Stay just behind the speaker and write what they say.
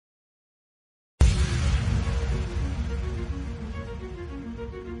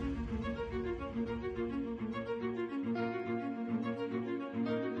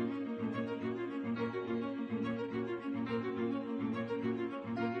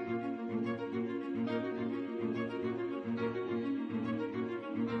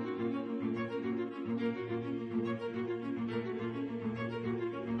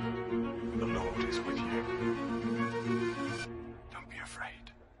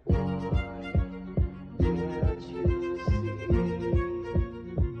Why can't you see?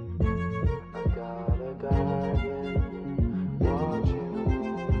 I got a guardian watching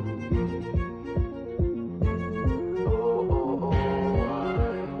over me. Oh, oh, oh, why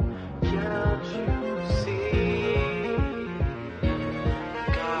can't you see? I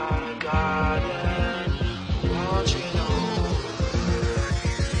got a guardian watching over me.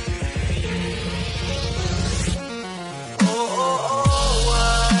 Oh, oh, oh,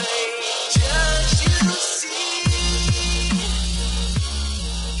 why can't you see?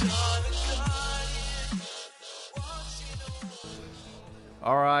 Got a guardian watching over me.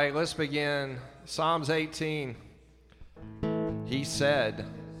 All right, let's begin. Psalms 18. He said,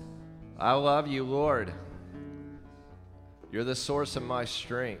 I love you, Lord. You're the source of my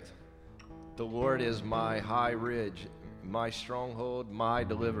strength. The Lord is my high ridge, my stronghold, my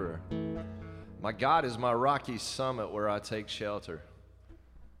deliverer. My God is my rocky summit where I take shelter.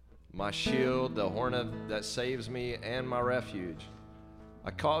 My shield, the horn that saves me, and my refuge.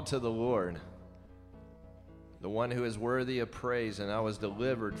 I called to the Lord, the one who is worthy of praise, and I was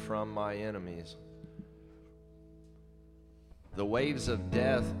delivered from my enemies. The waves of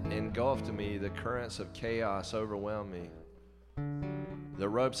death engulfed me, the currents of chaos overwhelmed me. The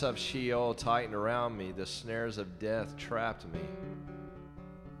ropes of Sheol tightened around me, the snares of death trapped me.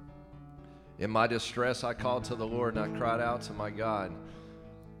 In my distress I called to the Lord, and I cried out to my God.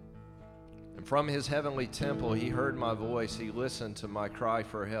 And from his heavenly temple he heard my voice, he listened to my cry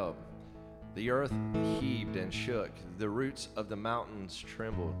for help. The earth heaved and shook, the roots of the mountains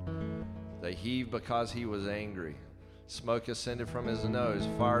trembled. They heaved because he was angry. Smoke ascended from his nose,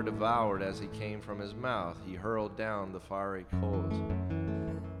 fire devoured as he came from his mouth. He hurled down the fiery coals.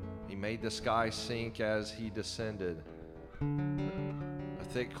 He made the sky sink as he descended. A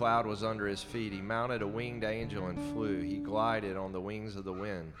thick cloud was under his feet. He mounted a winged angel and flew. He glided on the wings of the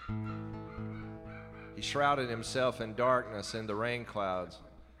wind. He shrouded himself in darkness in the rain clouds.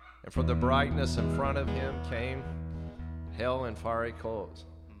 And from the brightness in front of him came hail and fiery coals.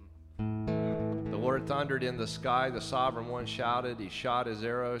 The Lord thundered in the sky. The Sovereign One shouted. He shot his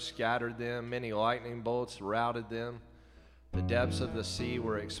arrows, scattered them. Many lightning bolts routed them. The depths of the sea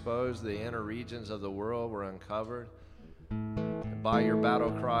were exposed. The inner regions of the world were uncovered. And by your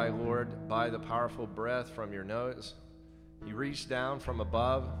battle cry, Lord, by the powerful breath from your nose, he reached down from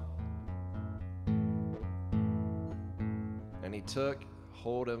above and he took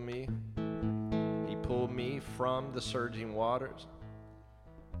hold of me. He pulled me from the surging waters.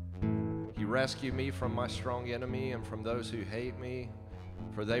 He rescued me from my strong enemy and from those who hate me,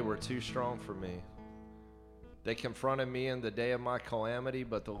 for they were too strong for me. They confronted me in the day of my calamity,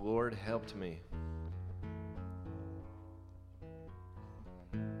 but the Lord helped me.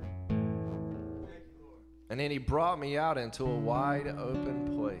 And then he brought me out into a wide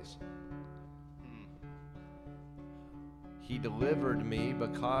open place. He delivered me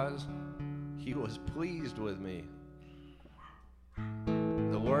because he was pleased with me.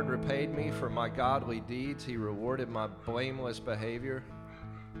 The Lord repaid me for my godly deeds. He rewarded my blameless behavior.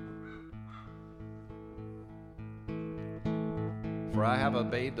 For I have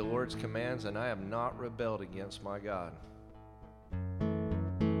obeyed the Lord's commands, and I have not rebelled against my God.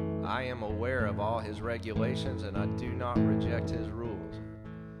 I am aware of all his regulations, and I do not reject his rules.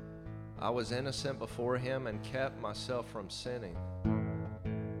 I was innocent before him and kept myself from sinning.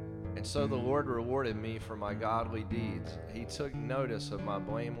 And so the Lord rewarded me for my godly deeds. He took notice of my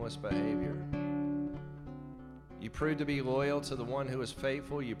blameless behavior. You proved to be loyal to the one who is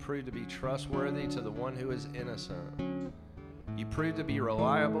faithful. You proved to be trustworthy to the one who is innocent. You proved to be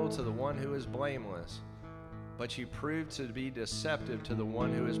reliable to the one who is blameless. But you proved to be deceptive to the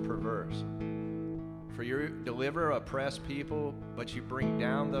one who is perverse. For you deliver oppressed people, but you bring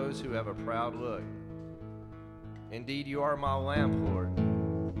down those who have a proud look. Indeed, you are my lamp, Lord.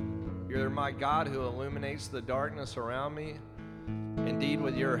 You're my God who illuminates the darkness around me. Indeed,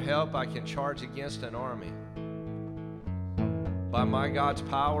 with your help, I can charge against an army. By my God's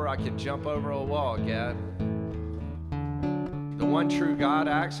power, I can jump over a wall, Gad. The one true God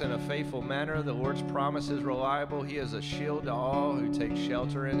acts in a faithful manner. The Lord's promise is reliable. He is a shield to all who take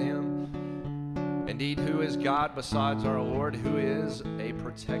shelter in him. Indeed, who is God besides our Lord? Who is a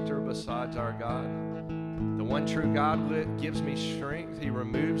protector besides our God? The one true God gives me strength. He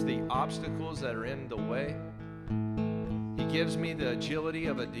removes the obstacles that are in the way. He gives me the agility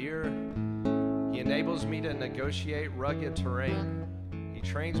of a deer. He enables me to negotiate rugged terrain. He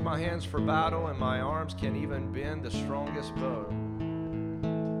trains my hands for battle, and my arms can even bend the strongest bow.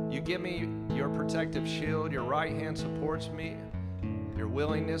 You give me your protective shield. Your right hand supports me. Your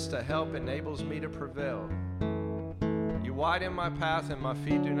willingness to help enables me to prevail. You widen my path and my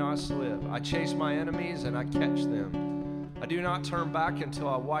feet do not slip. I chase my enemies and I catch them. I do not turn back until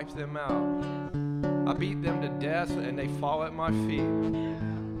I wipe them out. I beat them to death and they fall at my feet.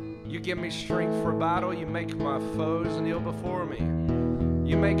 You give me strength for battle. You make my foes kneel before me.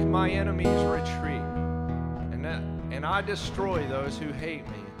 You make my enemies retreat. And I destroy those who hate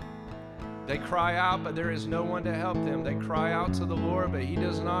me. They cry out, but there is no one to help them. They cry out to the Lord, but he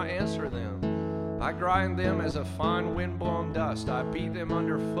does not answer them. I grind them as a fine wind-blown dust. I beat them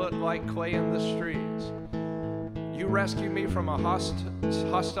underfoot like clay in the streets. You rescue me from a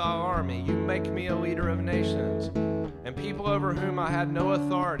hostile army. You make me a leader of nations. And people over whom I had no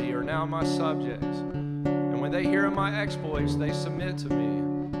authority are now my subjects. And when they hear of my exploits, they submit to me.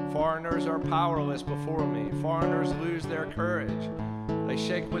 Foreigners are powerless before me. Foreigners lose their courage. They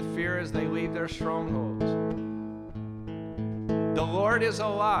shake with fear as they leave their strongholds. The Lord is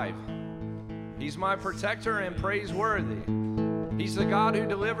alive. He's my protector and praiseworthy. He's the God who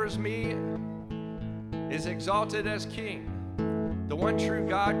delivers me, is exalted as king. The one true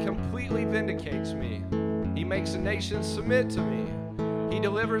God completely vindicates me. He makes the nations submit to me. He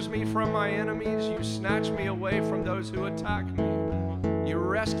delivers me from my enemies. You snatch me away from those who attack me. You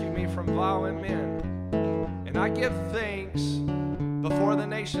rescue me from violent men. And I give thanks before the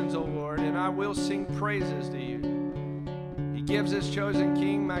nations, O Lord, and I will sing praises to you. He gives his chosen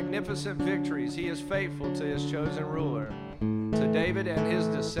king magnificent victories. He is faithful to his chosen ruler, to David and his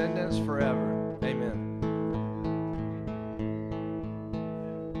descendants forever. Amen.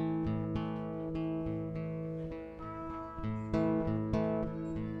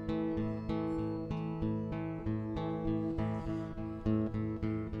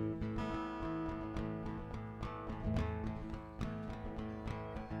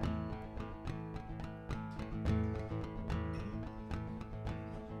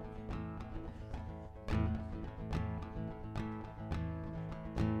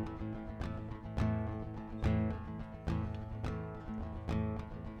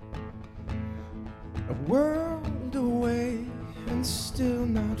 A world away and still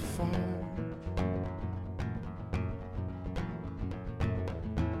not far.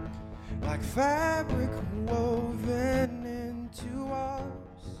 Like fabric woven into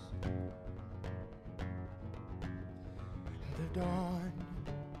ours. The dawn,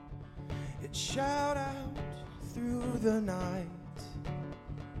 it shout out through the night.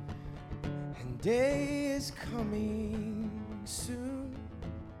 And day is coming soon.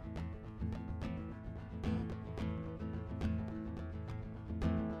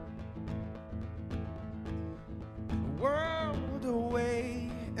 World away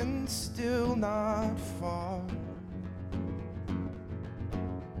and still not far.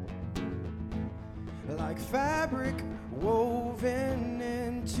 Like fabric woven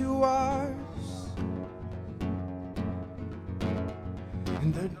into ours.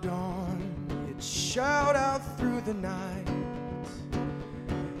 In the dawn, it shout out through the night.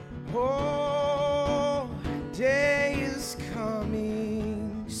 Oh, day is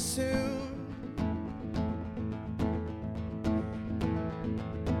coming soon.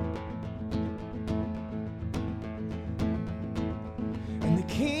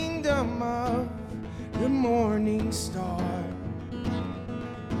 Kingdom of the morning star.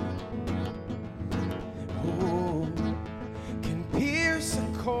 Oh, can pierce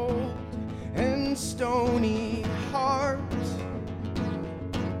a cold and stony heart.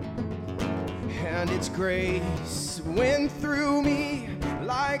 And its grace went through me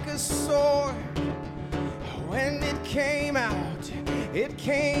like a sword. When it came out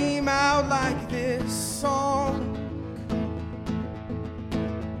like this song.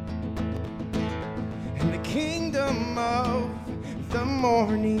 Kingdom of the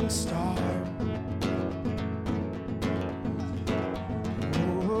morning star.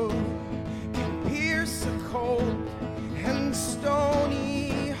 Oh, can pierce a cold and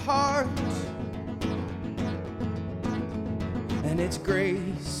stony heart. And its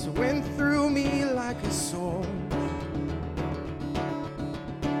grace went through me like a sword.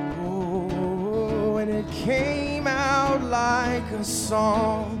 Oh, and it came out like a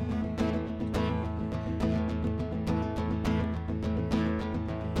song.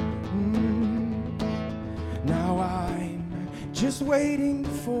 Just waiting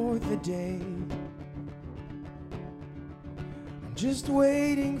for the day. I'm just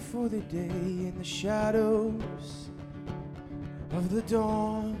waiting for the day in the shadows of the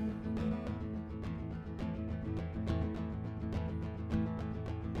dawn.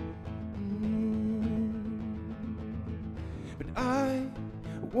 But I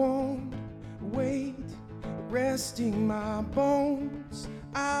won't wait, resting my bones.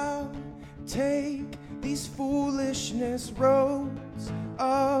 I'll take these foolishness roads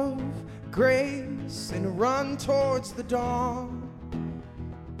of grace and run towards the dawn.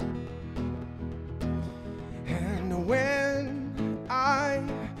 And when I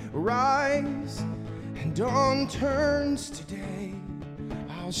rise and dawn turns to day,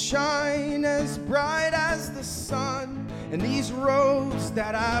 I'll shine as bright as the sun, and these roads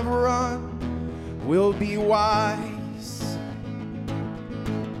that I've run will be wise.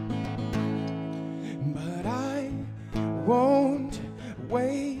 But I won't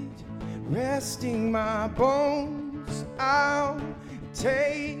wait, resting my bones. I'll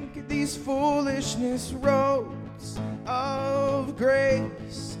take these foolishness roads of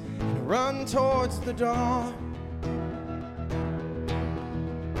grace and run towards the dawn.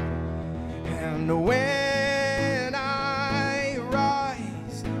 And when I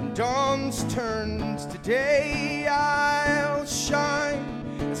rise, dawn's turns to day, I'll shine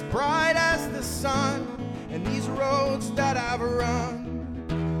as bright as the sun, and these roads that I've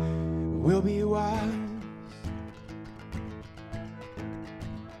run will be wise.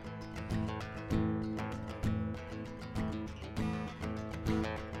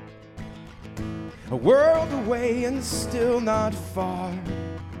 A world away and still not far,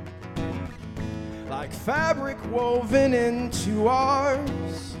 like fabric woven into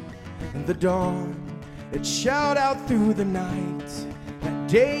ours. And the dawn, it shout out through the night, that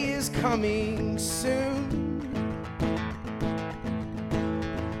day is coming soon.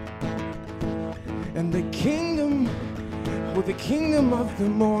 And the kingdom, oh, the kingdom of the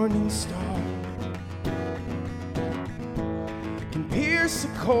morning star can pierce a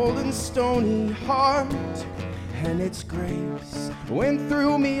cold and stony heart, and its grace went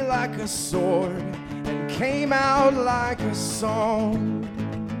through me like a sword and came out like a song.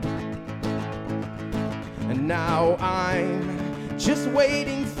 And now I'm just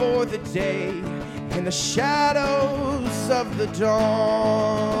waiting for the day in the shadows of the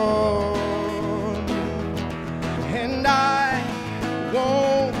dawn. And I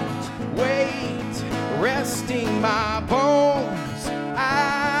won't wait, resting my bones.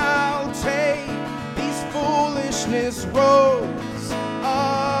 I'll take these foolishness roads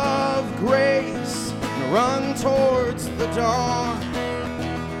of grace and run towards the dawn.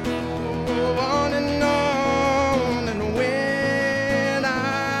 On and on, and when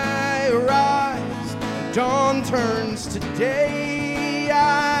I rise, dawn turns to day,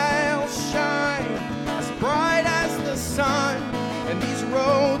 I'll shine as bright as the sun, and these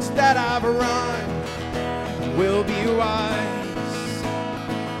roads that I've run will be wise.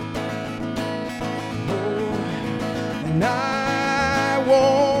 Oh, and I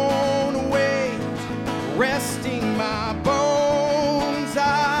won't wait, resting my bones.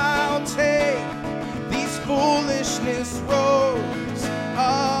 I'll take these foolishness roads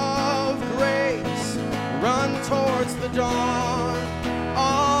of grace, run towards the dawn.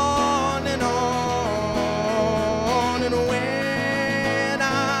 On and on, and when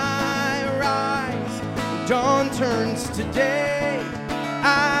I rise, dawn turns to day,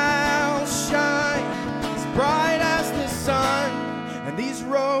 I'll shine as bright as the sun, and these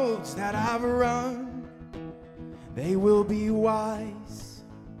roads that I've run, they will be wise.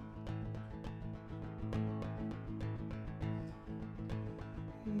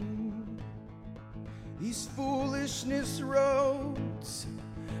 These foolishness roads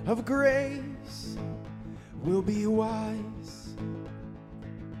of grace will be wise.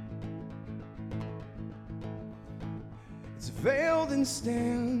 It's veiled and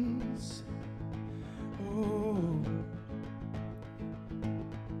stands, oh,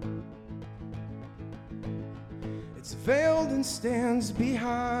 it's veiled and stands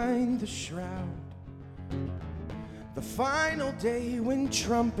behind the shroud, the final day when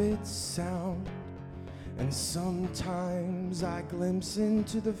trumpets sound. And sometimes I glimpse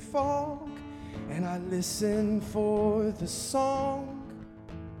into the fog and I listen for the song.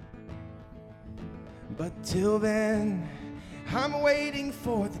 But till then, I'm waiting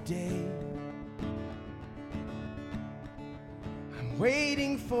for the day. I'm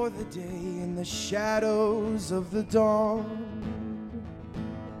waiting for the day in the shadows of the dawn.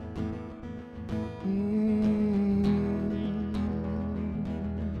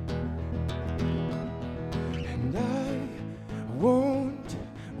 Won't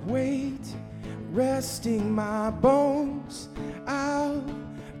wait, resting my bones. I'll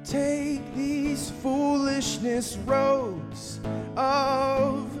take these foolishness roads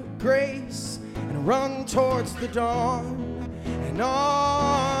of grace and run towards the dawn. And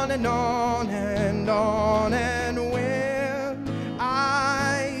on and on and on, and when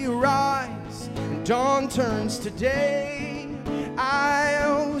I rise and dawn turns to day,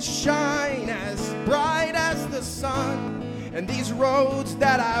 I'll shine as bright the sun. And these roads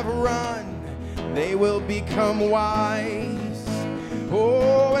that I've run, they will become wise.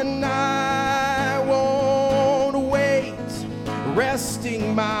 Oh, and I won't wait,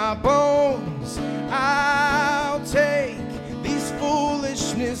 resting my bones. I'll take these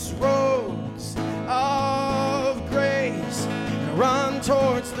foolishness roads of grace and run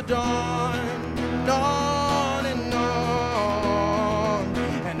towards the dawn, on and on.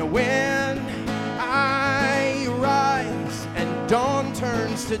 And when I rise and dawn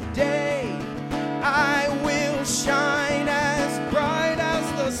turns to day, I will shine as bright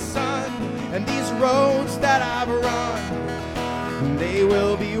as the sun. And these roads that I've run, they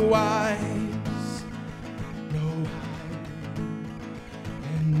will be wise. No higher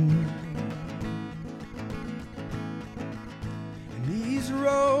and these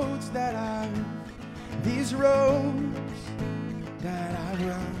roads that I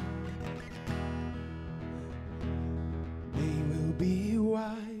run, they will be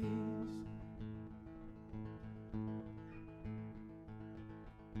wise.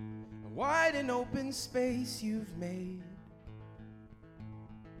 A wide and open space you've made,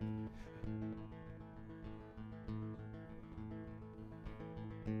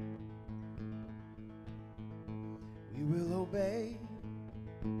 we will obey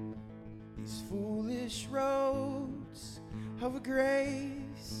these foolish roads of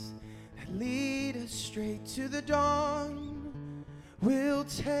grace that lead us straight to the dawn. We'll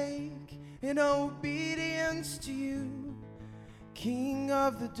take in obedience to you, King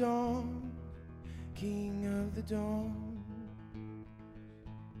of the dawn, King of the dawn.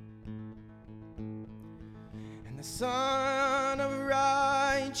 And the sun of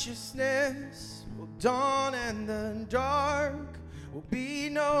righteousness will dawn, and the dark will be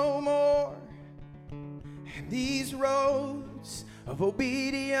no more. And these roads of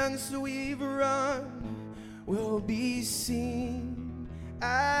obedience we've run will be seen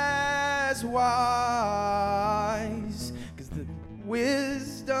as wise, 'cause the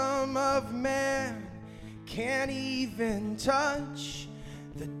wisdom of man can't even touch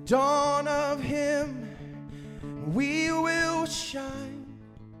the dawn of him. We will shine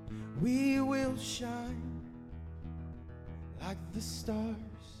like the stars.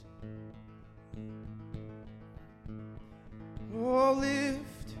 Oh,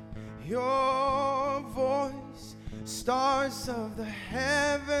 lift your voice, stars of the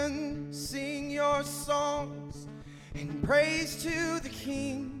heavens, sing your songs in praise to the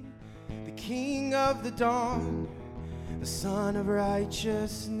King of the dawn, the Son of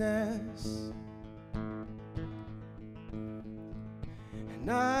righteousness. And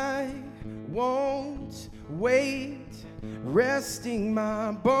I won't wait, resting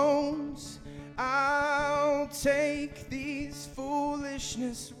my bones. I'll take these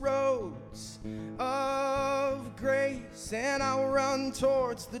foolishness roads of grace, and I'll run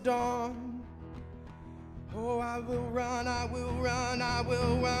towards the dawn. Oh, I will run, I will run, I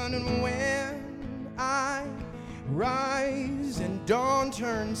will run. And when I rise and dawn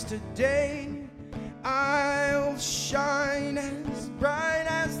turns to day, I'll shine as bright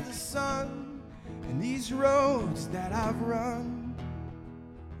as the sun. And these roads that I've run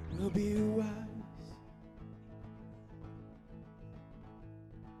will be wise.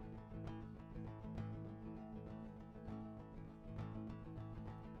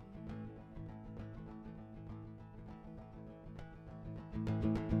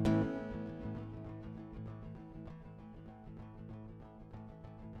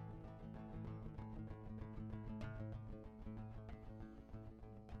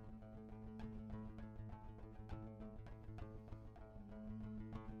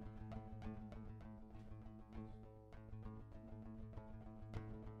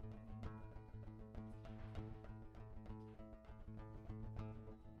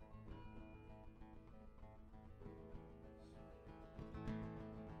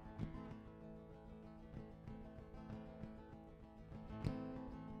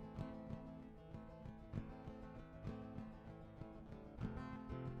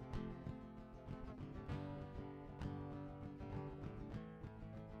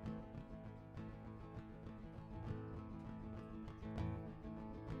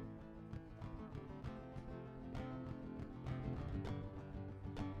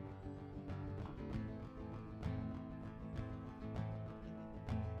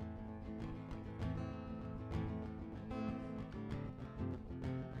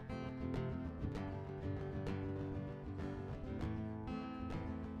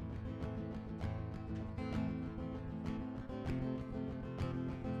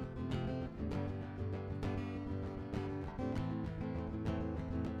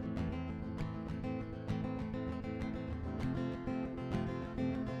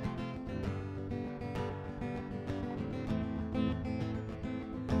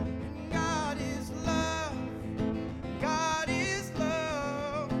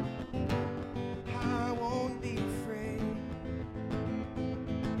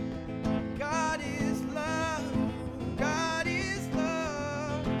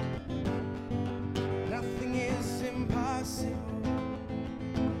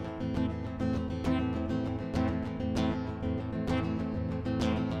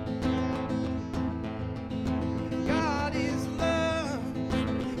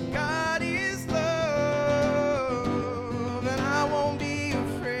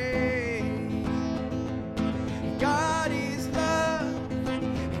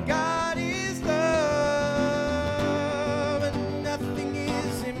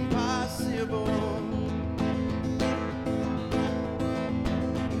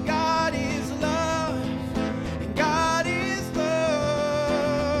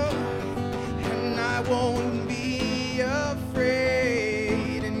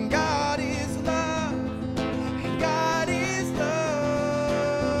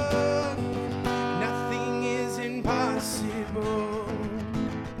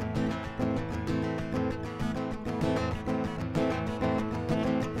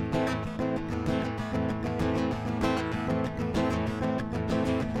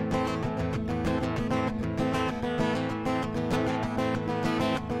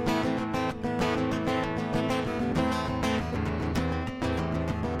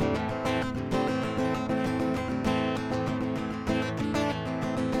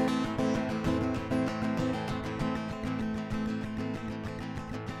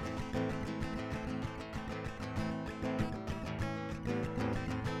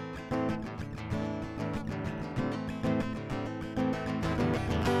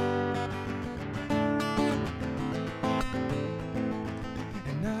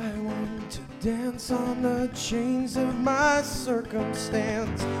 dance on the chains of my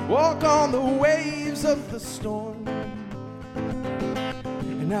circumstance, walk on the waves of the storm.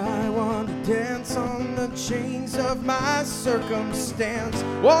 And I want to dance on the chains of my circumstance,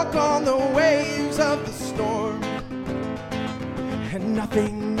 walk on the waves of the storm. And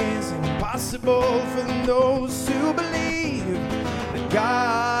nothing is impossible for those who believe that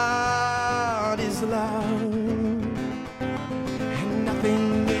God is love. And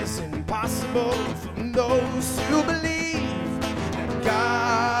nothing is impossible for those who believe that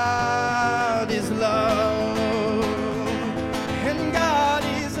God is love. And God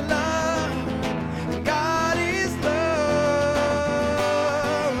is love. And God is love.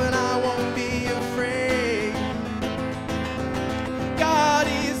 And I won't be afraid. God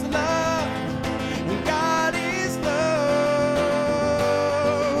is love. And God is love.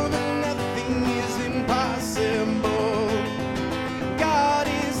 And nothing is impossible. God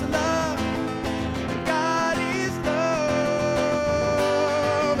is love. God is love.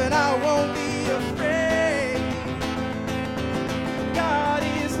 And I won't be afraid. God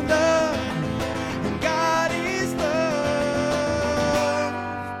is love. And God is love.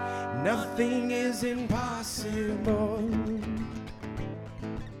 Nothing is impossible.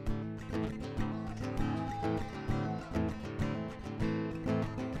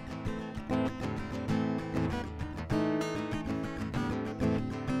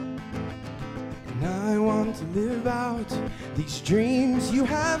 And I want to live out these dreams you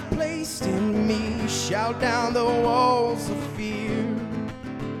have placed in me. Shout down the walls of fear.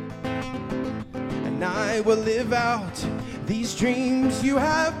 And I will live out these dreams you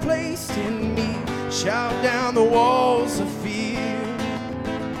have placed in me. Shout down the walls of fear.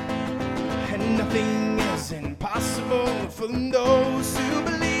 And nothing is impossible for those who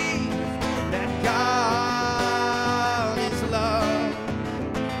believe that God is love.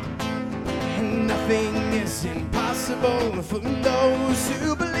 And nothing is impossible for those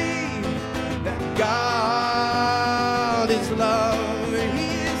who believe that God is love.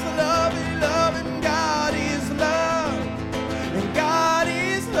 He is love, and love, and God is love. And God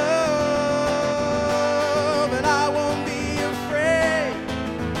is love. And I won't be afraid.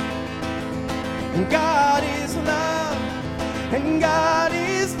 And God is love. And God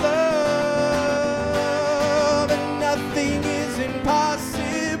is love. And nothing is impossible.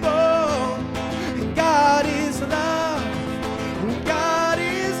 And God is love. And God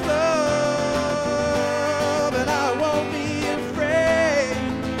is love. And I won't be afraid.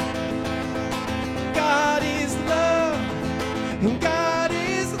 God is love. And God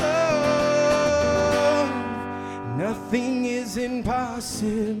is love. Nothing is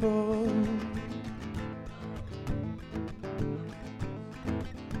impossible.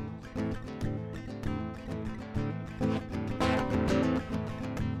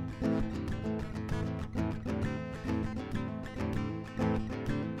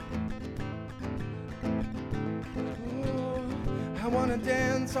 I want to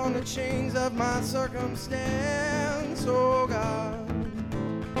dance on the chains of my circumstance, oh God,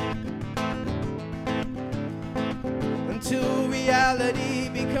 until reality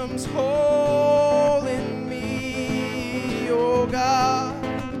becomes whole in me, oh God.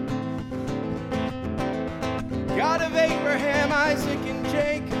 God of Abraham, Isaac, and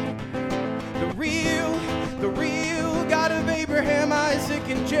Jacob, the real God of Abraham, Isaac,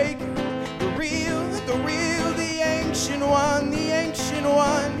 and Jacob, the real, the ancient one, the ancient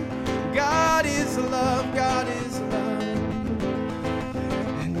one. God is love, God is love,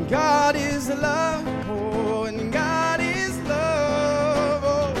 and God is love, oh, and God is love,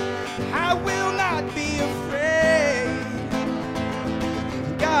 oh, I will not be afraid.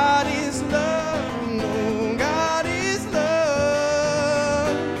 God is love, no, God is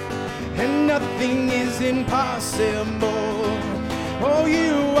love, and nothing is impossible. Oh,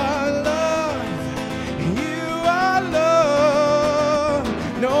 you are love, you are love.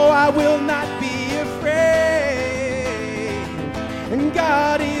 No, I will not be afraid. And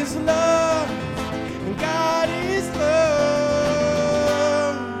God is love, and God is love.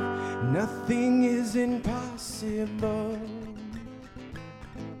 Nothing is impossible.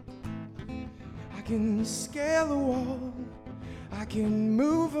 I can scale a wall, I can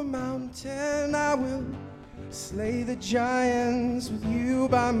move a mountain, I will slay the giants with you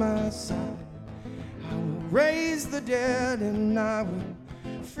by my side. I will raise the dead and I will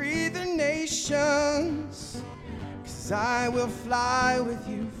free the nations. 'Cause I will fly with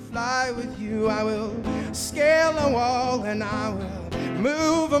you, fly with you. I will scale a wall and I will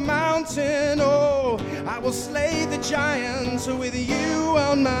move a mountain. Oh, I will slay the giants with you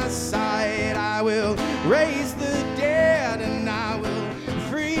on my side. I will raise the dead and I will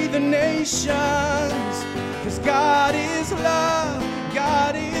free the nations. 'Cause God is love,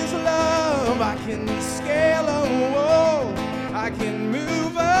 God is love. I can scale a wall, I can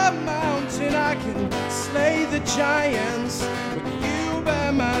move a mountain, I can slay the giants. With you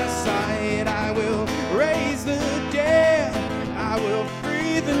by my side, I will raise the dead, I will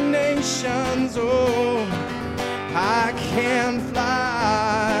free the nations. Oh, I can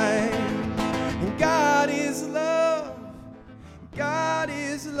fly. And God is love, God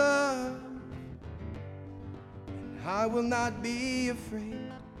is love. And I will not be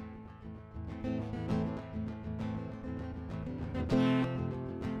afraid.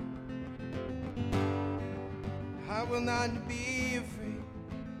 I will not be afraid.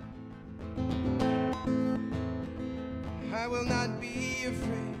 I will not be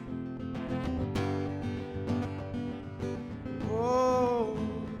afraid. Oh,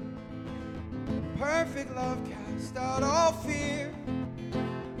 perfect love cast out all fear.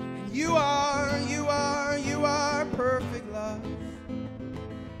 And you are perfect love.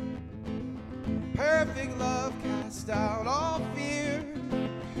 Perfect love cast out all fear.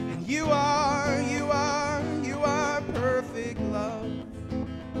 And you are perfect love.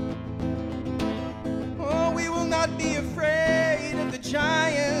 Oh, we will not be afraid of the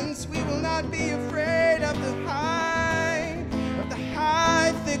giants. We will not be afraid of the high,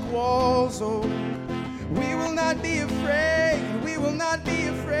 thick walls. Oh, we will not be afraid. We will not be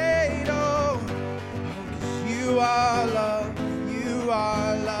afraid. Oh, 'cause you are love. You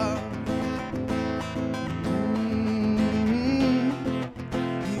are love.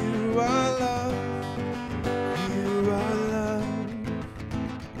 You are love. You are love.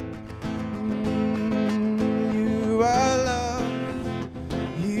 You are love.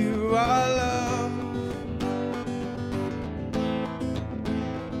 You are love.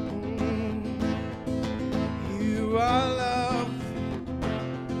 You are love.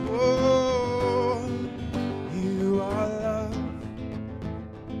 Oh, you are love.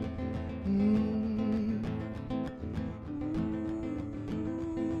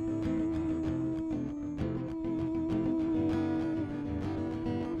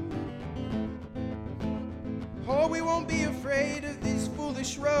 Oh, we won't be afraid of these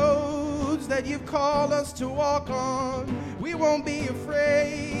foolish roads that you've called us to walk on. We won't be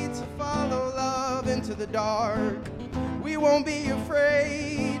afraid to follow love into the dark. We won't be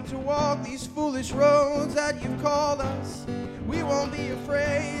afraid to walk these foolish roads that you've called us. We won't be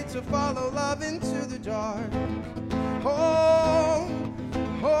afraid to follow love into the dark. Oh,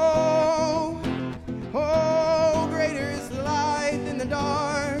 oh, oh, greater is the light than the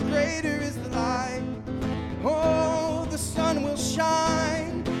dark. Greater is the light. Oh, the sun will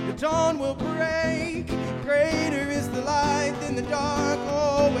shine, the dawn will break. Greater is the light than the dark.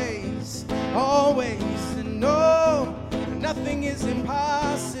 Always, always. And no, nothing is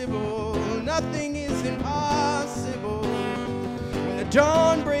impossible. Nothing is impossible. When the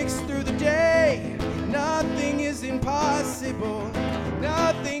dawn breaks through the day, nothing is impossible.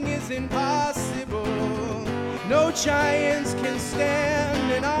 Nothing is impossible. No giants can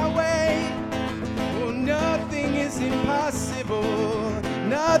stand in our way. Nothing is impossible.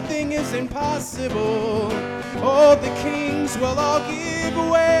 Nothing is impossible. Oh, the kings will all give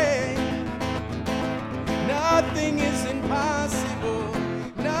way. Nothing is impossible.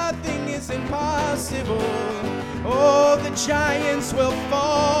 Nothing is impossible. Oh, the giants will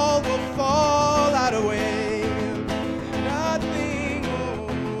fall out of way. Nothing, oh,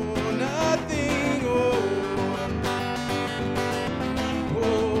 nothing, oh.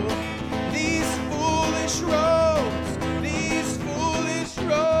 These foolish roads,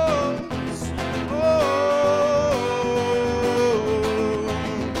 oh,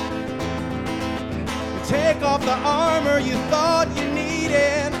 take off the armor you thought you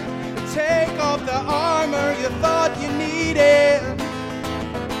needed, take off the armor you thought you needed,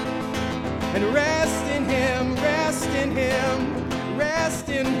 and rest in Him, rest in Him, rest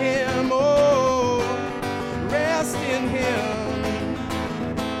in Him, oh, rest in Him.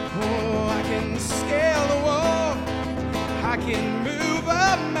 Oh, I can scale a wall, I can move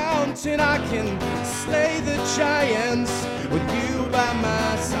a mountain, I can slay the giants. With you by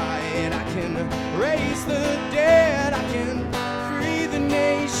my side, I can raise the dead, I can free the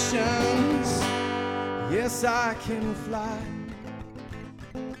nations. Yes, I can fly.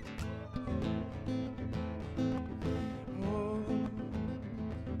 Oh.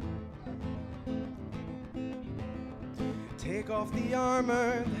 Take off the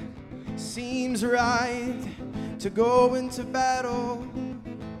armor that seems right to go into battle.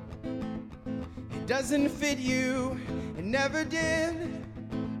 It doesn't fit you, it never did.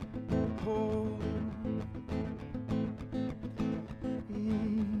 Oh.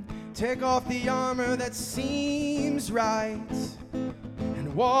 Take off the armor that seems right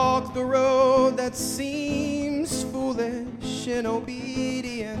and walk the road that seems foolish in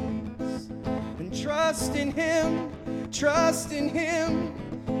obedience. And trust in Him, trust in Him,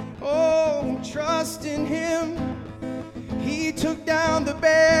 oh, trust in Him. He took down the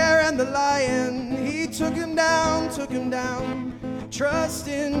bear and the lion. He took him down, took him down. Trust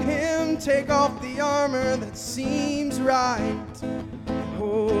in Him, take off the armor that seems right.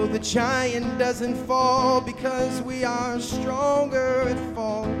 Oh, the giant doesn't fall because we are stronger. It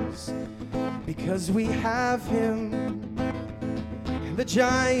falls because we have Him. And the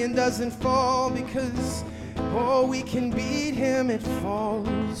giant doesn't fall because, oh, we can beat him. It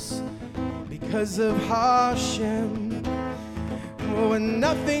falls because of Hashem. Oh, and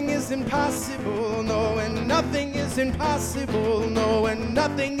nothing is impossible. No, and nothing is impossible. No, and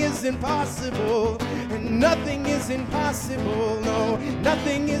nothing is impossible. And nothing is impossible. No,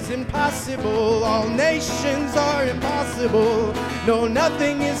 nothing is impossible. All nations are impossible. No,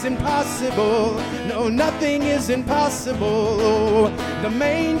 nothing is impossible. No, nothing is impossible. Oh, the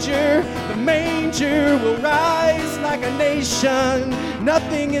manger will rise like a nation.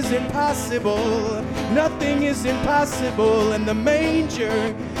 Nothing is impossible. Nothing is impossible. And the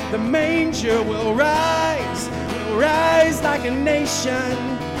manger will rise like a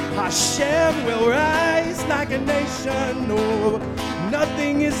nation. Hashem will rise like a nation. No,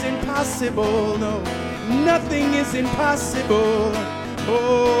 nothing is impossible. No, nothing is impossible.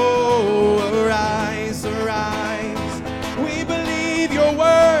 Oh, arise, arise. We believe your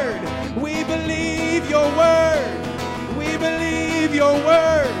word. We believe your word. We believe your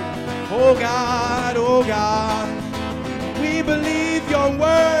word. Oh God, oh God. We believe your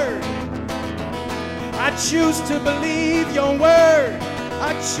word. I choose to believe your word.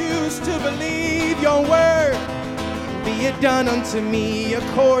 I choose to believe your word. Be it done unto me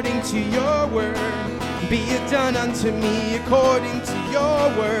according to your word. Be it done unto me according to your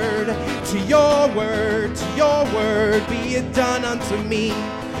word. To your word, to your word. Be it done unto me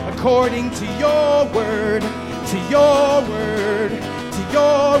according to your word. To your word, to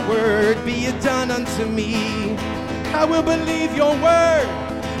your word. Be it done unto me. I will believe your word.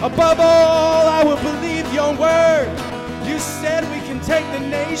 Above all, I will believe your word. You said we can take the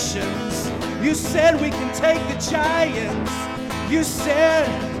nations. You said we can take the giants. You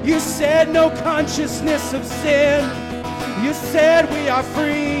said no consciousness of sin. You said we are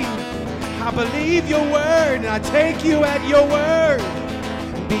free. I believe your word and I take you at your word.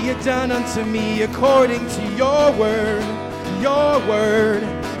 Be it done unto me according to your word. Your word,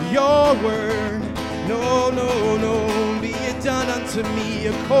 your word. No, no, no. Be it done unto me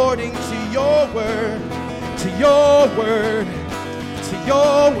according to your word. To your word, to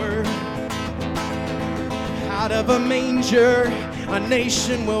your word. Out of a manger, a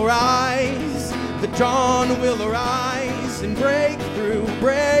nation will rise. The dawn will arise and break through,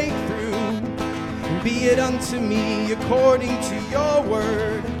 break through. Be it unto me according to your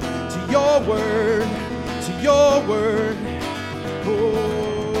word, to your word, to your word.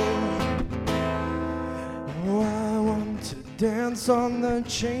 Oh, I want to dance on the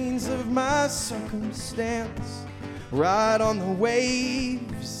chains of my circumstance, ride on the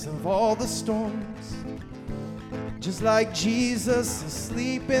waves of all the storms. Just like Jesus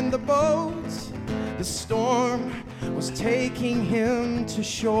asleep in the boat, the storm was taking him to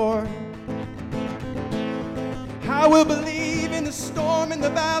shore. I will believe in the storm, in the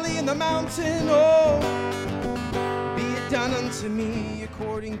valley, in the mountain. Oh, be it done unto me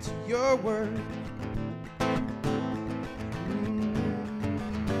according to your word.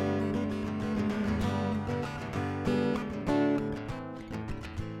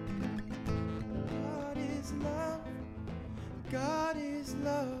 God is love. God is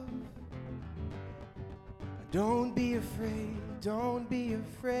love. Don't be afraid. Don't be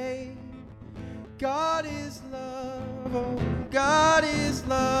afraid. God is love, oh, God is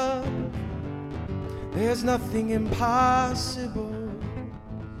love. There's nothing impossible.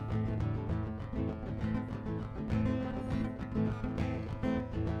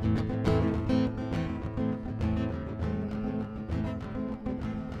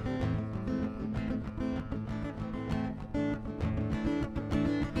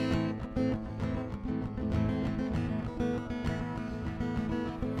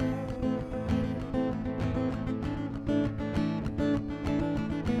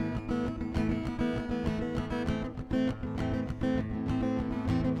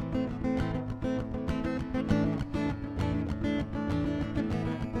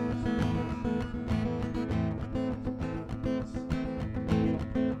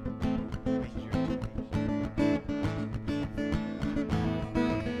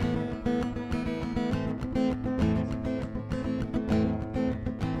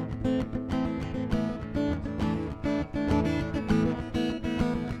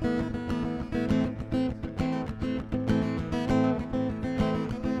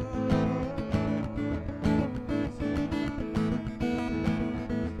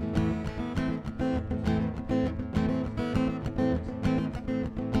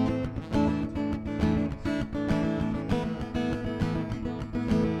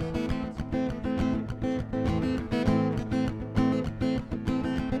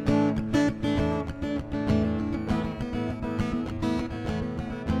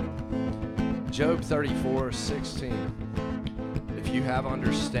 Job 34:16. If you have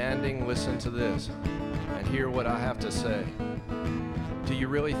understanding, listen to this and hear what I have to say. Do you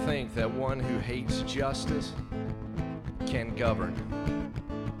really think that one who hates justice can govern?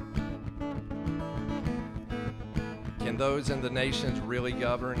 Can those in the nations really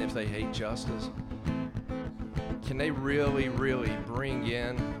govern if they hate justice? Can they really bring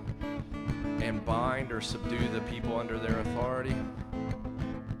in and bind or subdue the people under their authority?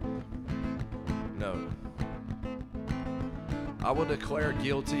 No. I will declare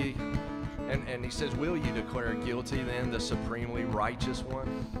guilty, and he says, will you declare guilty then the supremely righteous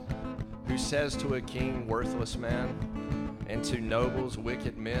one, who says to a king, worthless man, and to nobles,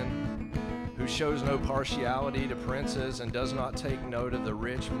 wicked men, who shows no partiality to princes and does not take note of the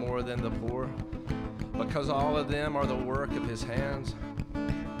rich more than the poor, because all of them are the work of his hands.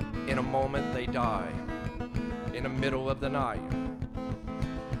 In a moment they die, in the middle of the night.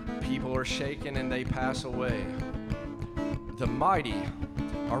 People are shaken and they pass away. The mighty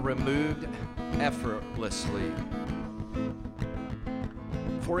are removed effortlessly.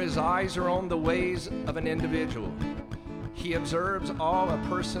 For his eyes are on the ways of an individual. He observes all a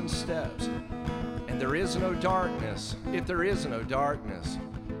person's steps. And there is no darkness. If there is no darkness,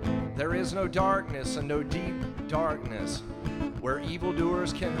 there is no darkness and no deep darkness where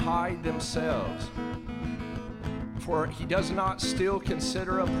evildoers can hide themselves. For he does not still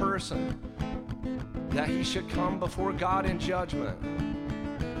consider a person that he should come before God in judgment.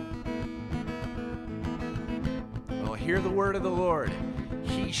 Well, hear the word of the Lord.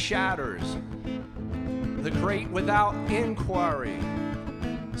 He shatters the great without inquiry.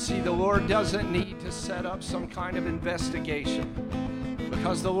 See, the Lord doesn't need to set up some kind of investigation,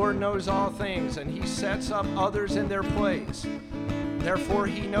 because the Lord knows all things and he sets up others in their place. Therefore,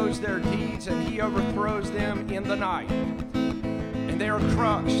 he knows their deeds and he overthrows them in the night. And they are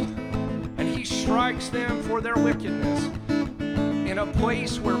crushed, and he strikes them for their wickedness in a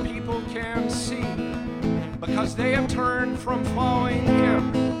place where people can see, because they have turned from following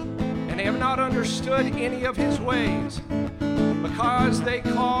him and they have not understood any of his ways, because they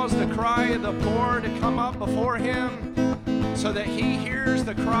cause the cry of the poor to come up before him, so that he hears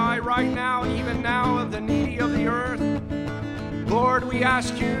the cry right now, even now, of the needy of the earth. Lord, we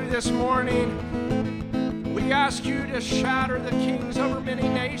ask you this morning, we ask you to shatter the kings over many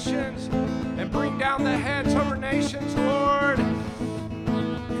nations and bring down the heads over nations, Lord.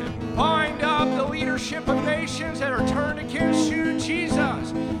 Bind up the leadership of nations that are turned against you,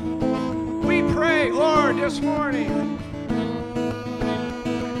 Jesus. We pray, Lord, this morning,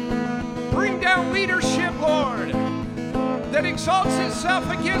 bring down leadership, Lord, that exalts itself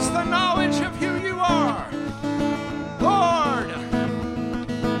against the knowledge of who you are.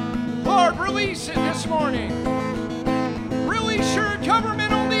 Lord, release it this morning. Release your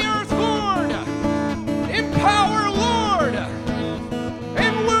government on the earth, Lord. Empower, Lord,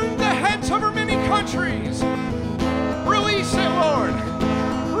 and wound the heads over many countries. Release it, Lord.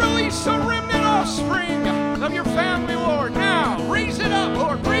 Release the remnant offspring of your family, Lord. Now, raise it up,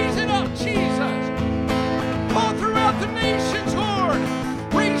 Lord. Raise it up, Jesus. All throughout the nations, Lord.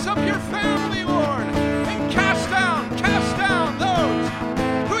 Raise up your family, Lord, and cast down those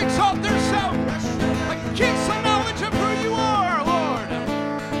who exalt themselves against the knowledge of who you are, Lord.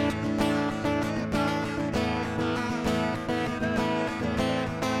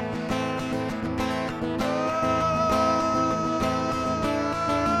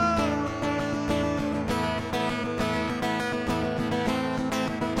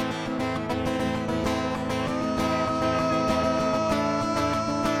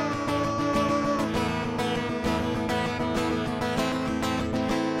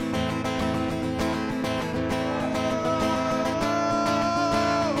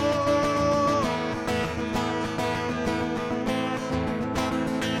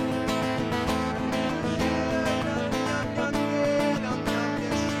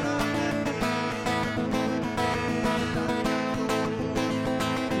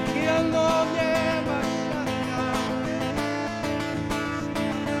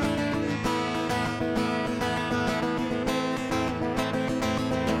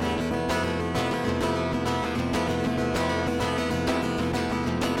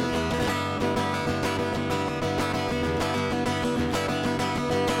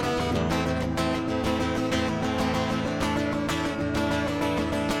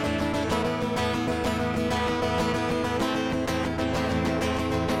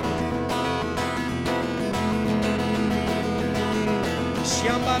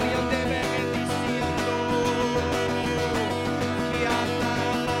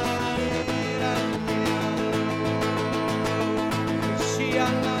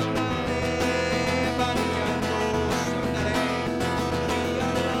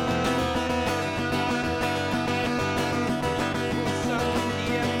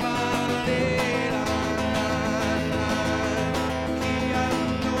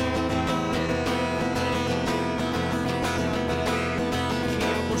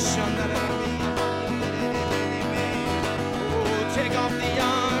 Oh, take off the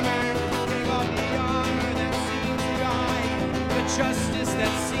armor that seems right, the justice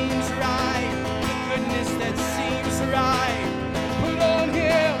that seems right, the goodness that seems right. Put on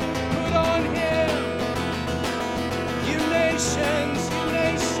him, you nations,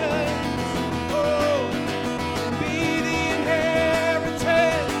 oh, be the inheritance,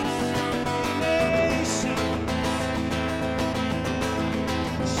 nations.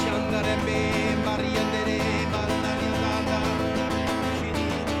 Shandareme, Mariandere, Mandarilanda,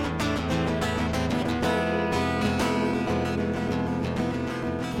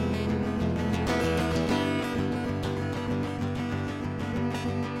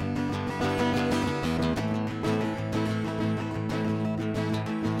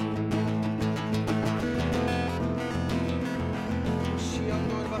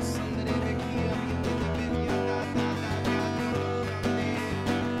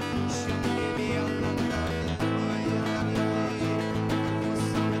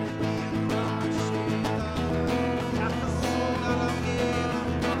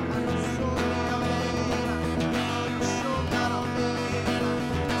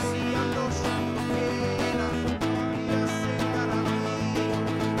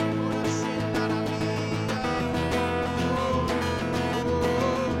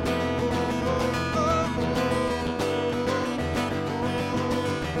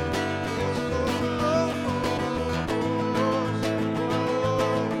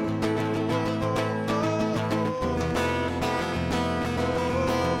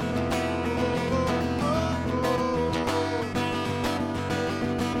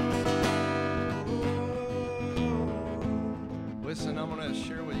 Listen, I'm going to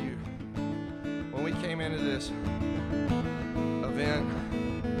share with you. When we came into this event,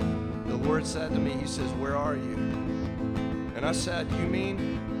 the Lord said to me, He says, "Where are you?" And I said, "You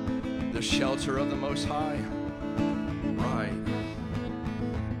mean the shelter of the Most High?" Right.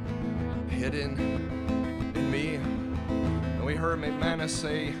 Hidden in me. And we heard McManus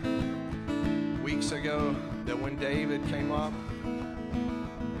say weeks ago that when David came up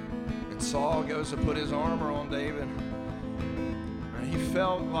and Saul goes to put his armor on David, he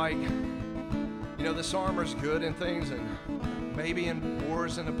felt like, you know, this armor's good and things, and maybe in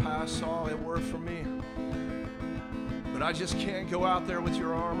wars in the past, Saul, it worked for me. But I just can't go out there with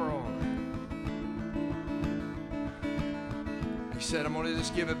your armor on. He said, "I'm going to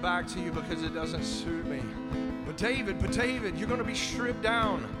just give it back to you because it doesn't suit me." But David, you're going to be stripped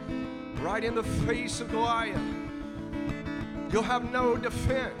down right in the face of Goliath. You'll have no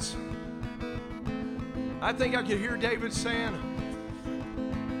defense. I think I could hear David saying,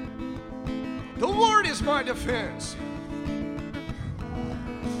 "The Lord is my defense.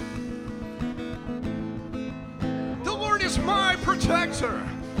 The Lord is my protector.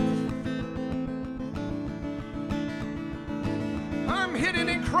 I'm hidden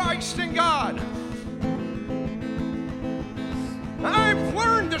in Christ and God. I've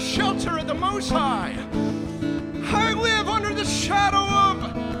learned the shelter of the Most High. I live under the shadow of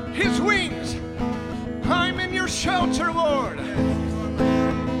His wings. I'm in your shelter, Lord.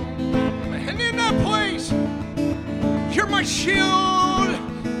 Place. You're my shield.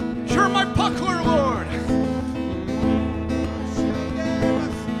 You're my buckler, Lord."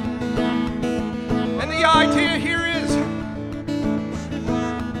 And the idea here is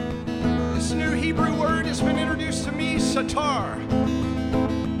this new Hebrew word has been introduced to me, satar.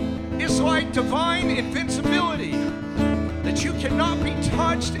 It's like divine invincibility, that you cannot be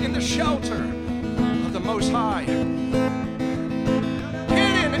touched in the shelter of the Most High.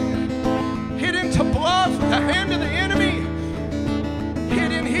 To bluff the hand of the enemy,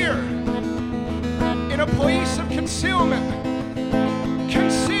 hidden here in a place of concealment,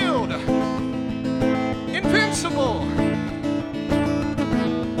 concealed, invincible.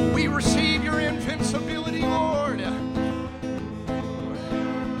 We receive your invincibility, Lord.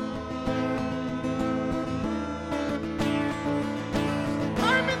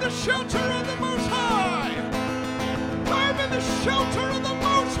 I'm in the shelter of the Most High. I'm in the shelter of the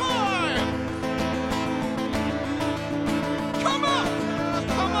Most High.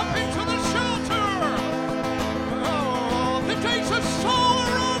 Come up into the shelter. Oh, the days of Saul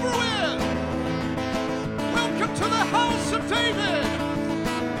are over with. Welcome to the house of David.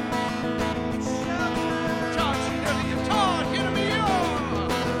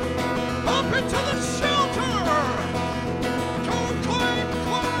 Up into the shelter. Don't climb.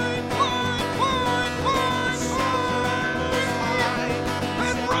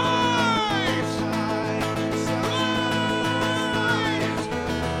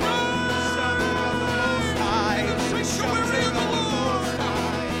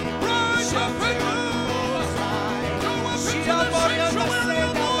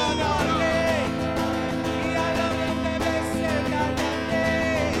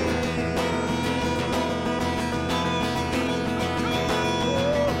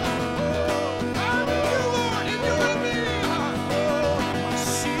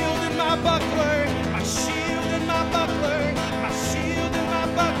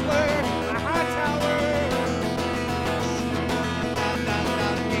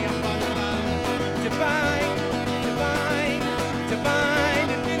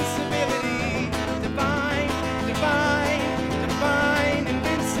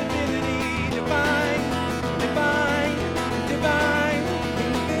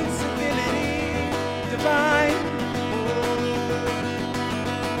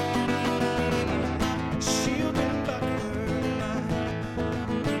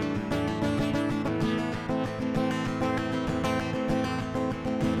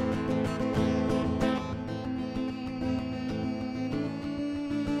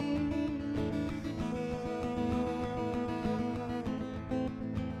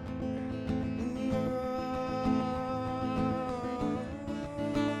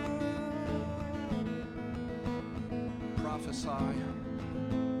 Prophesy.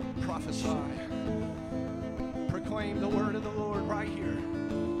 Prophesy. Proclaim the word of the Lord right here.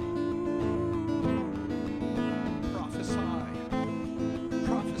 Prophesy.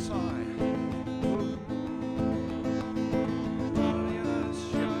 Prophesy.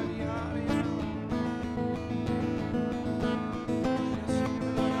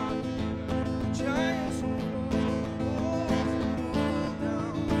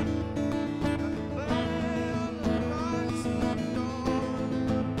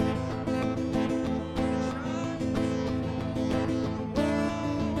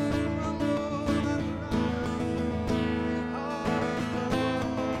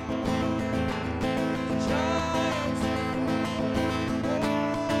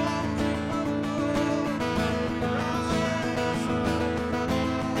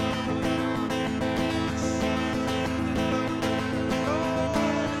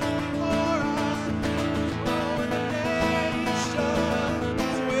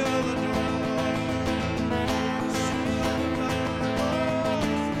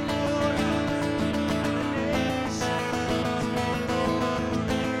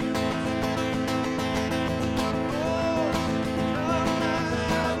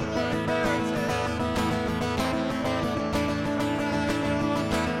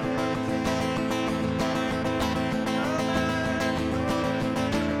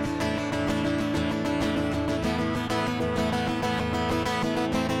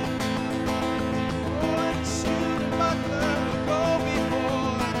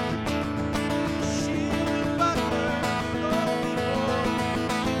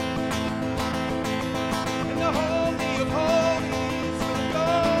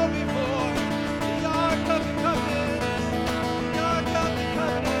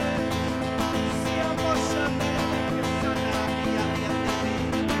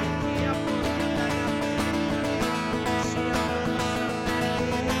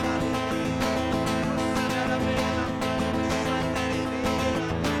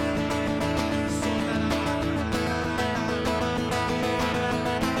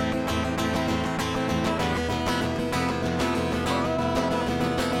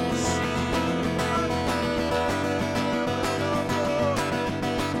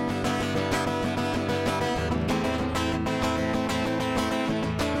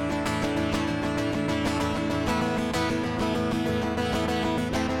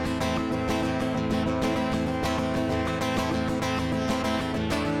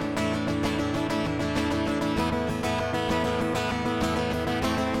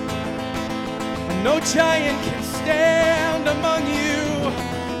 No giant can stand among you.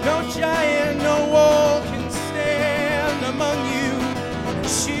 No giant, no wall can stand among you.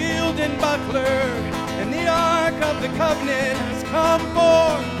 Shield and buckler and the ark of the covenant has come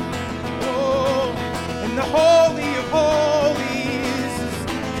forth. Oh, and the Holy of Holies has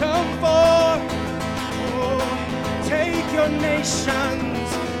come forth. Oh, take your nations,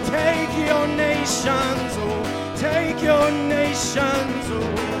 take your nations, oh, take your nations, oh.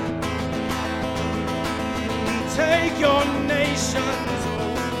 Take your nations,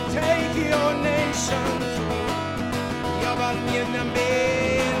 oh, take your nations, oh.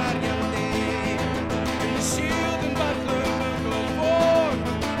 And the shield and buckler will go forth.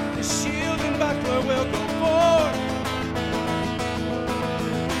 The shield and buckler will go forth.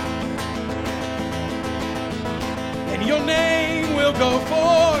 And your name will go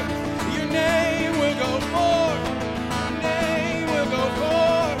forth. Your name will go forth. Your name will go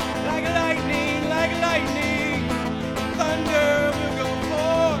forth like lightning, like lightning. Thunder will go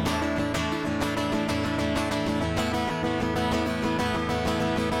forth.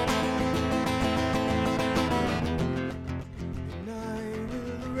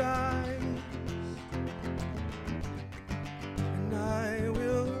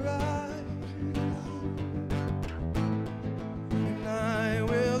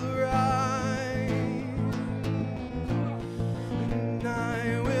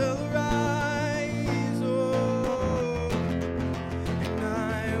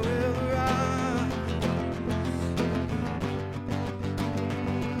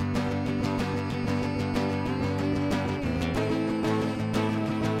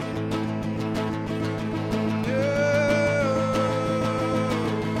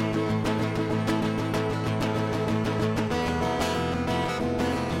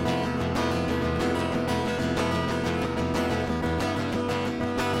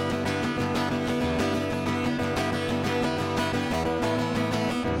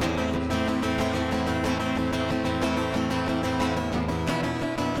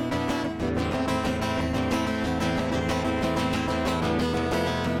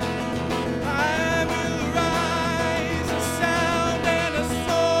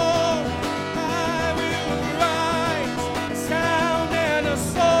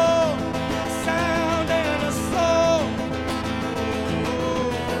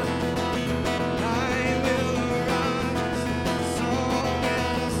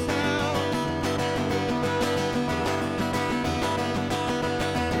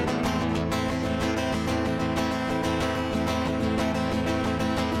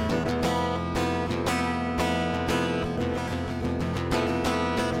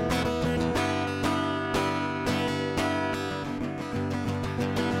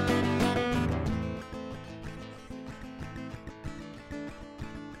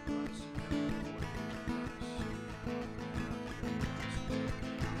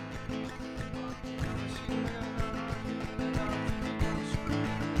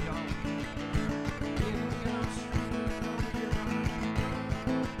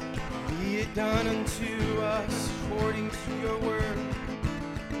 done unto us according to your word.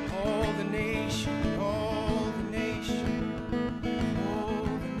 All the nation, all the nation, all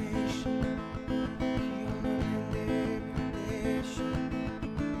the nation.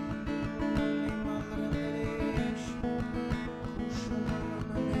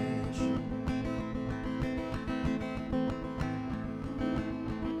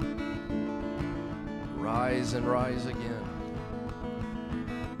 Rise and rise again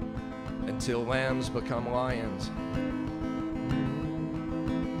until lambs become lions.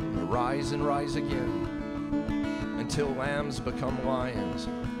 Rise and rise again until lambs become lions.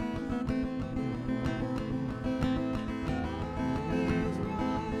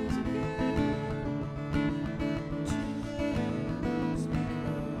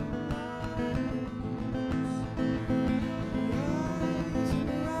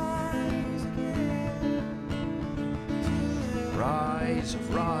 Rise,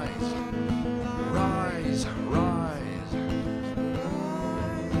 rise, rise, rise.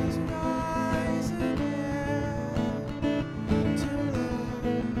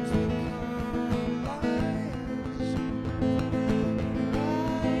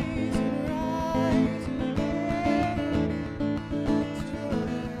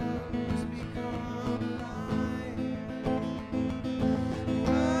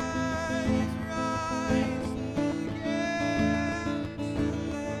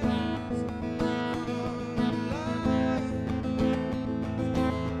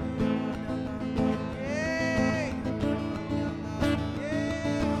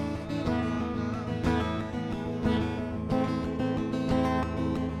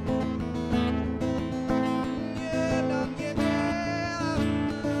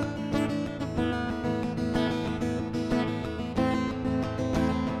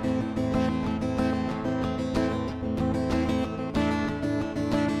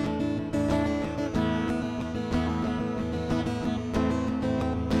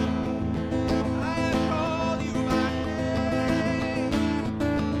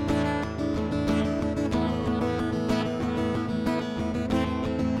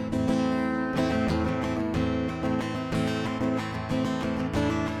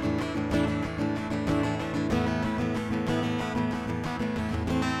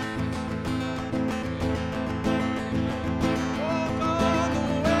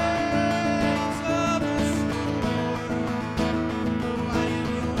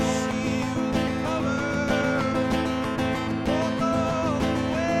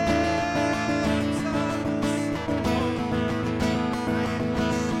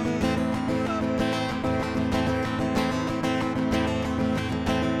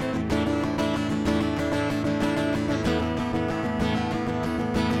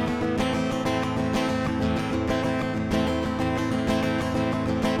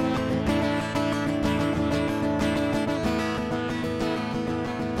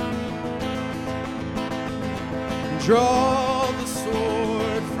 Draw the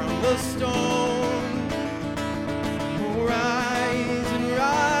sword from the stone. Rise and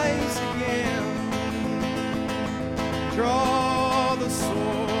rise again. Draw the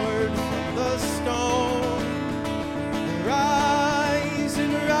sword from the stone. Rise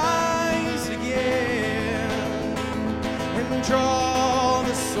and rise again. And draw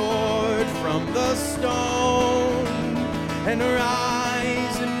the sword from the stone. And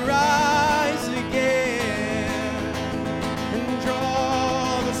rise and rise again.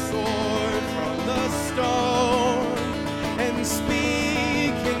 And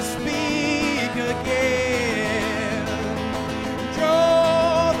speak again.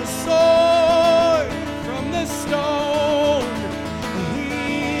 Draw the sword from the stone.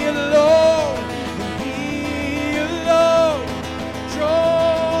 He alone, he alone.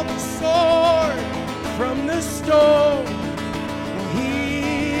 Draw the sword from the stone.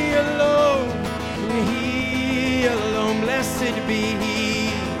 He alone, he alone. Blessed be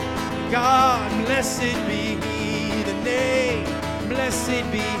he, God, blessed be he, the name, blessed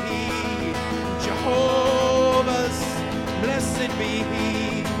be he, Jehovah's, blessed be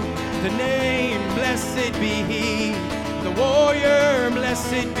he, the name, blessed be he, the warrior,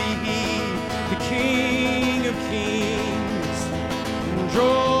 blessed be he, the King of kings.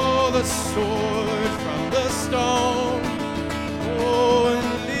 Draw the sword from the stone, oh, and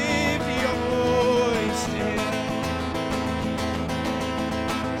lift your voice to him.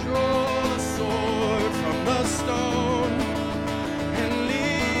 Draw the sword from the stone and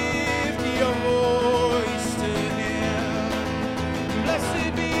lift your voice to him.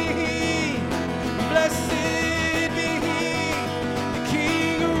 Blessed be he, blessed be he, the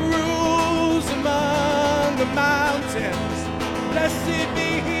King who rules among the mountains. Blessed be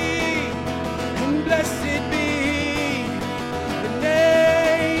he,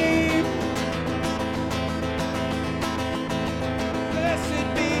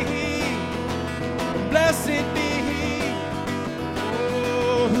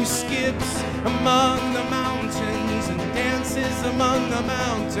 who skips among the mountains and dances among the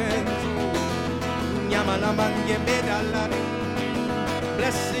mountains.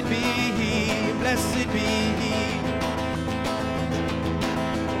 Blessed be he, blessed be he.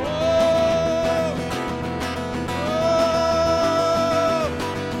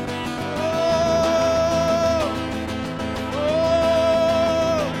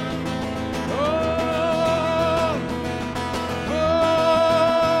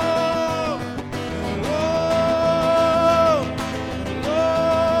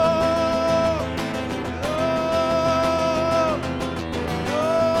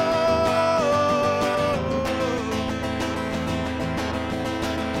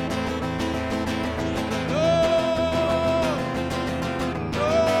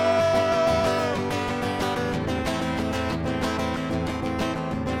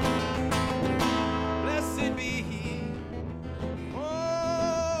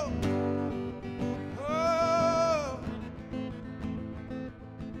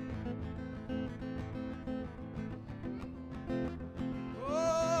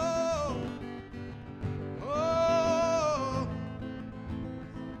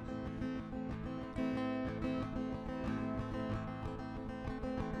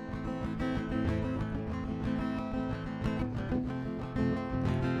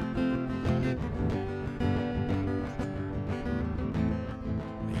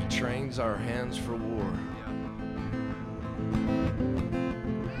 Trains our hands for war.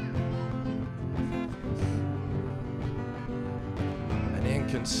 And in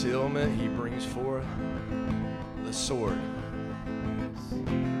concealment, he brings forth the sword,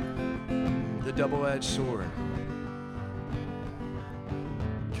 the double-edged sword,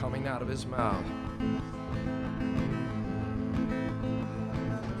 coming out of his mouth.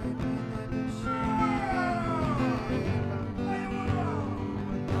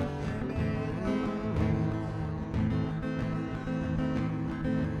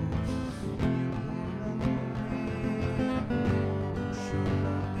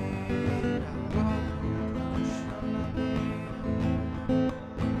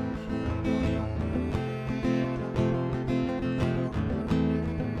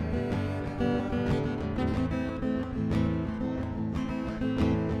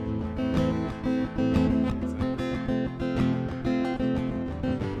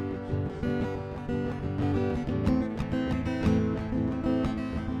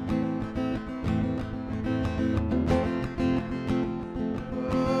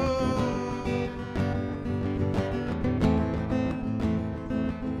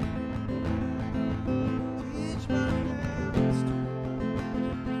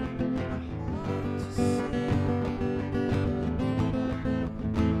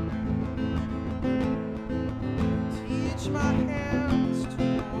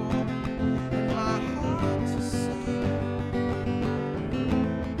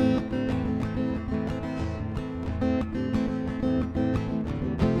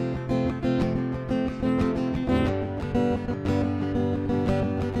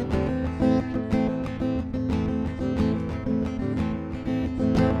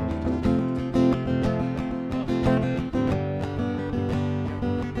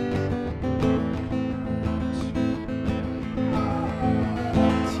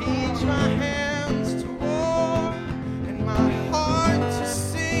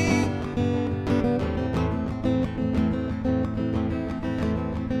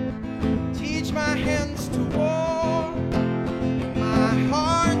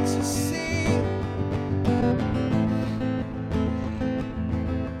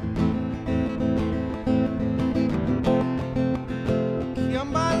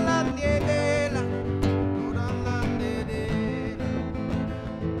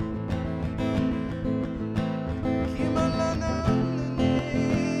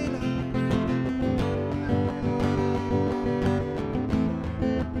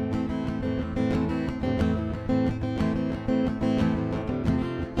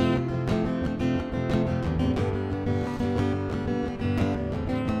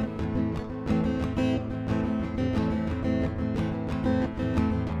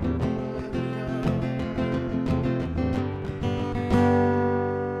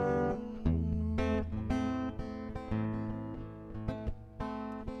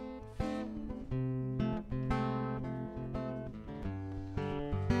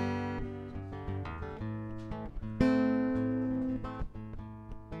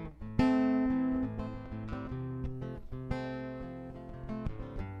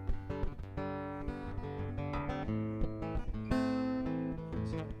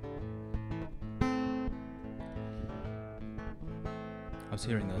 I was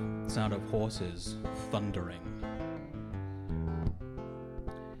hearing the sound of horses thundering,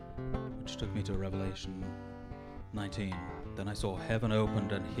 which took me to Revelation 19. Then I saw heaven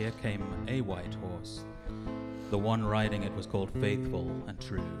opened, and here came a white horse. The one riding it was called Faithful and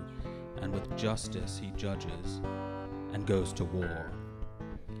True, and with justice he judges and goes to war.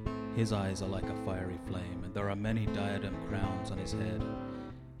 His eyes are like a fiery flame, and there are many diadem crowns on his head.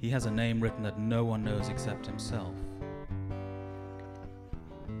 He has a name written that no one knows except himself.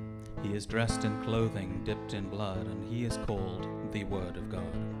 He is dressed in clothing dipped in blood, and he is called the Word of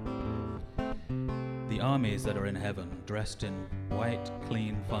God. The armies that are in heaven, dressed in white,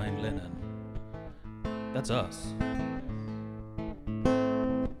 clean, fine linen. That's us.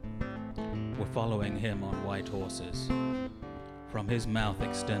 We're following him on white horses. From his mouth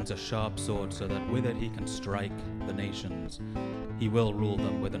extends a sharp sword, so that with it he can strike the nations. He will rule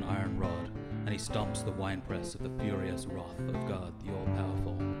them with an iron rod, and he stomps the winepress of the furious wrath of God, the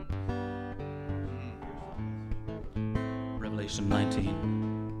all-powerful. Revelation 19.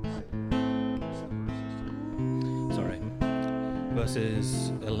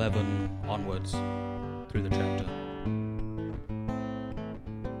 Verses 11 onwards through the chapter.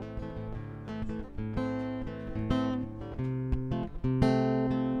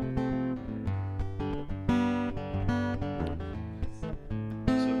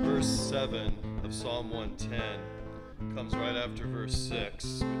 So verse 7 of Psalm 110 comes right after verse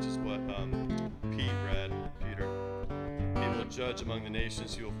 6, which is what Pete read, Peter. He will judge among the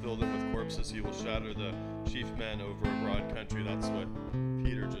nations, he will fill them with corpses, he will shatter the chief men over a broad country. That's what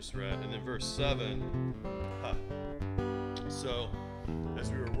Peter just read. And then verse 7, so as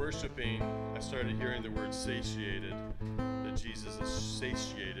we were worshiping, I started hearing the word satiated, that Jesus is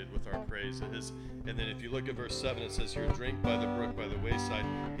satiated with our praise. And then if you look at verse 7, it says here, drink by the brook, by the wayside,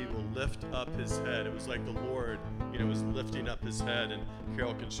 he will lift up his head. It was like the Lord, was lifting up his head, and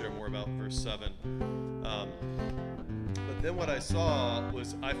Carol can share more about verse 7. But then what I saw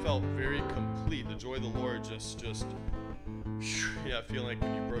was I felt very complete. The joy of the Lord just feeling like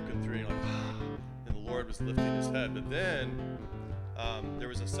when you've broken through, you're like, and the Lord was lifting his head. But then there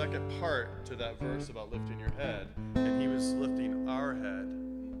was a second part to that verse about lifting your head, and he was lifting our head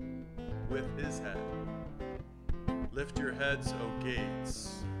with his head. Lift your heads, O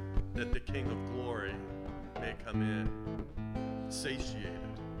gates, that the King of glory may come in, satiated.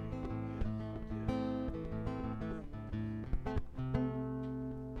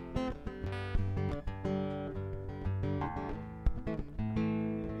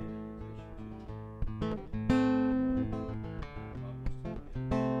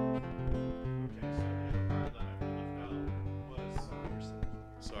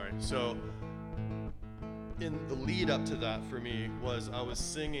 So in the lead up to that for me was I was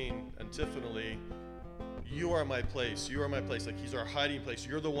singing antiphonally, you are my place, you are my place. Like he's our hiding place.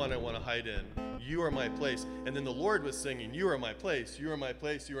 You're the one I want to hide in. You are my place. And then the Lord was singing, you are my place, you are my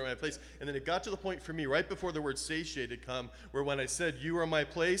place, you are my place. And then it got to the point for me right before the word satiated come, where when I said you are my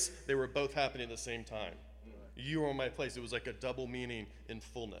place, they were both happening at the same time. You are my place. It was like a double meaning in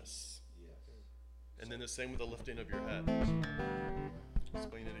fullness. And then the same with the lifting of your head.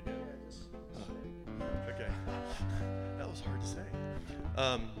 Explain it again. Okay. That was hard to say.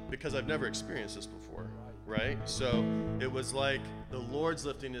 Because I've never experienced this before, right? So it was like the Lord's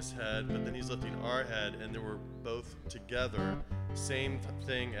lifting his head, but then he's lifting our head, and then we're both together. Same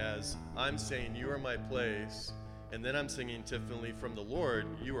thing as I'm saying, you are my place, and then I'm singing antiphonally from the Lord,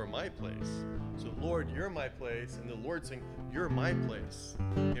 you are my place. So Lord, you're my place, and the Lord saying, you're my place.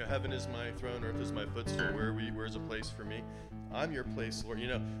 Heaven is my throne, earth is my footstool, where's a place for me? I'm your place, Lord,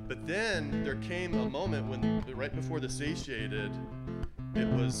 But then there came a moment when, right before the satiated, it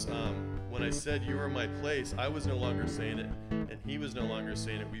was when I said, you are my place, I was no longer saying it, and he was no longer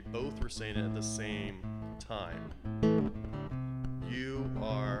saying it. We both were saying it at the same time. You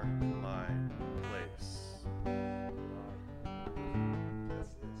are my place.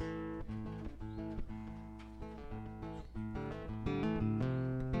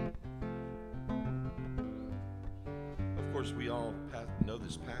 Of course, we all know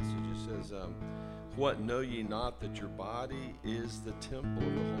this passage. It says, what know ye not, that your body is the temple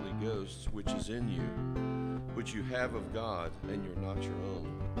of the Holy Ghost, which is in you, which you have of God, and you're not your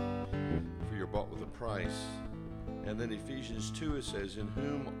own, for you're bought with a price. And then Ephesians 2, it says, in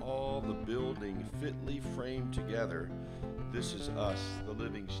whom all the building fitly framed together, this is us, the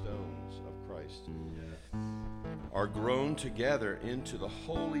living stones of Christ, are grown together into the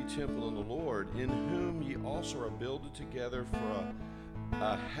holy temple in the Lord, in whom ye also are builded together for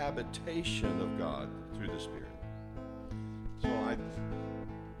a habitation of God through the Spirit. So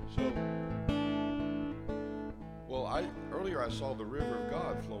Well, earlier I saw the river of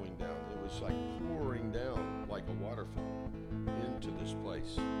God flowing down. It was like pouring down like a waterfall into this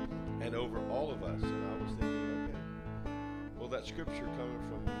place and over all of us. And I was thinking, okay, well, that scripture coming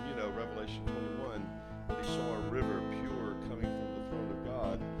from, Revelation 21, that he saw a river pure coming from the throne of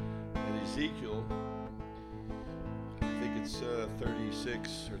God. And Ezekiel, I think it's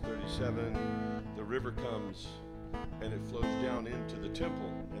 36 or 37, the river comes and it flows down into the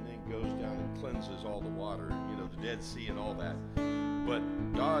temple and then goes down and cleanses all the water, the Dead Sea and all that. But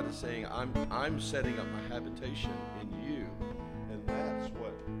God is saying, I'm setting up my habitation in you, and that's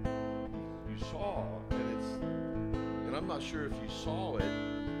what you saw. And I'm not sure if you saw it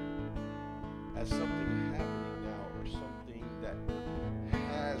as something happening now or something that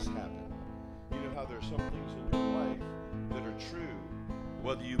has happened. You know how there's some things in your life that are true,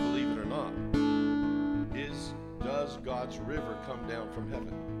 whether you believe it or not. Does God's river come down from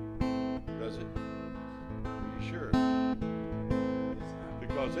heaven? Does it? Are you sure?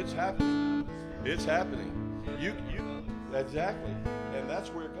 Because it's happening. It's happening. You exactly. And that's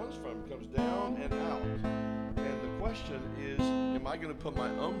where it comes from. It comes down and out. And the question is, am I going to put my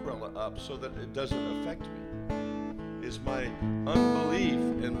umbrella up so that it doesn't affect me? Is my unbelief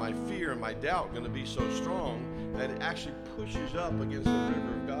and my fear and my doubt going to be so strong that it actually pushes up against the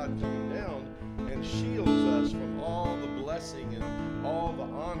river of God coming down and shields us from all the blessing and all the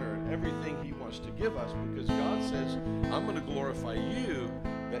honor and everything he wants to give us? Because God says, I'm going to glorify you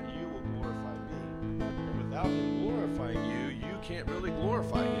that you will glorify me. And without him glorifying you, you can't really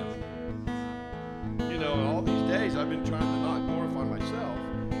glorify him. In all these days I've been trying to not glorify myself.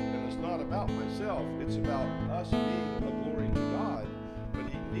 And it's not about myself. It's about us being a glory to God. But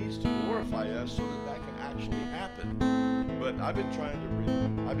he needs to glorify us so that can actually happen. But I've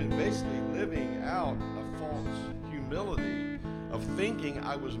been basically living out a false humility of thinking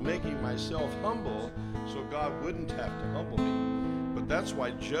I was making myself humble so God wouldn't have to humble me. But that's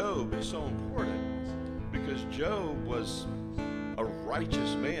why Job is so important, because Job was a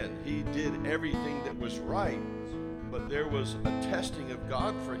righteous man. He did everything that was right, but there was a testing of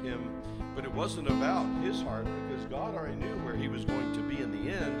God for him. But it wasn't about his heart, because God already knew where he was going to be in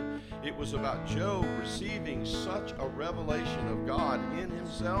the end. It was about Job receiving such a revelation of God in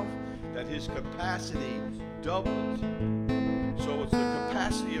himself that his capacity doubled. So it's the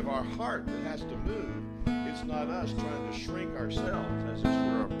capacity of our heart that has to move. It's not us trying to shrink ourselves as if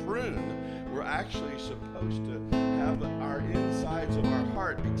we're a prune. We're actually supposed to have our insides of our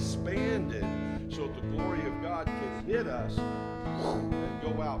heart expanded so the glory of God can hit us and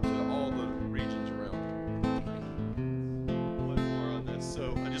go out to all the regions around. One more on this.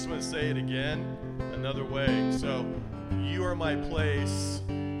 So I just want to say it again, another way. So you are my place,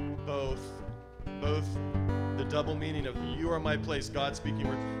 both the double meaning of you are my place, God speaking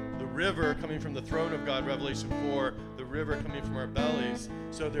word, the river coming from the throne of God, Revelation 4, the river coming from our bellies.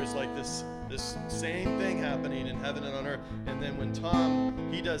 So there's like this same thing happening in heaven and on earth. And then when Tom,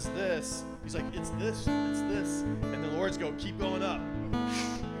 he does this, he's like, it's this. And the Lord's go, keep going up.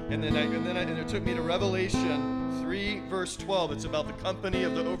 And then it took me to Revelation 3, verse 12. It's about the company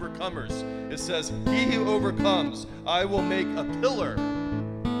of the overcomers. It says, he who overcomes, I will make a pillar.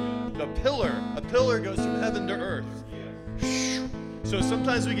 A pillar goes from heaven to earth. So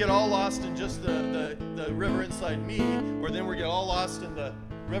sometimes we get all lost in just the river inside me, or then we get all lost in the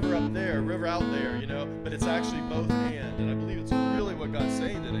river up there, river out there, but it's actually both and I believe it's really what God's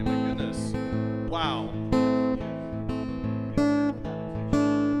saying today. My goodness. Wow.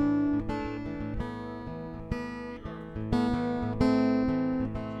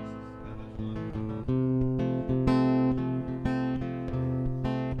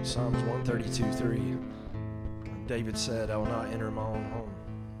 Psalms 132:3. David said, I will not enter my own home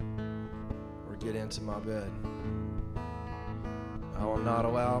or get into my bed. I will not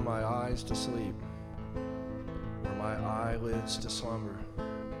allow my eyes to sleep or my eyelids to slumber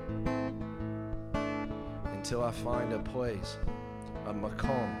until I find a place, a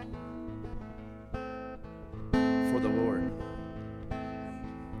makom, for the Lord,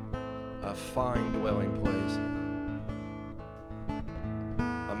 a fine dwelling place,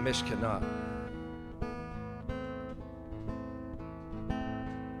 a mishkanah.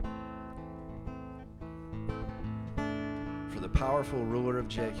 Powerful ruler of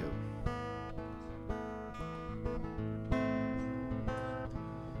Jacob.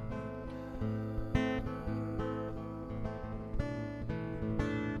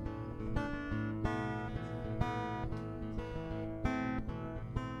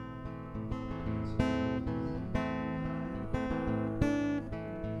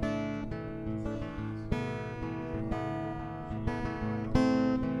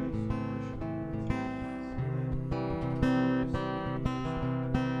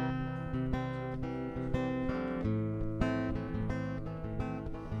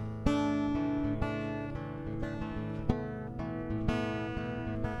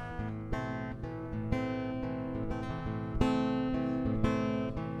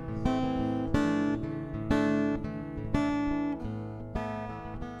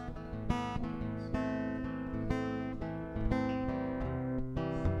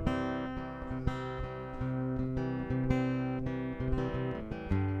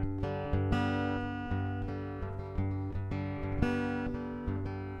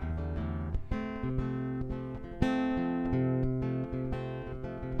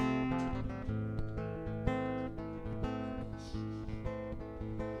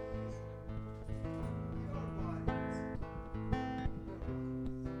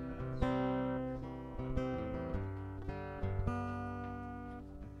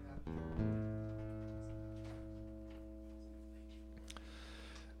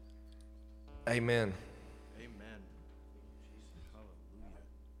 Amen. Amen. Jesus, hallelujah.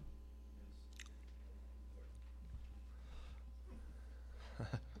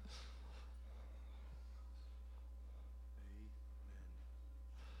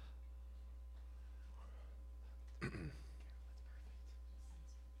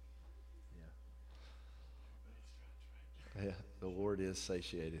 Yeah, the Lord is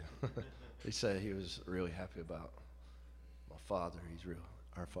satiated. He said he was really happy about my Father.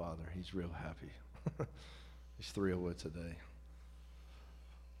 Our Father. He's real happy. He's thrilled with today.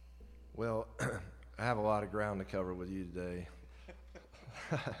 Well, I have a lot of ground to cover with you today,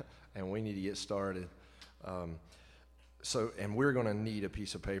 and we need to get started. And we're going to need a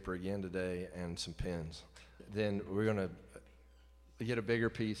piece of paper again today and some pens. Then we're going to get a bigger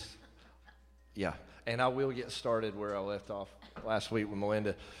piece. Yeah, and I will get started where I left off last week with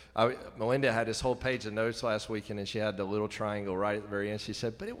Melinda. Melinda had this whole page of notes last week, and then she had the little triangle right at the very end. She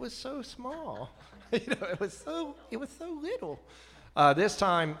said, "But it was so small, it was so little." This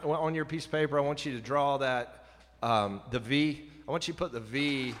time on your piece of paper, I want you to draw that the V. I want you to put the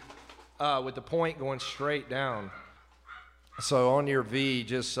V with the point going straight down. So on your V,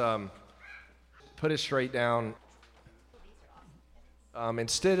 just put it straight down.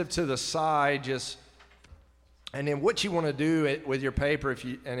 Instead of to the side, and then what you want to do with your paper, if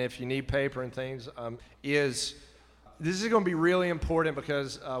you need paper and things, is this is going to be really important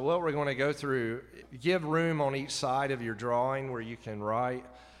because what we're going to go through, give room on each side of your drawing where you can write,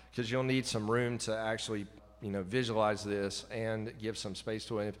 because you'll need some room to actually, visualize this and give some space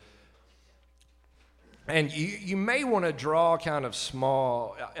to it. And you may want to draw kind of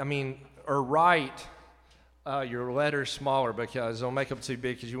small, or write your letters smaller because they'll make them too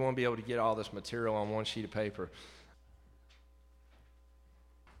big because you won't be able to get all this material on one sheet of paper.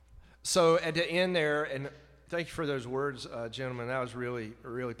 So at the end there, and thank you for those words, gentlemen. That was really,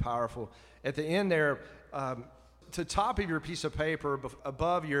 really powerful. At the end there, to the top of your piece of paper,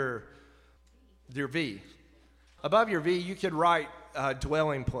 above your V, you could write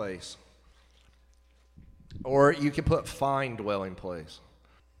dwelling place. Or you could put find dwelling place.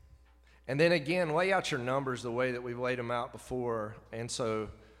 And then again, lay out your numbers the way that we've laid them out before. And so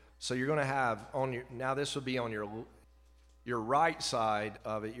you're going to have now this will be on your right side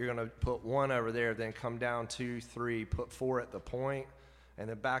of it. You're going to put 1 over there, then come down 2, 3, put 4 at the point, and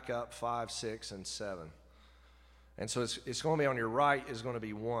then back up 5, 6, and 7. And so it's going to be on your right is going to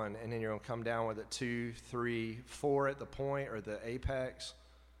be 1, and then you're going to come down with it 2, 3, 4 at the point or the apex,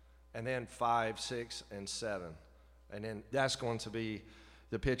 and then 5, 6, and 7. And then that's going to be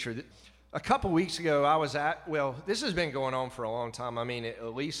the picture. A couple weeks ago, I was this has been going on for a long time.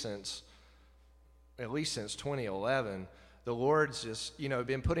 At least since 2011, the Lord's just,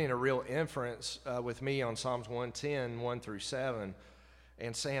 been putting a real inference with me on Psalms 110, 1 through 7,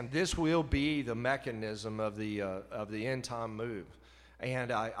 and saying this will be the mechanism of the end time move.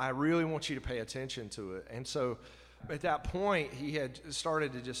 And I really want you to pay attention to it. And so at that point, he had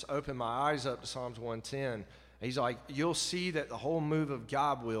started to just open my eyes up to Psalms 110. He's like, you'll see that the whole move of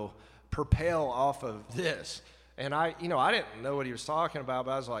God will propel off of this. And I didn't know what he was talking about,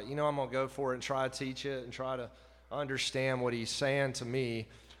 but I was like, I'm going to go for it and try to teach it and try to understand what he's saying to me.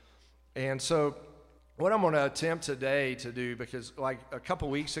 And so what I'm going to attempt today to do, because like a couple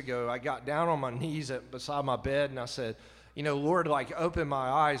weeks ago, I got down on my knees beside my bed and I said, Lord, open my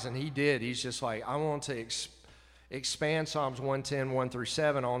eyes. And he did. He's just like, I want to expand Psalms 110, 1 through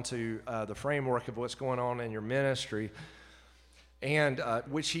 7 onto the framework of what's going on in your ministry, and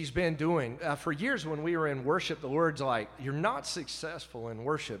which he's been doing. For years when we were in worship, the Lord's like, you're not successful in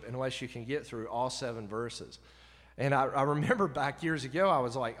worship unless you can get through all 7 verses. And I remember back years ago, I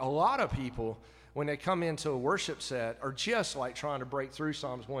was like, a lot of people, when they come into a worship set, are just like trying to break through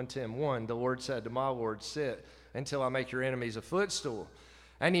Psalms 110:1. The Lord said to my Lord, sit until I make your enemies a footstool.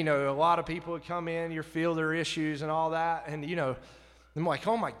 And, a lot of people would come in, you feel their issues and all that. And, I'm like,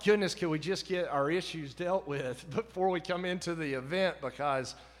 oh, my goodness, can we just get our issues dealt with before we come into the event?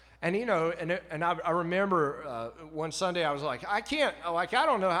 Because, I remember one Sunday I was like, I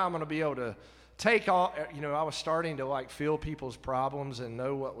don't know how I'm going to be able to take all, I was starting to, feel people's problems and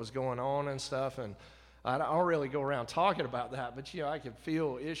know what was going on and stuff. And I don't really go around talking about that, but, I could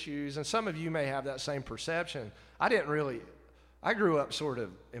feel issues. And some of you may have that same perception. I grew up sort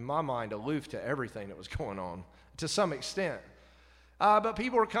of, in my mind, aloof to everything that was going on, to some extent. But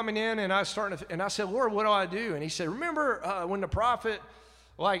people were coming in, and I said, Lord, what do I do? And he said, remember when the prophet,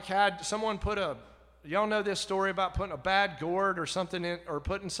 had someone y'all know this story about putting a bad gourd or something in, or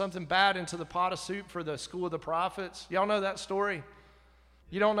putting something bad into the pot of soup for the school of the prophets? Y'all know that story?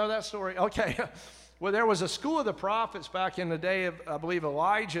 You don't know that story? Okay. Well, there was a school of the prophets back in the day of, I believe,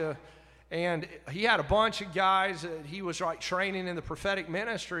 Elijah. And he had a bunch of guys that he was like training in the prophetic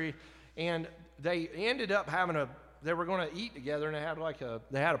ministry, and they ended up they were going to eat together, and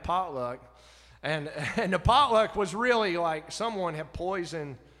they had a potluck. And the potluck was really like someone had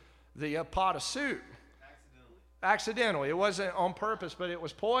poisoned the pot of soup. Accidentally. It wasn't on purpose, but it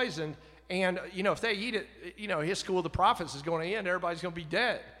was poisoned. And, if they eat it, his school of the prophets is going to end. Everybody's going to be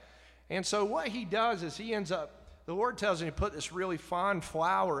dead. And so what he does is the Lord tells him to put this really fine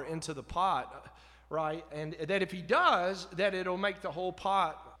flour into the pot, right? And that if he does, that it'll make the whole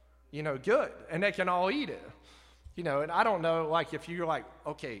pot, good. And they can all eat it. And I don't know, like, if you're like,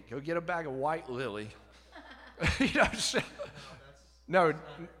 okay, go get a bag of white lily. No,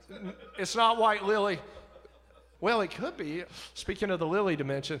 it's not white lily. Well, it could be, speaking of the lily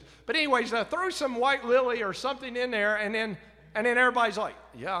dimension. But anyways, throw some white lily or something in there, and then everybody's like,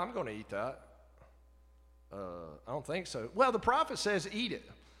 yeah, I'm going to eat that. I don't think so. Well, the prophet says eat it.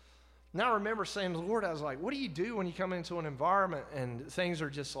 Now I remember saying to the Lord, I was like, what do you do when you come into an environment and things are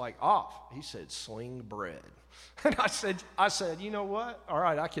just like off? He said, sling bread. And I said, you know what? All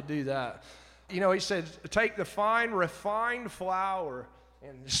right, I could do that. He said, take the fine, refined flour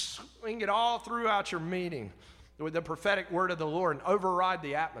and swing it all throughout your meeting with the prophetic word of the Lord and override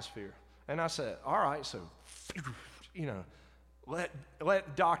the atmosphere. And I said, all right, so,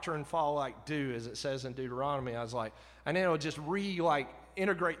 let doctrine fall like dew, as it says in Deuteronomy. I was like, and then it'll just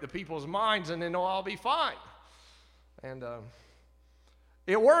integrate the people's minds, and then they'll all be fine. And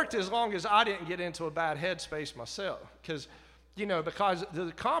it worked as long as I didn't get into a bad headspace myself, because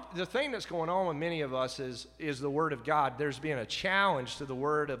the thing that's going on with many of us is the Word of God. There's been a challenge to the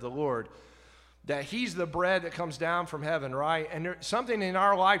Word of the Lord, that He's the bread that comes down from heaven, right? And something in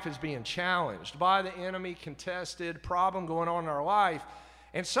our life is being challenged by the enemy, contested, problem going on in our life,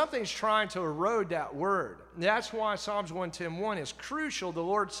 and something's trying to erode that Word. That's why Psalms 110:1 is crucial. The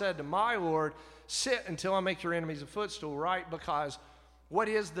Lord said to my Lord, sit until I make your enemies a footstool, right? Because what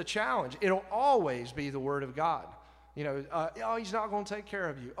is the challenge? It'll always be the Word of God. Oh, He's not going to take care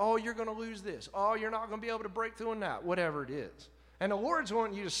of you. Oh, you're going to lose this. Oh, you're not going to be able to break through in that, whatever it is. And the Lord's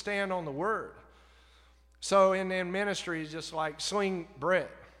wanting you to stand on the Word. So in ministry, it's just like sling bread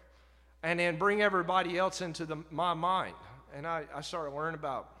and then bring everybody else into my mind. And I started learning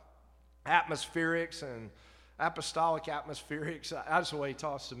about atmospherics and apostolic atmospherics. That's the way He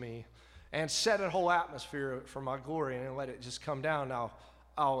talks to me. And set a whole atmosphere for my glory and let it just come down. Now,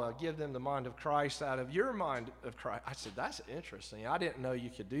 I'll give them the mind of Christ out of your mind of Christ. I said, that's interesting. I didn't know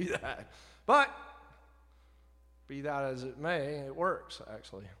you could do that. But be that as it may, it works,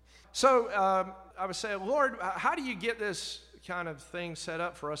 actually. So I was saying, Lord, how do you get this kind of thing set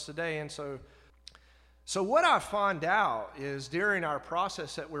up for us today? And so what I find out is during our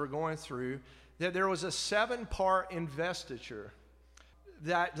process that we were going through, that there was a 7-part investiture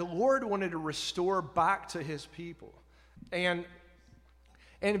that the Lord wanted to restore back to His people. And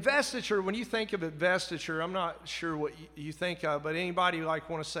investiture, when you think of investiture, I'm not sure what you think of, but anybody want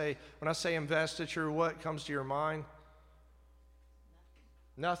to say, when I say investiture, what comes to your mind?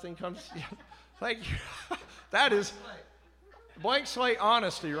 Nothing comes. Thank you. That is blank slate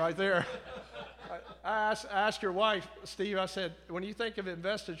honesty right there. I asked your wife, Steve, I said, when you think of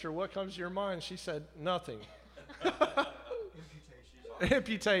investiture, what comes to your mind? She said, nothing.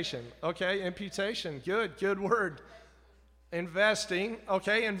 Imputation. Okay, imputation. Good word. Investing.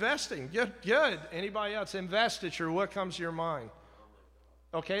 Okay, investing. Good. Anybody else? Investiture. What comes to your mind?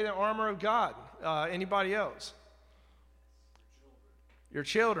 Okay, the armor of God. Anybody else? Your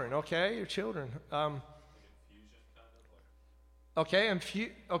children. Okay, your children. Okay,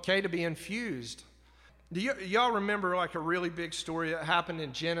 to be infused. Do y'all remember like a really big story that happened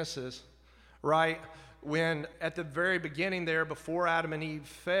in Genesis, right? When at the very beginning there, before Adam and Eve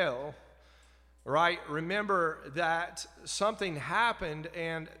fell, right? Remember that something happened,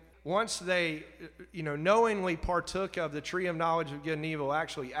 and once they, knowingly partook of the tree of knowledge of good and evil,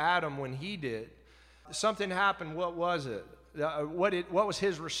 actually Adam, when he did, something happened. What was it? What was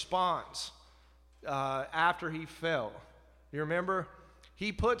his response after he fell? You remember?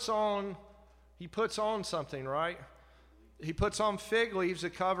 He puts on something, right? He puts on fig leaves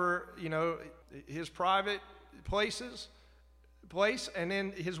to cover, his private place, and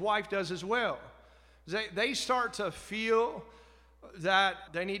then his wife does as well. They start to feel that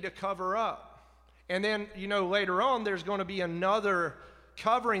they need to cover up. And then, later on, there's going to be another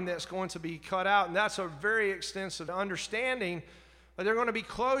covering that's going to be cut out, and that's a very extensive understanding. But they're going to be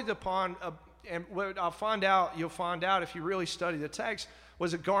clothed upon, and what you'll find out if you really study the text,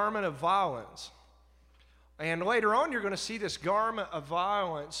 was a garment of violence. And later on, you're going to see this garment of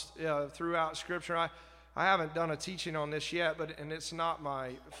violence throughout Scripture. I haven't done a teaching on this yet, and it's not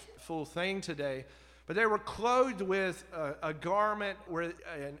my full thing today. But they were clothed with a garment where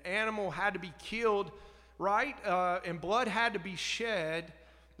an animal had to be killed, right? And blood had to be shed,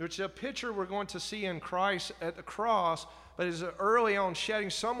 which is a picture we're going to see in Christ at the cross. But it's early on shedding.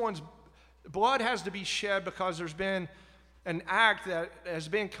 Someone's blood has to be shed because there's been an act that has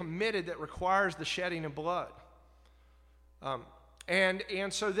been committed that requires the shedding of blood.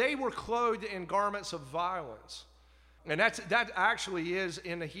 And so they were clothed in garments of violence. And that actually is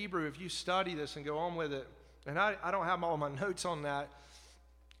in the Hebrew, if you study this and go on with it. And I don't have all my notes on that.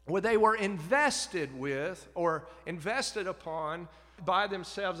 Where they were invested with or invested upon by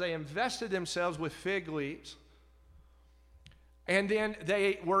themselves. They invested themselves with fig leaves. And then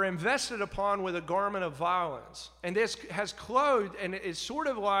they were invested upon with a garment of violence. And this has clothed, and it's sort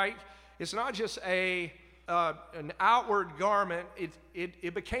of like, it's not just an outward garment,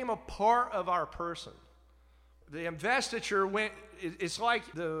 it became a part of our person. The investiture it's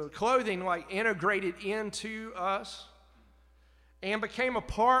like the clothing like integrated into us and became a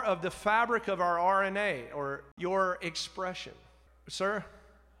part of the fabric of our RNA or your expression. Sir?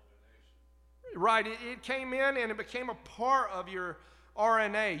 Right, it came in and it became a part of your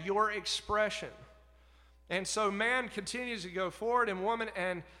RNA, your expression. And so man continues to go forward and woman,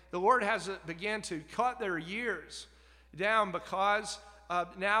 and the Lord has begun to cut their years down because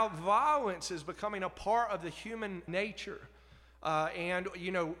now violence is becoming a part of the human nature. And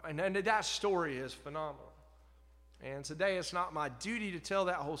that story is phenomenal. And today it's not my duty to tell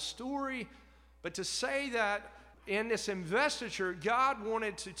that whole story, but to say that in this investiture, God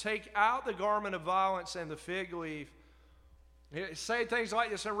wanted to take out the garment of violence and the fig leaf. Say things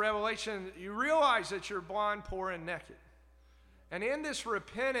like this in Revelation, you realize that you're blind, poor, and naked. And in this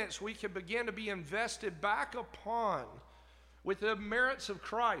repentance, we can begin to be invested back upon with the merits of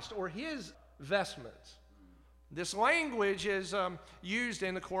Christ or his vestments. This language is used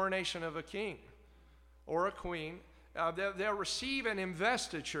in the coronation of a king or a queen. They'll receive an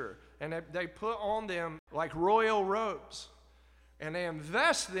investiture, and they put on them like royal robes. And they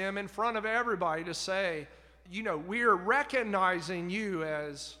invest them in front of everybody to say, we're recognizing you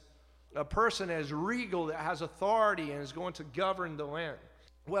as a person as regal that has authority and is going to govern the land.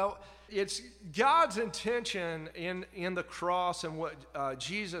 Well, it's God's intention in the cross and what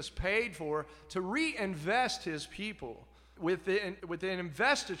Jesus paid for to reinvest his people with the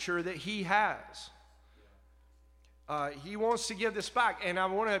investiture that he has. He wants to give this back, and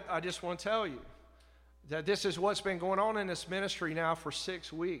I just want to tell you that this is what's been going on in this ministry now for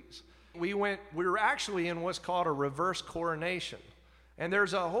 6 weeks. We were actually in what's called a reverse coronation, and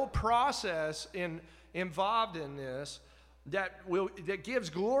there's a whole process involved in this that gives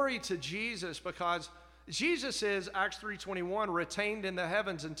glory to Jesus, because Jesus is, Acts 3:21, retained in the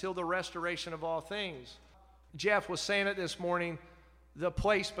heavens until the restoration of all things. Jeff was saying it this morning, the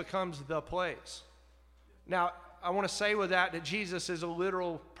place becomes the place. Now, I want to say with that Jesus is a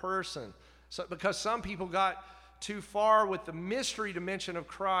literal person. So, because some people got too far with the mystery dimension of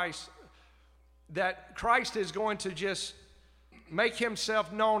Christ, that Christ is going to just make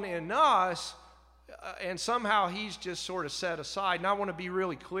himself known in us, and somehow he's just sort of set aside. And I want to be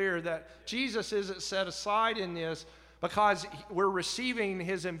really clear that Jesus isn't set aside in this because we're receiving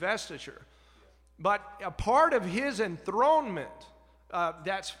his investiture. But a part of his enthronement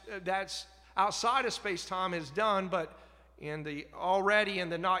that's outside of space-time is done, but in the already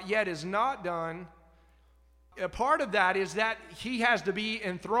and the not yet is not done. A part of that is that he has to be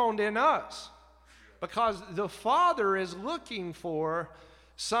enthroned in us, because the Father is looking for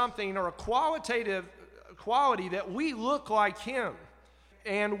something or a quality that we look like him.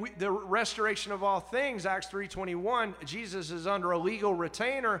 And the restoration of all things, Acts 3:21, Jesus is under a legal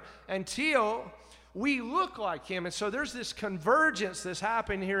retainer until we look like him. And so there's this convergence that's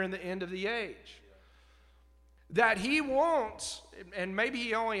happening here in the end of the age. That he wants, and maybe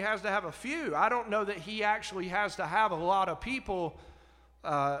he only has to have a few. I don't know that he actually has to have a lot of people.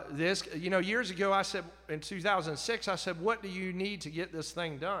 Years ago I said, in 2006, I said, what do you need to get this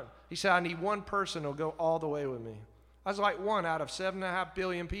thing done? He said, I need one person who'll go all the way with me. I was like, one out of 7.5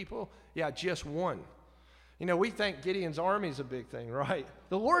 billion people? Yeah, just one. We think Gideon's army is a big thing, right?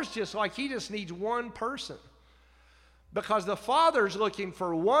 The Lord's just like, he just needs one person. Because the Father's looking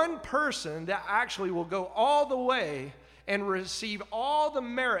for one person that actually will go all the way and receive all the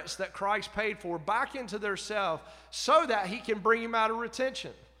merits that Christ paid for back into their self, so that he can bring him out of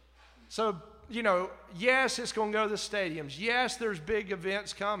retention. So, yes, it's going to go to the stadiums. Yes, there's big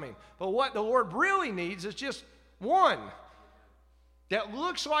events coming. But what the Lord really needs is just one that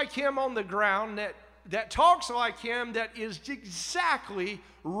looks like him on the ground, that that talks like him, that is exactly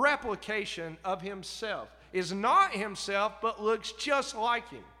replication of himself, is not himself, but looks just like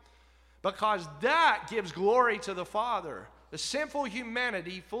him. Because that gives glory to the Father. The sinful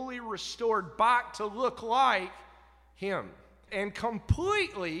humanity fully restored back to look like him and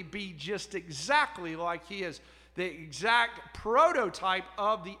completely be just exactly like he is, the exact prototype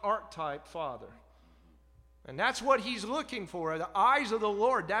of the archetype Father. And that's what he's looking for. The eyes of the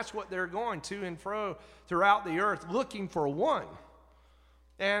Lord, that's what they're going to and fro throughout the earth, looking for one.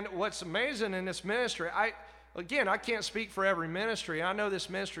 And what's amazing in this ministry, I can't speak for every ministry. I know this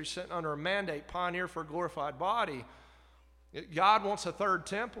ministry is sitting under a mandate, Pioneer for a Glorified Body. God wants a third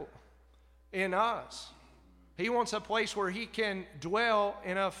temple in us. He wants a place where he can dwell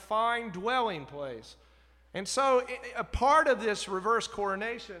in a fine dwelling place. And so a part of this reverse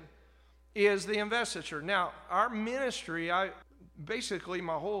coronation is the investiture. Now, our ministry, basically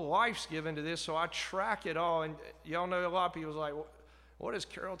my whole life's given to this, so I track it all. And y'all know a lot of people's like, what is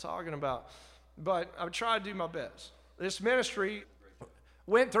Carol talking about? But I try to do my best. This ministry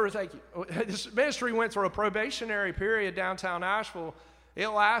went through, this ministry went through a probationary period downtown Asheville. It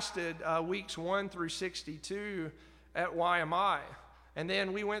lasted weeks 1 through 62 at YMI. And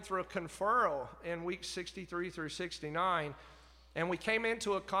then we went through a conferral in weeks 63 through 69. And we came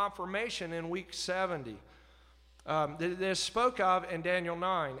into a confirmation in week 70. This spoke of in Daniel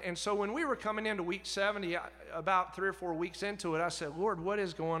 9. And so when we were coming into week 70, about 3 or 4 weeks into it, I said, Lord, what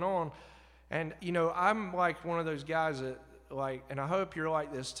is going on? And, I'm like one of those guys that, and I hope you're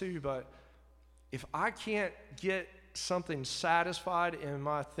like this too, but if I can't get something satisfied in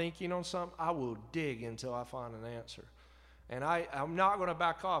my thinking on something, I will dig until I find an answer. And I'm not going to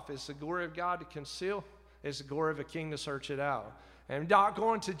back off. It's the glory of God to conceal. It's the glory of a king to search it out. And I'm not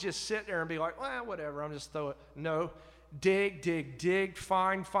going to just sit there and be like, well, whatever, I'm just throw it. No, dig,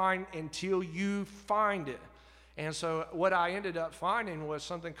 find until you find it. And so what I ended up finding was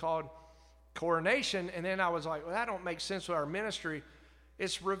something called coronation. And then I was like, well, that don't make sense with our ministry.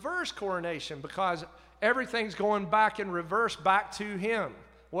 It's reverse coronation because everything's going back in reverse back to him,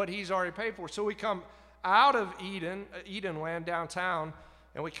 what he's already paid for. So we come out of Edenland downtown,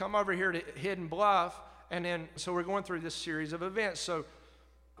 and we come over here to Hidden Bluff. And then, so we're going through this series of events. So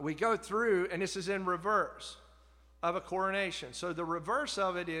we go through, and this is in reverse of a coronation. So the reverse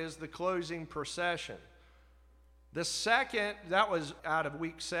of it is the closing procession. The second, that was out of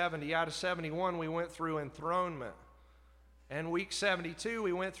week 70. Out of 71, we went through enthronement. And week 72,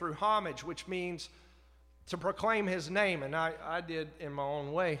 we went through homage, which means to proclaim his name. And I did in my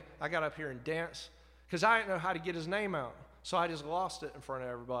own way. I got up here and danced because I didn't know how to get his name out. So I just lost it in front of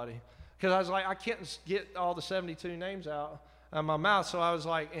everybody. Because I was like, I can't get all the 72 names out of my mouth. So I was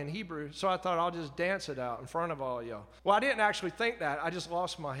like, in Hebrew. So I thought I'll just dance it out in front of all of y'all. Well, I didn't actually think that. I just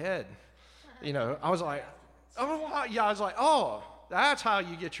lost my head. I was like, oh, that's how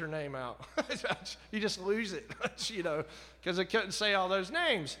you get your name out. You just lose it, because I couldn't say all those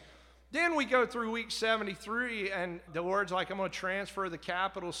names. Then we go through week 73, and the Lord's like, I'm going to transfer the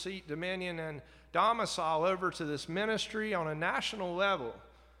capital seat, dominion, and domicile over to this ministry on a national level.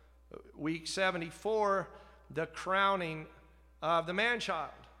 Week 74, the crowning of the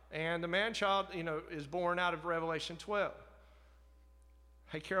man-child. And the man-child, is born out of Revelation 12.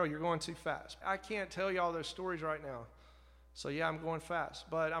 Hey, Carol, you're going too fast. I can't tell you all those stories right now. So, yeah, I'm going fast.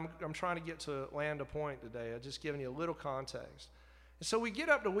 But I'm trying to get to land a point today. I'm just giving you a little context. And so we get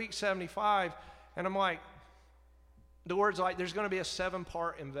up to week 75, and I'm like, the Lord's like, there's going to be a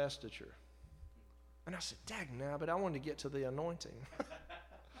 7-part investiture. And I said, dang, now, but I wanted to get to the anointing.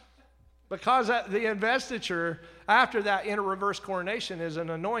 Because the investiture, after that inner reverse coronation, is an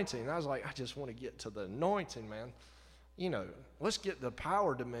anointing. I was like, I just want to get to the anointing, man. Let's get the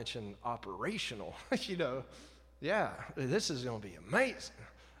power dimension operational. Yeah, this is going to be amazing.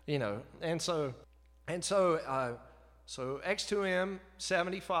 And so X2M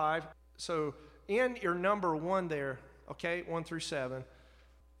 75. So in your number 1 there, okay, 1 through 7,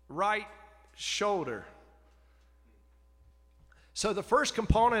 right shoulder. So the first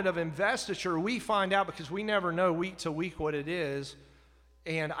component of investiture, we find out because we never know week to week what it is.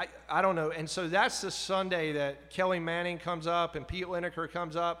 And I don't know. And so that's the Sunday that Kelly Manning comes up and Pete Lineker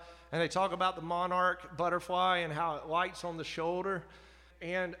comes up, and they talk about the monarch butterfly and how it lights on the shoulder.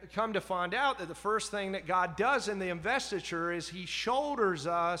 And come to find out that the first thing that God does in the investiture is he shoulders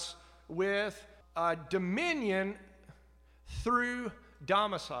us with dominion through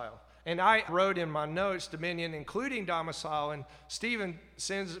domicile. And I wrote in my notes, dominion, including domicile, and Stephen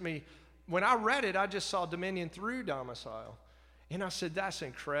sends me, when I read it, I just saw dominion through domicile. And I said, that's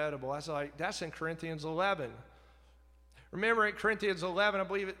incredible. I was like, that's in Corinthians 11. Remember in Corinthians 11, I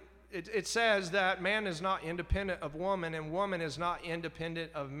believe it says that man is not independent of woman and woman is not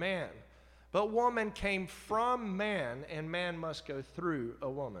independent of man. But woman came from man and man must go through a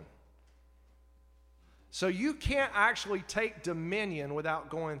woman. So you can't actually take dominion without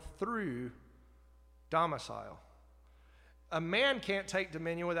going through domicile. A man can't take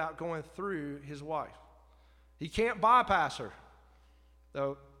dominion without going through his wife. He can't bypass her.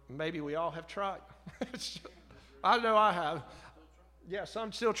 Though maybe we all have tried. I know I have. Yes,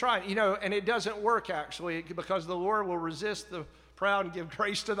 I'm still trying. You know, and it doesn't work actually, because the Lord will resist the proud and give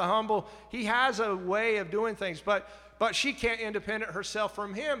grace to the humble. He has a way of doing things, but she can't independent herself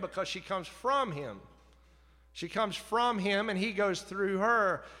from him because she comes from him. She comes from him and he goes through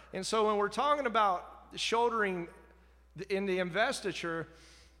her. And so when we're talking about shouldering in the investiture,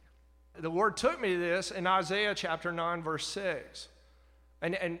 the Lord took me to this in Isaiah chapter 9, verse 6.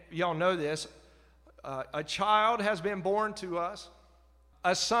 And y'all know this. A child has been born to us.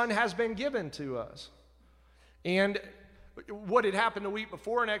 A son has been given to us. And what had happened the week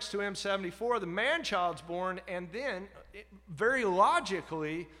before next to M74, the man-child's born, and then very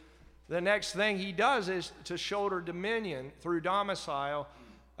logically, the next thing he does is to shoulder dominion through domicile.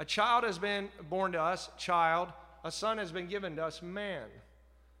 A child has been born to us, child. A son has been given to us, man.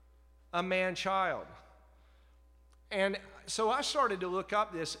 A man-child. And so I started to look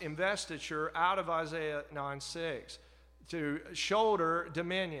up this investiture out of Isaiah 9:6 to shoulder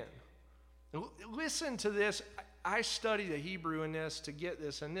dominion. Listen to this. I study the Hebrew in this to get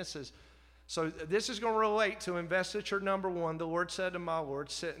this, and this is going to relate to investiture number 1. The Lord said to my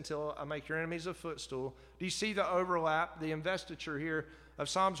Lord, sit until I make your enemies a footstool. Do you see the overlap? The investiture here of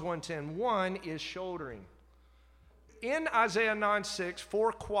Psalms 110. 1 is shouldering. In Isaiah 9:6,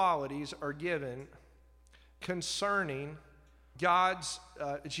 4 qualities are given concerning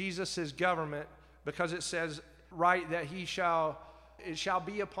Jesus' government, because it says, right, that it shall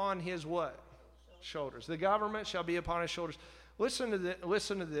be upon his what? Shoulders. The government shall be upon his shoulders. Listen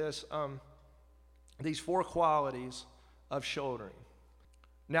to this. These 4 qualities of shouldering.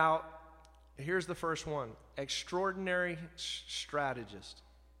 Now, here's the first one. Extraordinary strategist.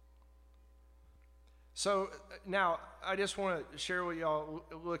 So now, I just want to share with y'all,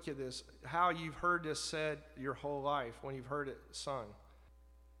 look at this, how you've heard this said your whole life when you've heard it sung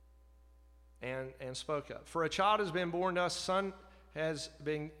and spoke of. For a child has been born to us, son has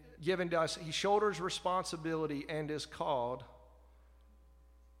been given to us. He shoulders responsibility and is called,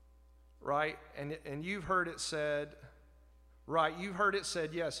 right? And you've heard it said, right, you've heard it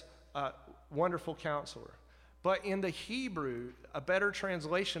said, yes, wonderful counselor. But in the Hebrew, a better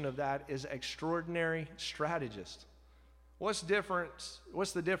translation of that is extraordinary strategist. What's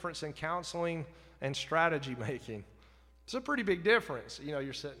the difference in counseling and strategy making? It's a pretty big difference. You know,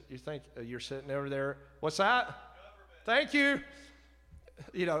 you're sitting over there. What's that? Government. Thank you.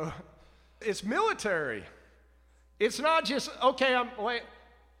 You know, it's military. It's not just, okay,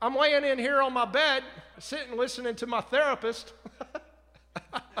 I'm laying in here on my bed, sitting listening to my therapist.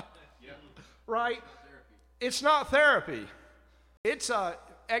 Right? It's not therapy. It's an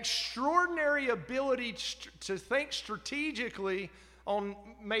extraordinary ability to think strategically on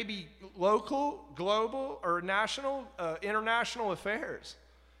maybe local, global, or national, international affairs.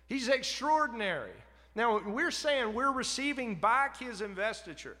 He's extraordinary. Now, we're saying we're receiving back his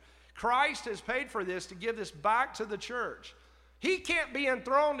investiture. Christ has paid for this to give this back to the church. He can't be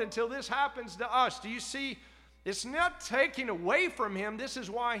enthroned until this happens to us. Do you see? It's not taking away from him. This is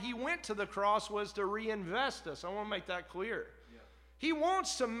why he went to the cross, was to reinvest us. I want to make that clear. Yeah. He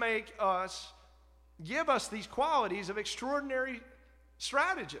wants to give us these qualities of extraordinary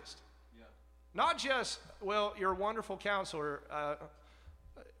strategist. Yeah. Not just, well, you're a wonderful counselor.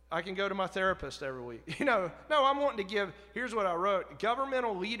 I can go to my therapist every week. No, I'm wanting to give, here's what I wrote: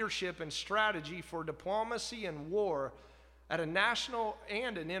 governmental leadership and strategy for diplomacy and war at a national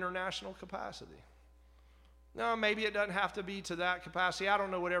and an international capacity. No, maybe it doesn't have to be to that capacity. I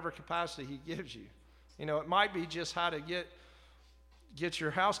don't know whatever capacity he gives you. You know, it might be just how to get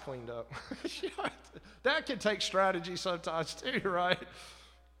your house cleaned up. That could take strategy sometimes too, right?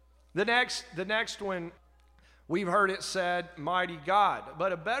 The next one, we've heard it said, mighty God.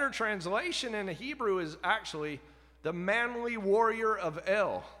 But a better translation in the Hebrew is actually the manly warrior of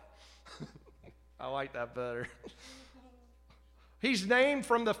El. I like that better. He's named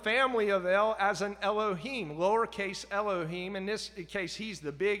from the family of El as an Elohim, lowercase Elohim. In this case, he's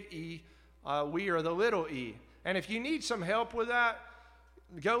the big E. We are the little e. And if you need some help with that,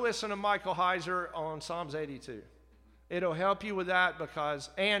 go listen to Michael Heiser on Psalms 82. It'll help you with that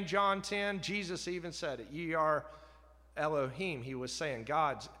and John 10, Jesus even said it. Ye are Elohim. He was saying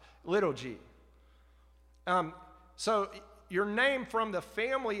God's little g. So You're named from the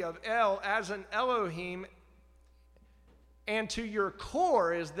family of El as an Elohim, and to your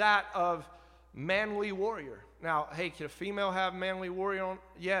core is that of manly warrior. Now, hey, can a female have manly warrior on?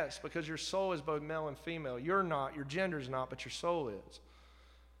 Yes, because your soul is both male and female. You're not, your gender's not, but your soul is.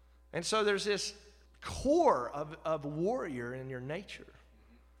 And so there's this core of warrior in your nature.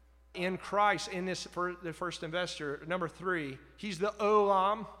 In Christ, in this, for the first investor, number 3, he's the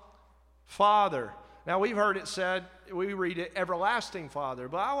Olam Father. Now, we've heard it said, we read it, everlasting Father,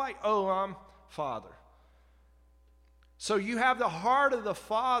 but I like Olam Father. So you have the heart of the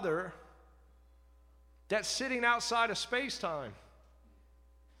Father that's sitting outside of space-time.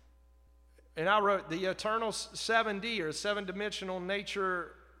 And I wrote the eternal 7D, or 7-dimensional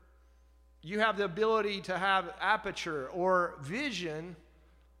nature. You have the ability to have aperture or vision,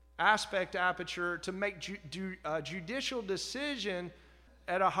 aspect aperture, to make judicial decision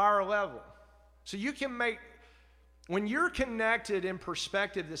at a higher level. So you can make, when you're connected in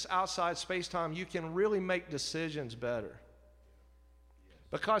perspective, this outside space-time, you can really make decisions better.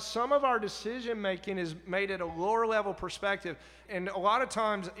 Because some of our decision making is made at a lower level perspective, and a lot of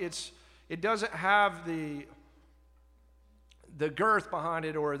times it doesn't have the girth behind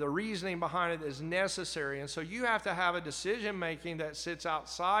it or the reasoning behind it is necessary. And so you have to have a decision making that sits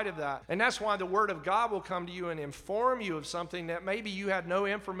outside of that. And that's why the Word of God will come to you and inform you of something that maybe you had no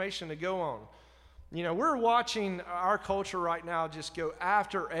information to go on. You know, we're watching our culture right now just go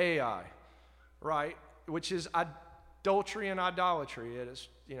after AI, right? Which is adultery and idolatry. It is,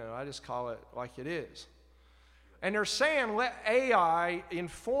 you know, I just call it like it is. And they're saying, let AI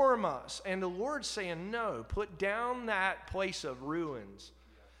inform us. And the Lord's saying, no, put down that place of ruins.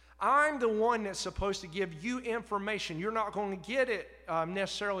 I'm the one that's supposed to give you information. You're not going to get it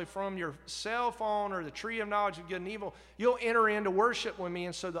necessarily from your cell phone or the tree of knowledge of good and evil. You'll enter into worship with me.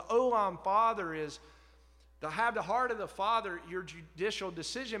 And so the Olam Father is, to have the heart of the Father, your judicial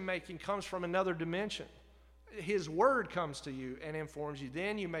decision making comes from another dimension. His word comes to you and informs you.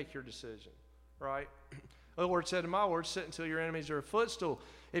 Then you make your decision, right? The Lord said, in my word, sit until your enemies are a footstool.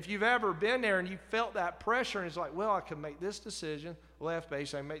 If you've ever been there and you felt that pressure and it's like, well, I could make this decision, left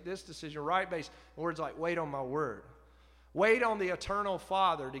base, I can make this decision, right base. The Lord's like, wait on my word. Wait on the eternal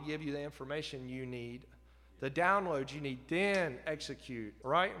Father to give you the information you need, the downloads you need, then execute,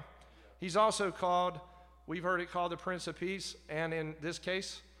 right? He's also called, we've heard it called the Prince of Peace, and in this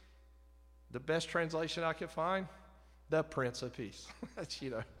case, the best translation I could find, the Prince of Peace. That's, you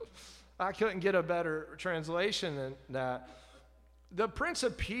know, I couldn't get a better translation than that. The Prince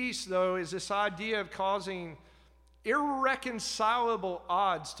of Peace, though, is this idea of causing irreconcilable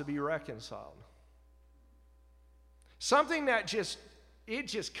odds to be reconciled. Something that just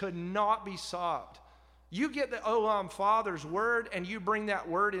could not be solved. You get the Olam Father's word and you bring that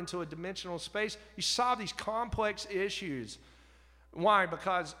word into a dimensional space, you solve these complex issues. Why?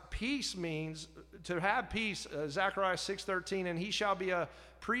 Because peace means, to have peace, Zechariah 6:13, and he shall be a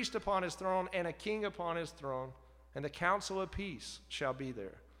priest upon his throne and a king upon his throne, and the counsel of peace shall be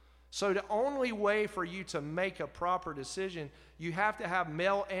there. So the only way for you to make a proper decision, you have to have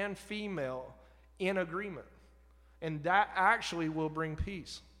male and female in agreement. And that actually will bring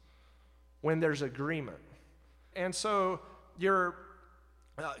peace when there's agreement. And so you're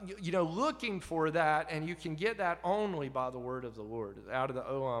looking for that, and you can get that only by the word of the Lord, out of the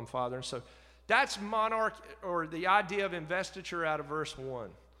Olam Father. And so that's monarch, or the idea of investiture out of verse 1.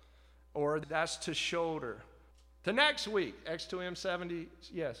 Or that's to shoulder. The next week, X2M 70,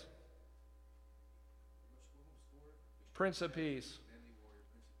 yes. Prince of Peace.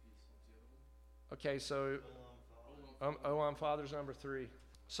 Okay, so Olam Father's number 3.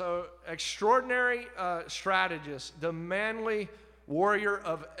 So extraordinary strategist, the manly warrior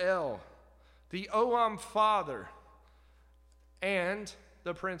of El, the Olam Father, and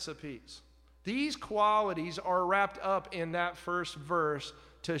the Prince of Peace. These qualities are wrapped up in that first verse,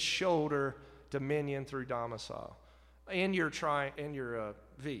 to shoulder dominion through domicile, in your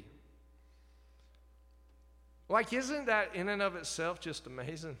V. Like, isn't that in and of itself just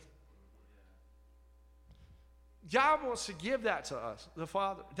amazing? God wants to give that to us, the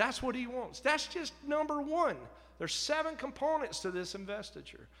Father. That's what he wants. That's just number 1. There's 7 components to this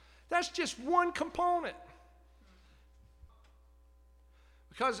investiture. That's just one component.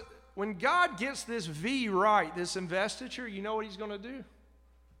 Because when God gets this V right, this investiture, you know what he's going to do?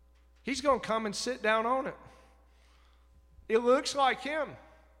 He's going to come and sit down on it. It looks like him.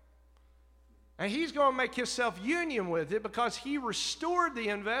 And he's going to make himself union with it, because he restored the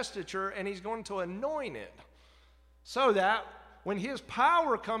investiture and he's going to anoint it. So that when his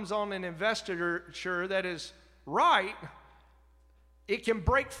power comes on an investiture that is right, it can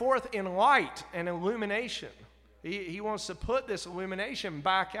break forth in light and illumination. He wants to put this illumination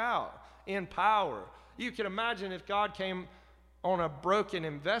back out in power. You can imagine if God came on a broken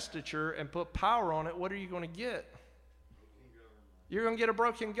investiture and put power on it, what are you going to get? You're going to get a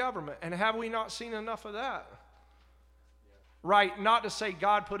broken government. And have we not seen enough of that? Right, not to say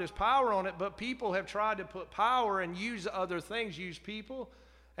God put his power on it, but people have tried to put power and use other things, use people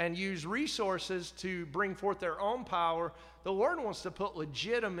and use resources to bring forth their own power. The Lord wants to put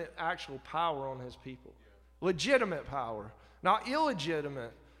legitimate, actual power on his people. Legitimate power, not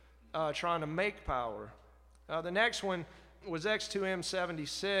illegitimate, trying to make power. The next one was X2M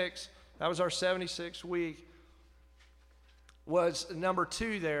 76. That was our 76th week. Was number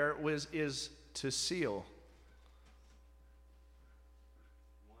 2 there is to seal.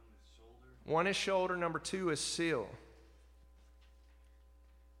 One is shoulder, number 2 is seal.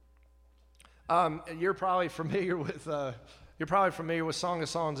 You're probably familiar with Song of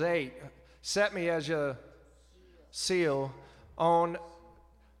Songs 8. Set me as a seal on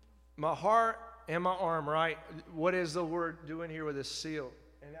my heart and my arm, right? What is the Lord doing here with this seal?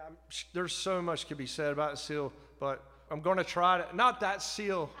 And there's so much could be said about the seal, but I'm going to try to, not that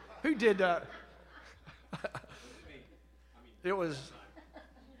seal. Who did that? It was,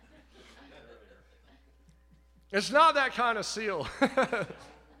 it's not that kind of seal.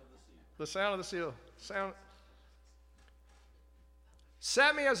 The sound of the seal.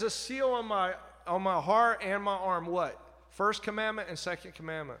 Set me as a seal on my heart and my arm. What? First commandment and second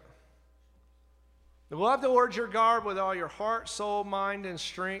commandment. Love the Lord your God with all your heart, soul, mind, and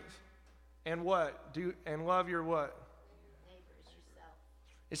strength. And what? And love your what? Neighbors, yourself.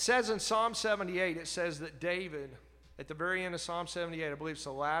 It says in Psalm 78, it says that David, at the very end of Psalm 78, I believe it's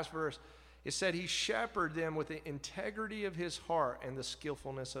the last verse, it said he shepherded them with the integrity of his heart and the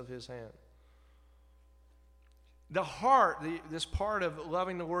skillfulness of his hand. The heart, this part of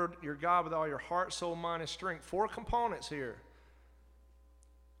loving the Lord your God with all your heart, soul, mind, and strength. 4 components here.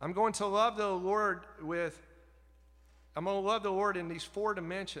 I'm going to love the Lord in these 4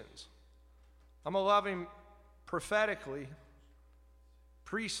 dimensions. I'm going to love him prophetically,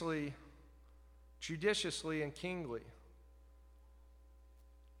 priestly, judiciously, and kingly.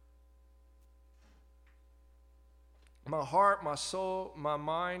 My heart, my soul, my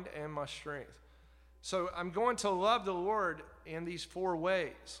mind, and my strength. So I'm going to love the Lord in these 4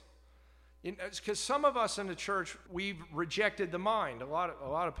 ways. Because some of us in the church, we've rejected the mind. A lot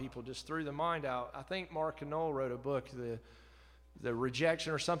of people just threw the mind out. I think Mark Knoll wrote a book, the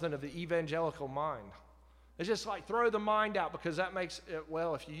rejection or something of the evangelical mind. It's just like throw the mind out because that makes it,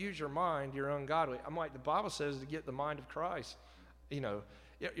 well, if you use your mind, you're ungodly. I'm like, the Bible says to get the mind of Christ.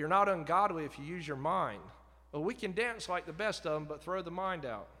 You're not ungodly if you use your mind. Well, we can dance like the best of them, but throw the mind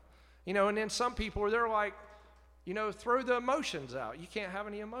out. And then some people, they're like, throw the emotions out. You can't have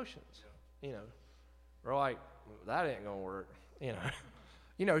any emotions. We're like, that ain't going to work.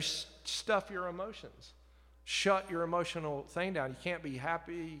 Stuff your emotions. Shut your emotional thing down. You can't be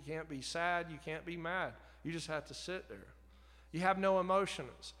happy. You can't be sad. You can't be mad. You just have to sit there. You have no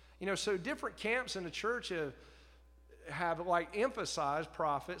emotions. So different camps in the church have like emphasized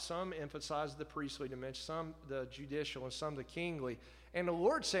prophet. Some emphasize the priestly dimension, some the judicial, and some the kingly. And the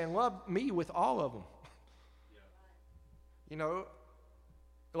Lord's saying, love me with all of them.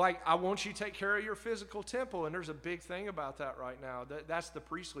 Like, I want you to take care of your physical temple, and there's a big thing about that right now. That's the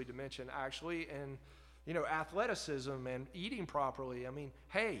priestly dimension, actually, and, athleticism and eating properly. I mean,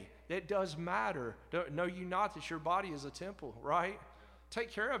 hey, it does matter. Know you not that your body is a temple, right?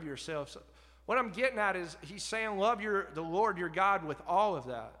 Take care of yourself. So what I'm getting at is he's saying love the Lord your God with all of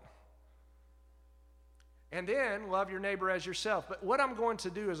that. And then love your neighbor as yourself. But what I'm going to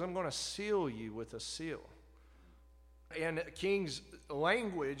do is I'm going to seal you with a seal. In King's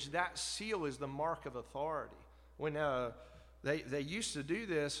language, that seal is the mark of authority. When they used to do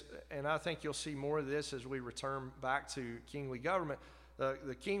this, and I think you'll see more of this as we return back to kingly government,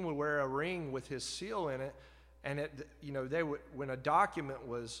 the king would wear a ring with his seal in it, and when a document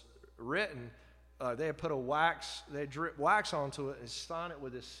was written, they would drip wax onto it and sign it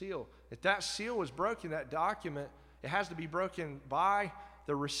with his seal. If that seal was broken, that document, it has to be broken by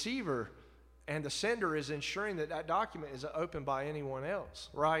the receiver, and the sender is ensuring that document isn't opened by anyone else,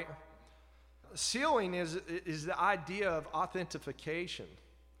 right? Sealing is the idea of authentication.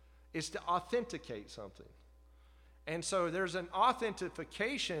 It's to authenticate something. And so there's an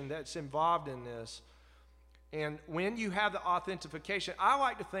authentication that's involved in this. And when you have the authentication, I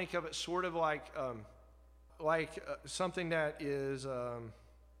like to think of it sort of like something that is,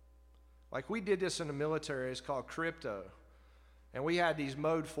 like we did this in the military, it's called crypto. And we had these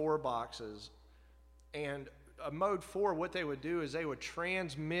Mode 4 boxes. And a Mode 4, what they would do is they would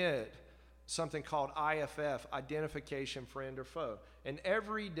transmit something called IFF, identification, friend or foe. And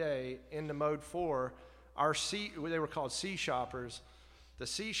every day in the mode 4, they were called C shoppers. The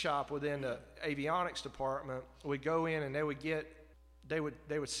C shop within the avionics department would go in and they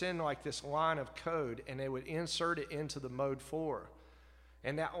would send like this line of code, and they would insert it into the mode 4.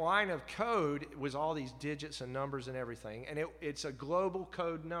 And that line of code was all these digits and numbers and everything. And it's a global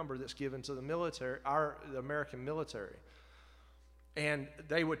code number that's given to the military, the American military. And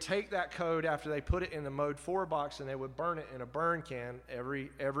they would take that code after they put it in the mode 4 box, and they would burn it in a burn can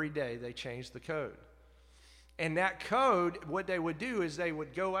every day. They changed the code. And that code, what they would do is they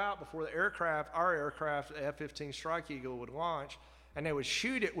would go out before our aircraft, the F-15 Strike Eagle, would launch, and they would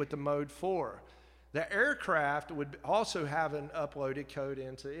shoot it with the mode 4. The aircraft would also have an uploaded code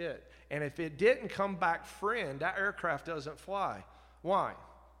into it. And if it didn't come back friend, that aircraft doesn't fly. Why?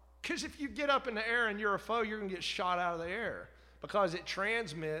 Because if you get up in the air and you're a foe, you're going to get shot out of the air, because it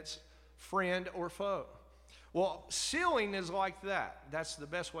transmits friend or foe. Well, sealing is like that. That's the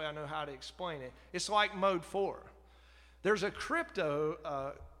best way I know how to explain it. It's like mode 4. There's a crypto,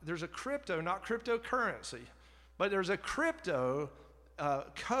 not cryptocurrency, but there's a crypto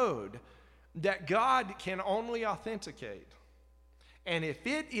code that God can only authenticate. And if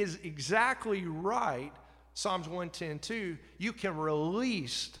it is exactly right, Psalms 110:2, you can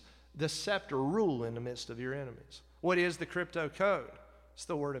release the scepter rule in the midst of your enemies. What is the crypto code? It's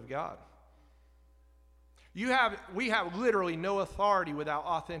the Word of God. We have literally no authority without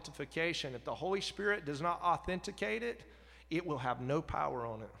authentication. If the Holy Spirit does not authenticate it, it will have no power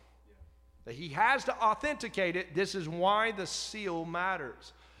on it. That He has to authenticate it. This is why the seal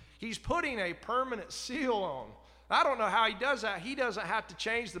matters. He's putting a permanent seal on. I don't know how He does that. He doesn't have to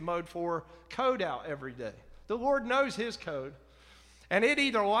change the mode 4 code out every day. The Lord knows His code. And it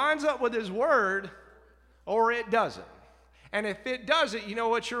either lines up with His Word or it doesn't. And if it doesn't, you know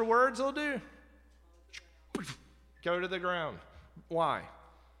what your words will do? Go to the ground. Why?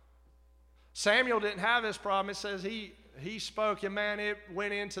 Samuel didn't have this problem. It says he spoke, and man, it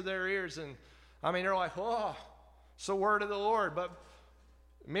went into their ears. And I mean, they're like, oh, it's the word of the Lord. But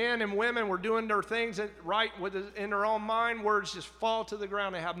men and women were doing their things in their own mind. Words just fall to the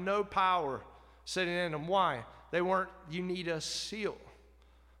ground. They have no power sitting in them. Why? You need a seal.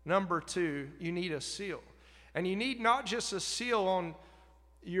 Number 2, you need a seal. And you need not just a seal on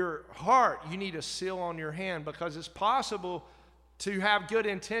your heart, you need a seal on your hand, because it's possible to have good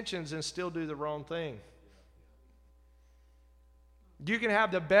intentions and still do the wrong thing. You can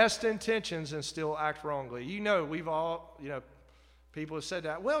have the best intentions and still act wrongly. We've all, people have said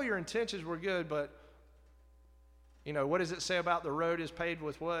that. Well, your intentions were good, but, what does it say about the road is paved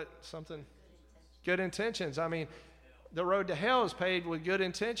with what? Something? Good intentions. I mean, the road to hell is paved with good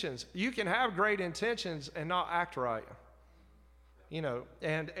intentions. You can have great intentions and not act right.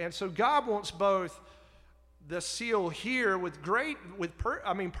 And so God wants both the seal here with perfect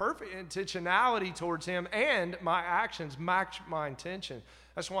intentionality towards Him, and my actions match my intention.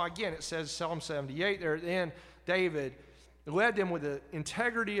 That's why, again, it says Psalm 78 there at the end, David led them with the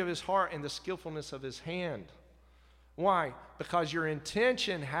integrity of his heart and the skillfulness of his hand. Why? Because your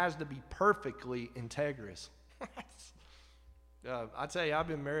intention has to be perfectly integrous. I tell you, I've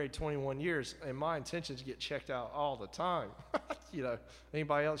been married 21 years, and my intentions get checked out all the time.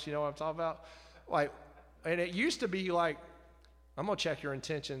 Anybody else, what I'm talking about? And it used to be like, I'm going to check your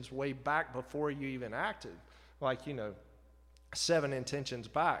intentions way back before you even acted. 7 intentions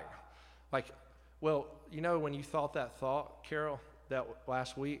back. When you thought that thought, Carol, that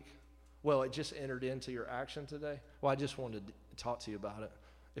last week, it just entered into your action today. Well, I just wanted to talk to you about it,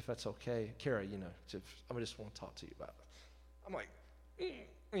 if that's okay. Kara, I just want to talk to you about it. I'm like,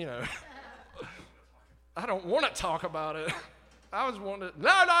 I don't want to talk about it. I was wanting to,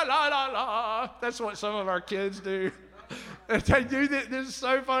 la, la, la, la, la. That's what some of our kids do. And they do this. This is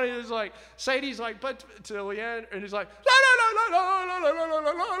so funny. It's like, Sadie's like, but to Leanne, and he's like, la, la, la, la, la, la, la,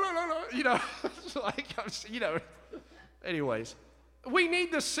 la, la, la, la. It's like, anyways. We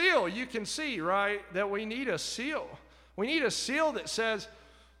need the seal. You can see, right, that we need a seal. We need a seal that says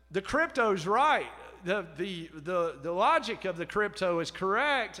the crypto's right. The logic of the crypto is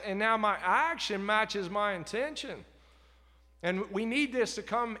correct, and now my action matches my intention. And we need this to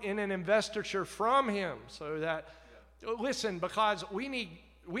come in an investiture from Him, so that, listen, because we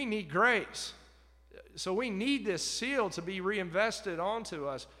need grace. So we need this seal to be reinvested onto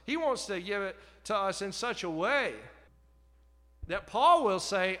us. He wants to give it to us in such a way that Paul will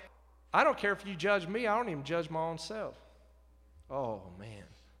say, I don't care if you judge me, I don't even judge my own self. Oh, man.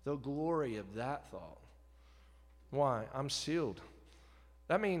 The glory of that thought. Why? I'm sealed.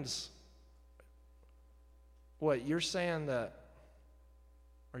 That means, what, you're saying that,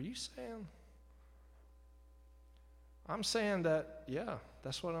 are you saying I'm saying that, yeah,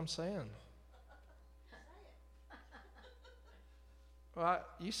 that's what I'm saying. Well,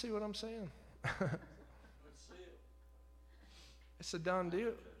 you see what I'm saying? It's a done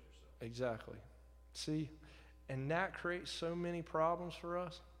deal. Exactly. See, and that creates so many problems for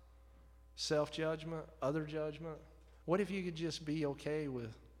us. Self-judgment, other judgment. What if you could just be okay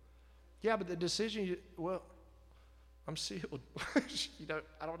with, yeah, but the decision, well, I'm sealed.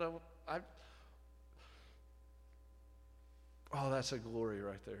 I don't know. Oh, that's a glory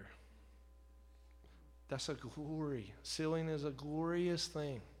right there. That's a glory. Sealing is a glorious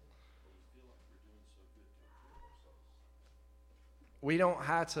thing. We don't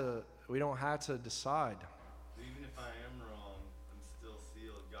have to decide. Even if I am wrong, I'm still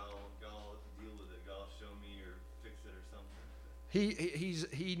sealed. God will deal with it. God will show me or fix it or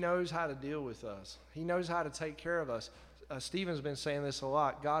something. He knows how to deal with us. He knows how to take care of us. Stephen's been saying this a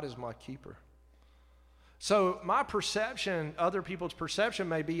lot. God is my keeper. So my perception, other people's perception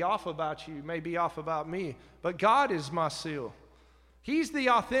may be off about you, may be off about me, but God is my seal. He's the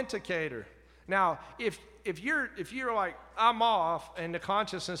authenticator. Now, if you're like, I'm off, and the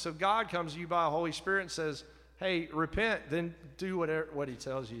consciousness of God comes to you by the Holy Spirit and says, hey, repent, then do what he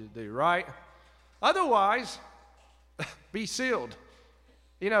tells you to do, right? Otherwise, be sealed.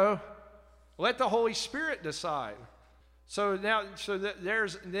 Let the Holy Spirit decide. So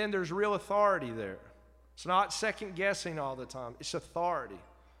there's real authority there. It's not second guessing all the time. It's authority.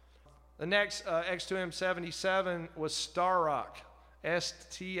 The next X2M 77 was Starock,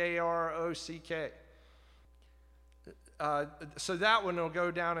 Starock. So that one will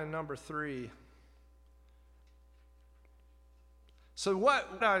go down in number 3. So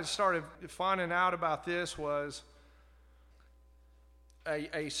what I started finding out about this was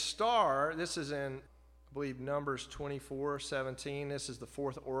a star. This is in, I believe, Numbers 24:17. This is the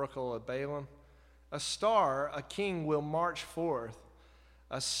 4th oracle of Balaam. A star, a king, will march forth.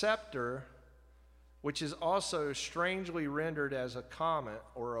 A scepter, which is also strangely rendered as a comet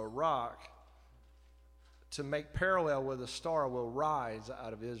or a rock, to make parallel with a star, will rise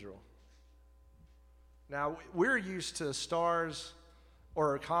out of Israel. Now, we're used to stars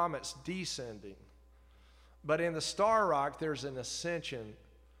or comets descending. But in the star rock, there's an ascension.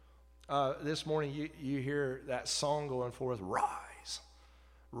 This morning, you hear that song going forth, rise.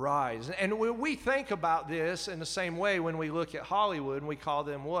 And when we think about this in the same way when we look at Hollywood, and we call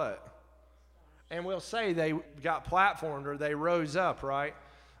them what? And we'll say they got platformed or they rose up, right?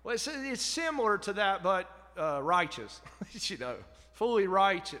 Well, it's similar to that, but righteous, fully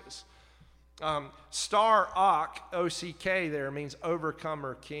righteous. Starock, O-C-K there, means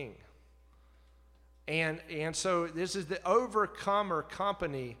overcomer king. And so this is the overcomer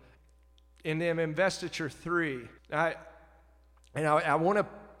company in them investiture 3. I want to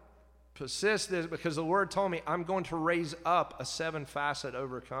persist this because the Word told me I'm going to raise up a 7-facet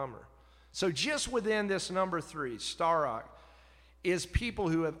overcomer. So just within this number 3, Starock, is people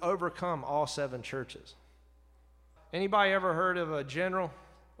who have overcome all 7 churches. Anybody ever heard of a general,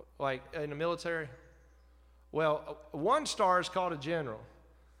 like in the military? Well, 1 star is called a general.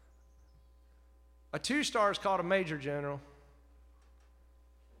 A 2 star is called a major general.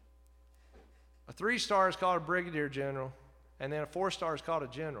 A 3 star is called a brigadier general. And then a 4 star is called a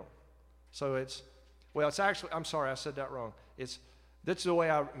general. So it's actually, I'm sorry, I said that wrong. That's the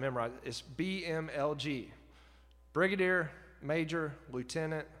way I memorize it. It's BMLG. Brigadier, major,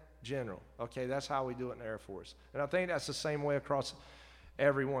 lieutenant, general. Okay, that's how we do it in the Air Force. And I think that's the same way across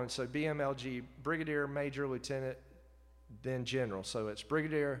everyone. So BMLG, brigadier, major, lieutenant, then general. So it's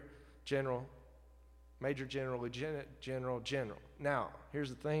brigadier, general, major general, lieutenant, general, general. Now, here's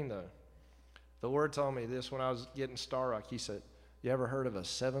the thing though. The Lord told me this when I was getting Starock. He said, you ever heard of a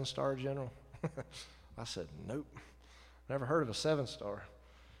 7-star general? I said, nope. Never heard of a 7-star.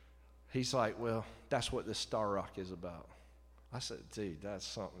 He's like, well, that's what this Starock is about. I said, dude, that's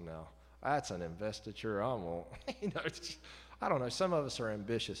something now. That's an investiture I won't. I don't know. Some of us are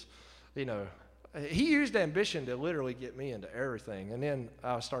ambitious. He used ambition to literally get me into everything. And then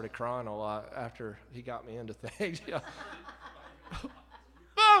I started crying a lot after he got me into things. I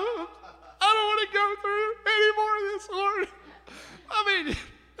don't want to go through any more of this, Lord. I mean,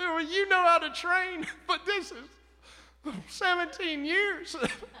 you know how to train, but this is 17 years.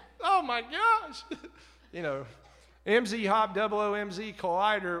 Oh my gosh. MZ Hop, MZ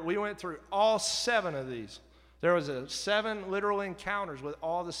Collider, we went through all 7 of these. There was 7 literal encounters with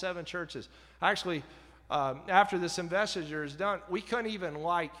all the 7 churches. Actually, after this investiture is done, we couldn't even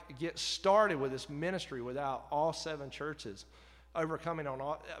get started with this ministry without all 7 churches overcoming on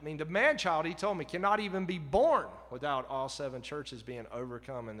all. The man-child, he told me, cannot even be born without all 7 churches being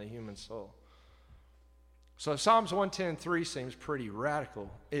overcome in the human soul. So Psalms 110:3 seems pretty radical.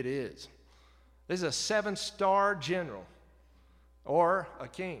 It is. This is a 7-star general or a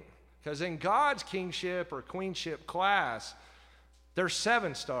king. Because in God's kingship or queenship class, there's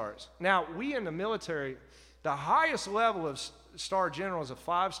 7 stars. Now, we in the military, the highest level of star general is a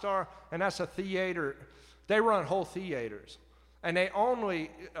 5-star, and that's a theater. They run whole theaters. And they only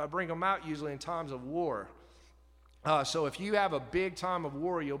bring them out usually in times of war. So if you have a big time of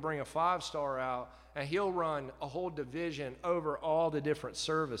war, you'll bring a 5-star out, and he'll run a whole division over all the different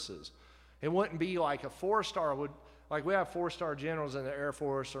services. It wouldn't be like a 4-star would, like we have 4-star generals in the Air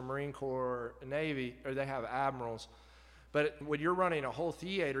Force or Marine Corps or Navy, or they have admirals. But when you're running a whole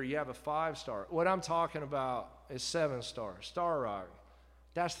theater, you have a 5-star. What I'm talking about is 7-star, Star Rock.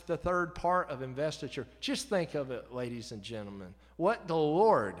 That's the third part of investiture. Just think of it, ladies and gentlemen, what the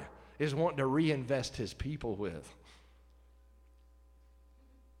Lord is wanting to reinvest his people with.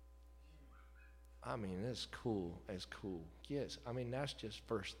 I mean, it's cool. It's cool. Yes, I mean, that's just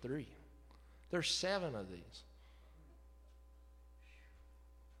verse 3. There's 7 of these.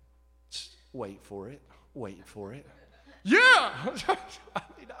 Wait for it. Wait for it. Yeah! I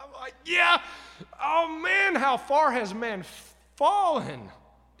mean, I'm like, yeah! Oh, man, how far has man fallen?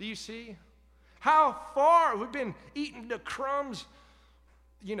 Do you see? How far? We've been eating the crumbs,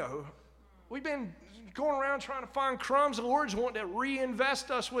 you know. We've been going around trying to find crumbs. The Lord's wanting to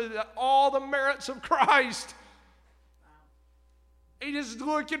reinvest us with all the merits of Christ. He is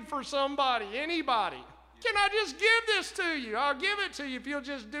looking for somebody, anybody. Can I just give this to you? I'll give it to you if you'll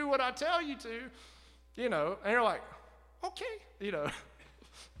just do what I tell you to. You know, and you're like, okay, you know.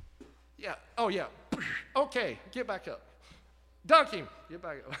 Yeah, oh yeah. Okay, get back up. Dunk him, get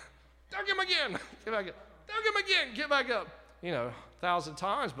back up. Dunk him again, get back up. Dunk him again, get back up. You know, 1,000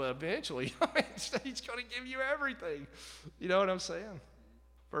 times, but eventually, I mean, he's going to give you everything. You know what I'm saying?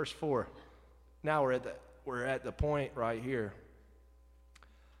 Verse 4. Now we're at the point right here.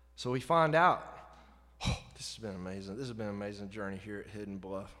 So we find out. Oh, this has been amazing. This has been an amazing journey here at Hidden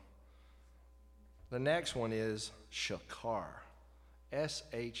Bluff. The next one is Shakar.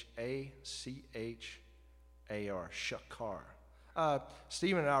 S-H-A-C-H-A-R. Shakar.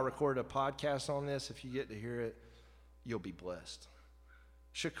 Stephen and I recorded a podcast on this. If you get to hear it, you'll be blessed.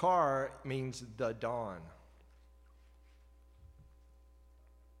 Shakar means the dawn.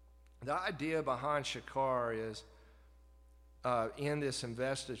 The idea behind Shakar is in this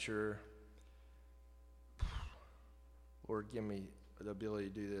investiture, Lord, give me the ability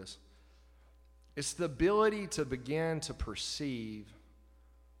to do this. It's the ability to begin to perceive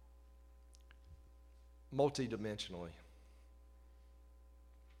multidimensionally.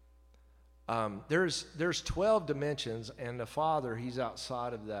 There's 12 dimensions, and the Father, he's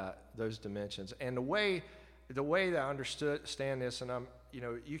outside of those dimensions. And the way that I understand this, and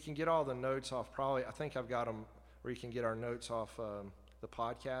you can get all the notes off probably, I think I've got them where you can get our notes off the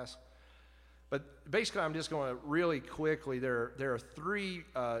podcast. But basically, I'm just going to really quickly, there are 3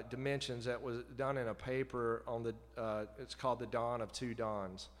 dimensions that was done in a paper on it's called The Dawn of Two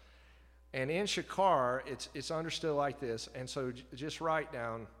Dawns. And in Shakar, it's understood like this, and so just write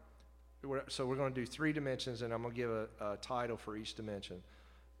down. So we're going to do 3 dimensions, and I'm going to give a title for each dimension.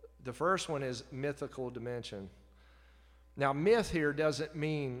 The first one is mythical dimension. Now, myth here doesn't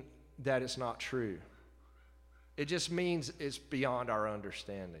mean that it's not true. It just means it's beyond our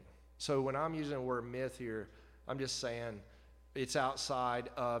understanding. So when I'm using the word myth here, I'm just saying it's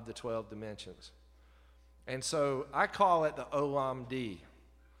outside of the 12 dimensions. And so I call it the Olam Di,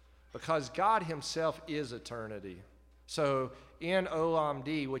 because God himself is eternity. So in Olam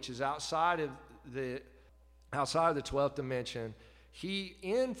Di, which is outside of the 12th dimension, he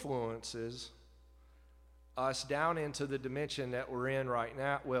influences us down into the dimension that we're in right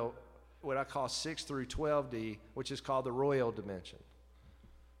now, well, what I call 6 through 12D, which is called the royal dimension.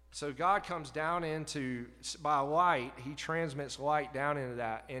 So God comes down by light, he transmits light down into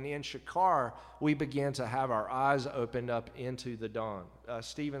that. And in Shakar, we begin to have our eyes opened up into the dawn.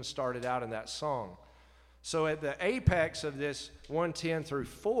 Stephen started out in that song. So at the apex of this 110 through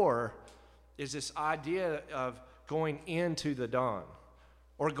 4 is this idea of going into the dawn,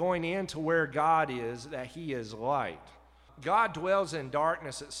 or going into where God is, that he is light. God dwells in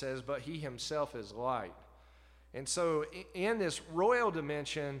darkness, it says, but he himself is light. And so in this royal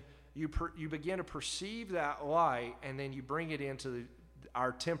dimension, you begin to perceive that light, and then you bring it into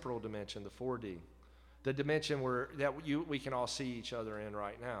our temporal dimension, the 4D, the dimension we can all see each other in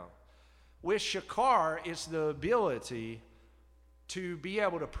right now. With Shakar, it's the ability to be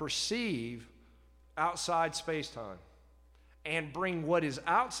able to perceive outside space-time and bring what is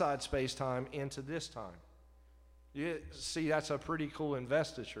outside space-time into this time. You see, that's a pretty cool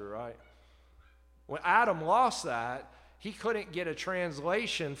investiture, right? When Adam lost that, he couldn't get a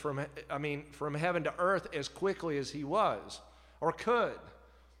translation from heaven to earth as quickly as he was or could.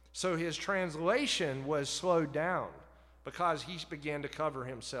 So his translation was slowed down because he began to cover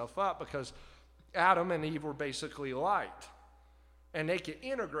himself up, because Adam and Eve were basically light, and they could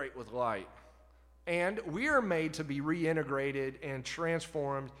integrate with light. And we are made to be reintegrated and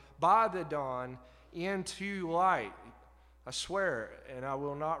transformed by the dawn into light. I swear, and I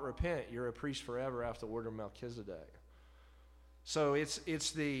will not repent, you're a priest forever after the order of Melchizedek. So it's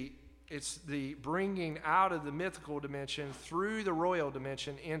the bringing out of the mythical dimension through the royal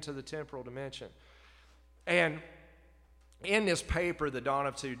dimension into the temporal dimension. And in this paper, The Dawn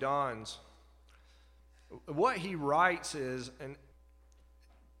of Two Dawns, what he writes is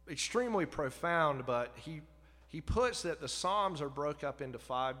extremely profound, but he puts that the Psalms are broke up into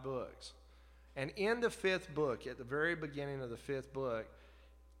 5 books. And in the 5th book, at the very beginning of the 5th book,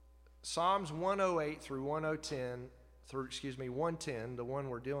 Psalms 108 through 110, the one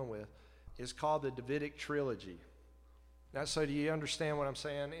we're dealing with, is called the Davidic Trilogy. Now, so do you understand what I'm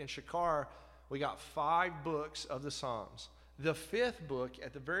saying? In Shakar, we got 5 books of the Psalms. The 5th book,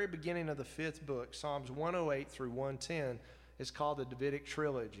 at the very beginning of the 5th book, Psalms 108 through 110, is called the Davidic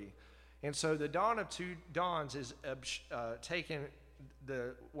Trilogy. And so the Dawn of Two Dawns is taking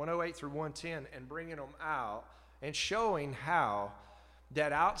the 108 through 110 and bringing them out and showing how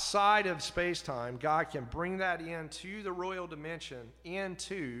that outside of space-time, God can bring that into the royal dimension,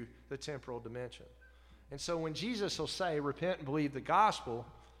 into the temporal dimension. And so when Jesus will say, repent and believe the gospel,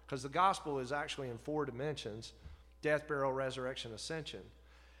 because the gospel is actually in 4 dimensions, death, burial, resurrection, ascension.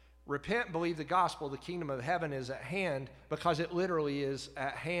 Repent and believe the gospel, the kingdom of heaven is at hand, because it literally is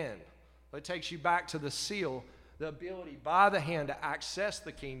at hand. It takes you back to the seal, the ability by the hand to access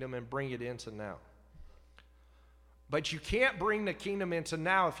the kingdom and bring it into now. But you can't bring the kingdom into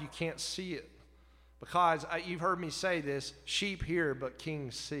now if you can't see it. Because you've heard me say this, sheep hear, but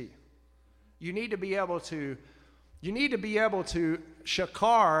kings see. You need to be able to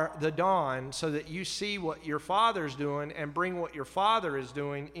shakar the dawn so that you see what your Father's doing and bring what your Father is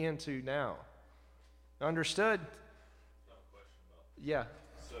doing into now. Understood? Yeah.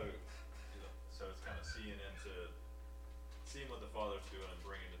 So it's kind of seeing what the Father's doing and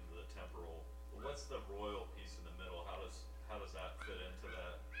bringing it into the temporal. But what's the royal piece in the middle? How does that fit into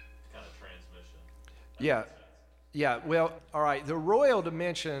that kind of transmission? Yeah, well, all right. The royal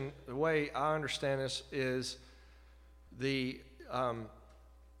dimension, the way I understand this, is the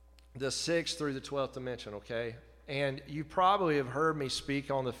 6th through the 12th dimension, okay? And you probably have heard me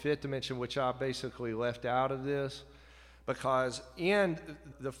speak on the 5th dimension, which I basically left out of this, because in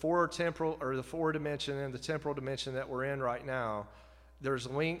the 4 dimension and the temporal dimension that we're in right now, there's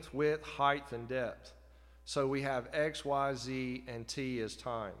length, width, height, and depth. So we have X, Y, Z, and T as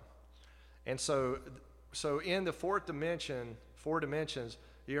time. And so in the 4th dimension, 4 dimensions,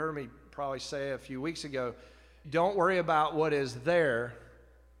 you heard me probably say a few weeks ago, don't worry about what is there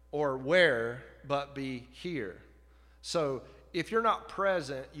or where, but be here. So if you're not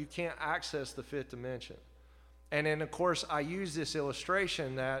present, you can't access the 5th dimension. And then, of course, I use this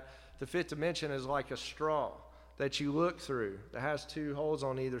illustration that the 5th dimension is like a straw that you look through that has 2 holes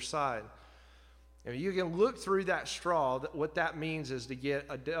on either side. And you can look through that straw. What that means is to get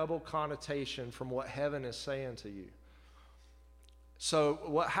a double connotation from what heaven is saying to you. So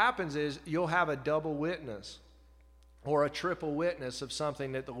what happens is you'll have a double witness or a triple witness of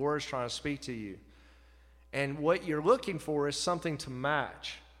something that the Lord is trying to speak to you. And what you're looking for is something to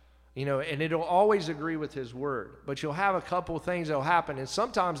match. And it'll always agree with His Word. But you'll have a couple of things that'll happen, and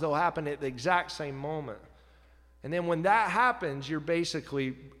sometimes they'll happen at the exact same moment. And then when that happens, you're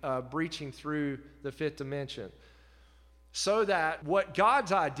basically breaching through the 5th dimension. So that what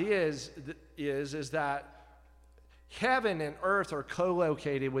God's idea is that heaven and earth are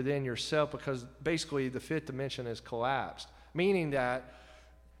co-located within yourself, because basically the 5th dimension has collapsed. Meaning that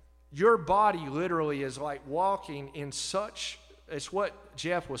your body literally is like walking in such, it's what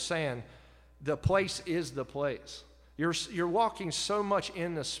Jeff was saying, the place is the place. You're walking so much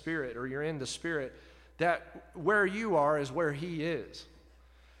in the Spirit, or you're in the Spirit, that where you are is where He is.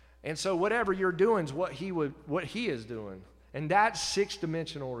 And so whatever you're doing is what He is doing. And that's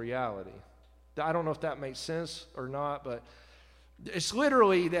 6th-dimensional reality. I don't know if that makes sense or not, but it's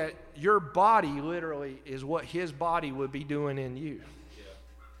literally that your body literally is what His body would be doing in you.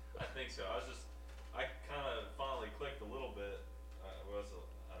 Yeah, I think so. I kind of finally clicked a little bit.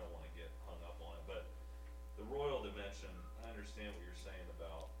 I don't want to get hung up on it, but the royal dimension, I understand what you're saying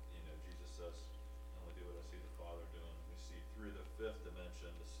about, Jesus says, I only do what I see the Father doing. We see through the 5th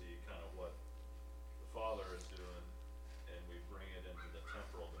dimension to see kind of what the Father is doing, and we bring it into the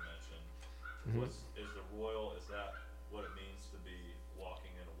temporal dimension. Is the royal, is that what it means to be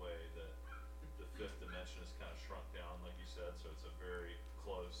walking in a way that the fifth dimension is kind of shrunk down, like you said, so it's a very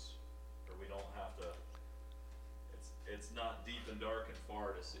close, or we don't have to, it's not deep and dark and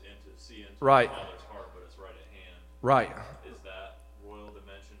far to see into Right. the Father's heart, but it's right at hand. Right. Is that royal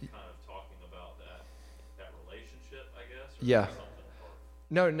dimension kind of talking about that relationship, I guess? Or Yeah. is it something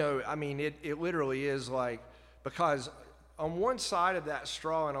apart? No, I mean, it literally is like, because on one side of that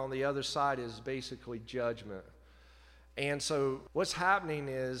straw and on the other side is basically judgment. And so what's happening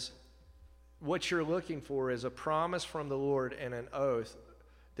is, what you're looking for is a promise from the Lord and an oath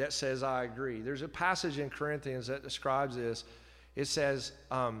that says, I agree. There's a passage in Corinthians that describes this. It says,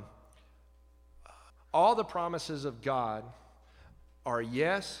 all the promises of God are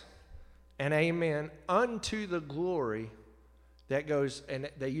yes and amen unto the glory that goes, and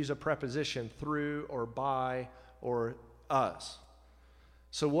they use a preposition, through or by or us.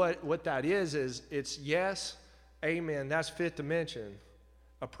 So what that is it's yes, amen, that's fifth dimension,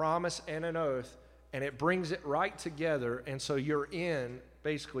 a promise and an oath, and it brings it right together, and so you're in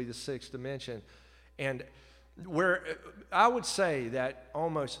basically the sixth dimension. And where I would say that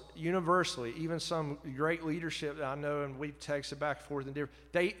almost universally, even some great leadership that I know, and we've texted back and forth, and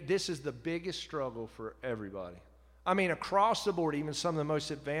this is the biggest struggle for everybody. I mean, across the board, even some of the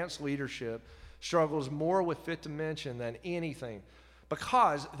most advanced leadership struggles more with fifth dimension than anything,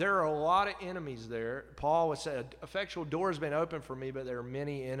 because there are a lot of enemies there. Paul would say, effectual door has been opened for me, but there are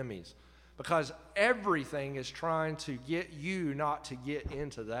many enemies, because everything is trying to get you not to get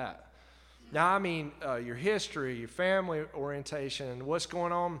into that. Now, I mean, your history, your family orientation, what's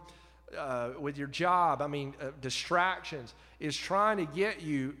going on with your job, I mean, distractions, is trying to get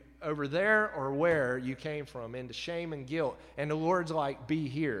you over there or where you came from, into shame and guilt. And the Lord's like, be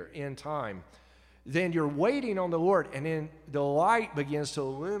here in time. Then you're waiting on the Lord, and then the light begins to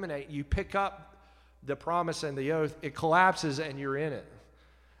illuminate. You pick up the promise and the oath, it collapses, and you're in it.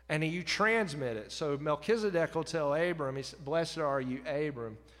 And then you transmit it. So Melchizedek will tell Abram, he said, blessed are you,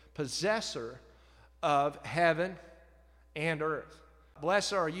 Abram, possessor of heaven and earth.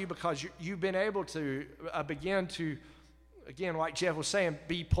 Blessed are you because you've been able to begin to, again, like Jeff was saying,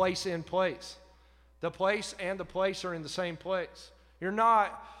 be place in place. The place and the place are in the same place. You're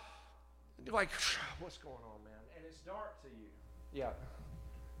not like, what's going on, man? And it's dark to you. Yeah.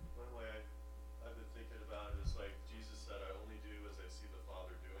 One way I've been thinking about it is like Jesus said, I only do as I see the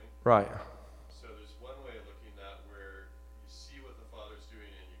Father doing. Right. So there's one way of looking at where you see what the Father's doing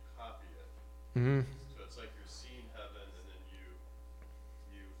and you copy it. Mm-hmm. So it's like you're seeing heaven and then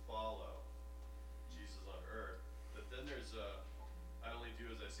you follow Jesus on earth. But then there's I only do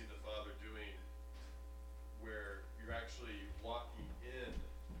as I see the Father doing, where you're actually walking in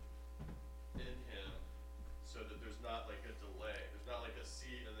Him, so that there's not like a delay. There's not like a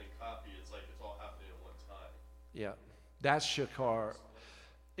see and then copy. It's like it's all happening at one time. Yeah. That's Shakar.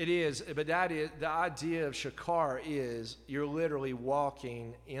 It is, but that is, the idea of Shakar is you're literally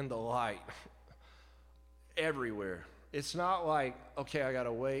walking in the light everywhere. It's not like, okay, I got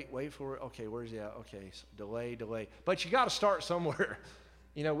to wait for it. Okay, where's he at? Okay, so delay. But you got to start somewhere.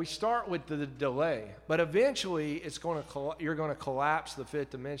 You know, we start with the delay, but eventually you're going to collapse the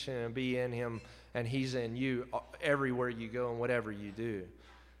fifth dimension and be in Him, and He's in you everywhere you go and whatever you do.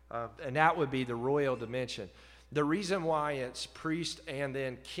 And that would be the royal dimension. The reason why it's priest and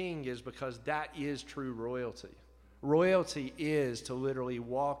then king is because that is true royalty. Royalty is to literally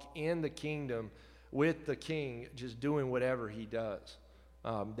walk in the kingdom with the king, just doing whatever he does.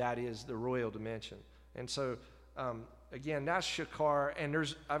 That is the royal dimension. And so, again, that's Shakar.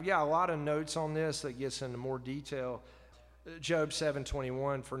 And I've got a lot of notes on this that gets into more detail. Job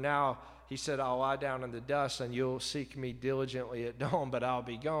 7:21, for now, he said, I'll lie down in the dust and you'll seek me diligently at dawn, but I'll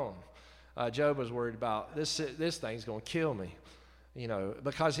be gone. Job was worried about this thing's going to kill me, you know,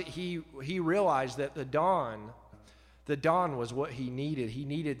 because he realized that the dawn was what he needed. He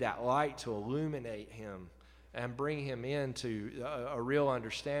needed that light to illuminate him and bring him into a real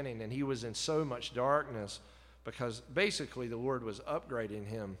understanding. And he was in so much darkness because basically the Lord was upgrading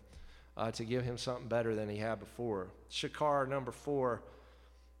him to give him something better than he had before. Shakar, number 4.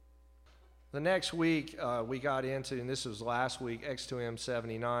 The next week we got into, and this was last week, X2M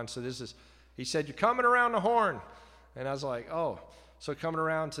 79. So he said, you're coming around the horn. And I was like, oh. So coming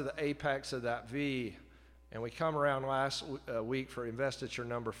around to the apex of that V. And we come around last week for investiture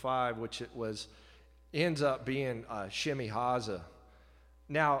number 5, which ends up being Shimi Haza.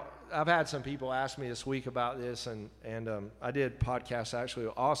 Now, I've had some people ask me this week about this, and I did podcast actually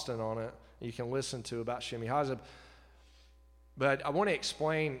with Austin on it. You can listen to about Shimi Haza. But I want to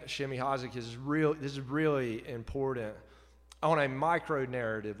explain Shimi Haza because this is really important. on a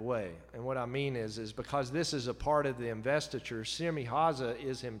micro-narrative way. And what I mean is because this is a part of the investiture, Shemi-Haza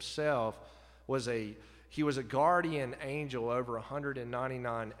is himself, he was a guardian angel over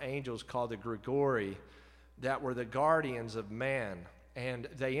 199 angels called the Grigori that were the guardians of man. And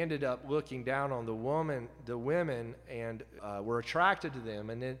they ended up looking down on the women, and were attracted to them.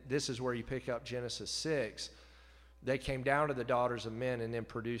 And then this is where you pick up Genesis 6. They came down to the daughters of men and then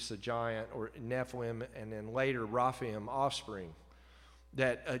produced a giant, or Nephilim, and then later Raphaim offspring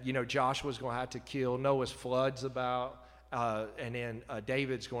that Joshua's going to have to kill. Noah's flood's about, and then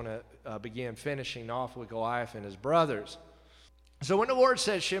David's going to begin finishing off with Goliath and his brothers. So when the Lord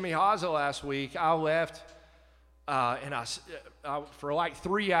said Shemi-Haza last week, I left, and I for like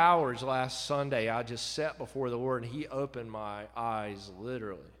 3 hours last Sunday, I just sat before the Lord, and He opened my eyes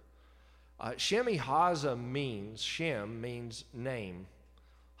literally. Shemi-Haza means, Shem means name.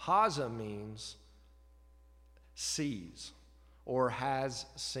 Haza means sees or has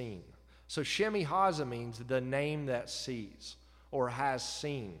seen. So Shemi-Haza means the name that sees or has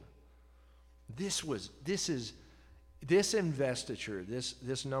seen. This investiture,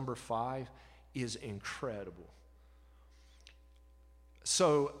 this number 5 is incredible.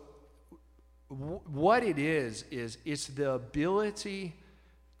 So what it is it's the ability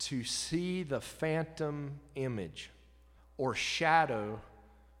to see the phantom image or shadow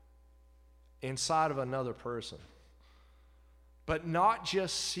inside of another person. But not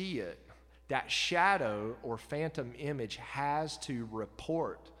just see it. That shadow or phantom image has to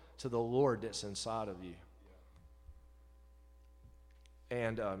report to the Lord that's inside of you.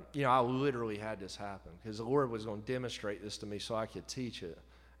 And, I literally had this happen because the Lord was going to demonstrate this to me so I could teach it.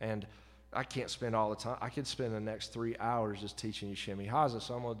 And I can't spend all the time. I could spend the next 3 hours just teaching you Shemi-Haza,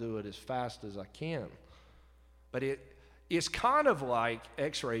 so I'm going to do it as fast as I can. But it's kind of like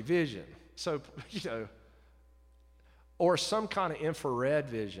X-ray vision. So, or some kind of infrared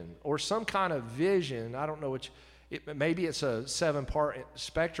vision, or some kind of vision. I don't know maybe it's a 7-part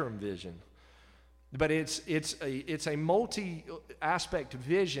spectrum vision. But it's a multi-aspect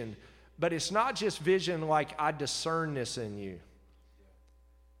vision, but it's not just vision like I discern this in you.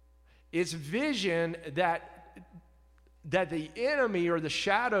 It's vision that the enemy or the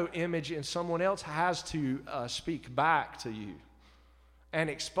shadow image in someone else has to speak back to you and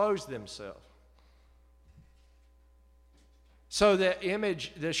expose themselves. So the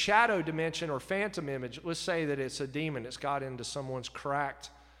image, the shadow dimension or phantom image, let's say that it's a demon that's got into someone's cracked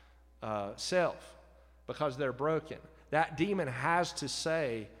self because they're broken. That demon has to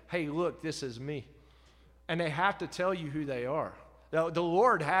say, hey, look, this is me. And they have to tell you who they are. The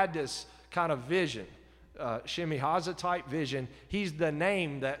Lord had this kind of vision, Shemi-Haza type vision. He's the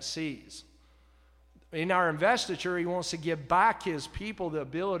name that sees. In our investiture, He wants to give back His people the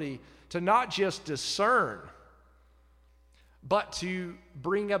ability to not just discern, but to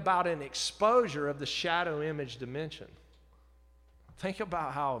bring about an exposure of the shadow image dimension. Think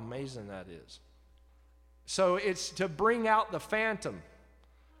about how amazing that is. So it's to bring out the phantom.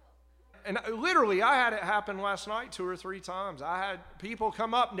 And literally, I had it happen last night 2 or 3 times. I had people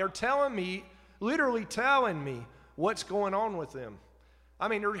come up and they're literally telling me what's going on with them. I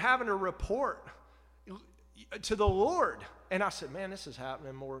mean, they're having to report to the Lord. And I said, man, this is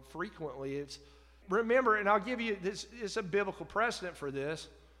happening more frequently. Remember, and I'll give you this, it's a biblical precedent for this.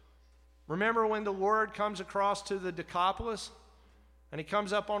 Remember when the Lord comes across to the Decapolis and He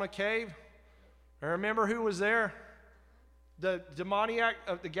comes up on a cave? And remember who was there? The demoniac,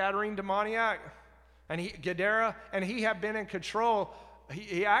 the Gadarene demoniac, and Gadara, and he had been in control.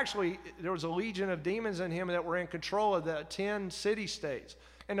 He actually, there was a legion of demons in him that were in control of the 10 city-states.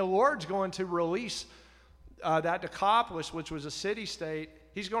 And the Lord's going to release that Decapolis, which was a city-state.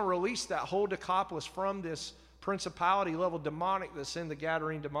 He's going to release that whole Decapolis from this principality-level demonic that's in the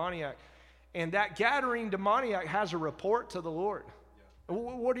Gadarene demoniac. And that Gadarene demoniac has a report to the Lord. Yeah.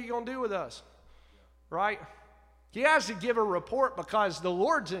 What are you going to do with us? Yeah. Right? He has to give a report because the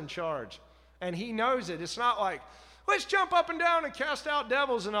Lord's in charge, and He knows it. It's not like, let's jump up and down and cast out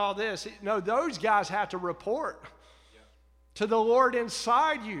devils and all this. No, those guys have to report to the Lord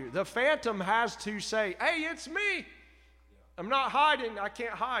inside you. The phantom has to say, hey, it's me. I'm not hiding. I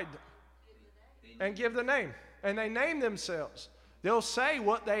can't hide. And give the name. And they name themselves. They'll say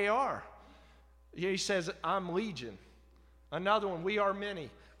what they are. He says, I'm Legion. Another one, we are many.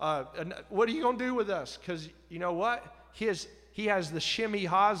 What are you going to do with us? Because you know what? He has the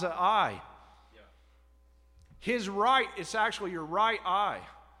Shemi-Haza eye. Yeah. His right, it's actually your right eye.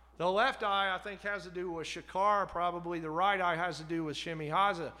 The left eye, I think, has to do with Shakar. Probably the right eye has to do with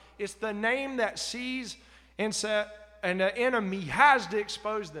Shemi-Haza. It's the name that sees and the enemy has to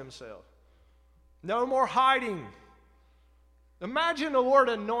expose themselves. No more hiding. Imagine the Lord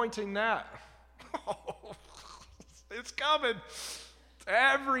anointing that. It's coming.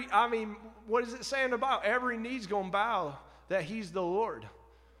 What is it saying about? Every knee's going to bow that he's the Lord.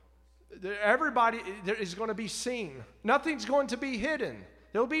 Everybody is going to be seen. Nothing's going to be hidden.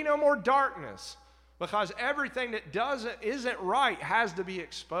 There'll be no more darkness because everything that isn't right has to be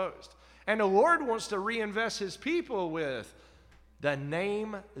exposed. And the Lord wants to reinvest his people with the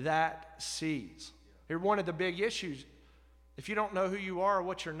name that sees. Here's one of the big issues. If you don't know who you are or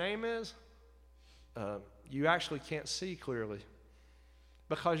what your name is, you actually can't see clearly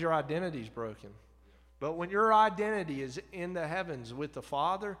because your identity is broken. But when your identity is in the heavens with the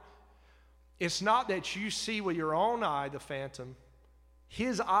Father, it's not that you see with your own eye the phantom.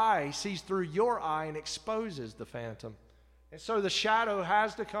 His eye sees through your eye and exposes the phantom. And so the shadow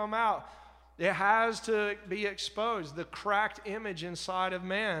has to come out. It has to be exposed, the cracked image inside of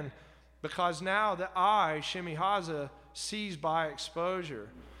man, because now the eye, Shemihaza, sees by exposure.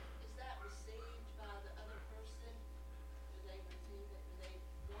 Is that received by the other person? Do they receive it? Do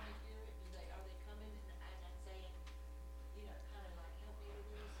they want to hear it? Are they coming and saying, kind of like, help me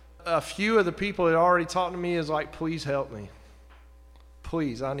with this? A few of the people that already talked to me is like, please help me.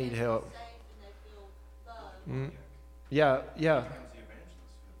 Please, I need help. Safe and they feel loved.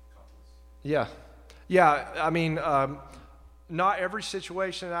 Yeah. Not every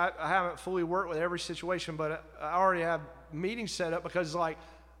situation. I haven't fully worked with every situation, but I already have meetings set up because, right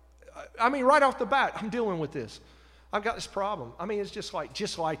off the bat, I'm dealing with this. I've got this problem. It's just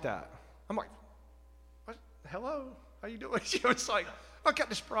like that. I'm like, what? Hello, how you doing? It's like, I've got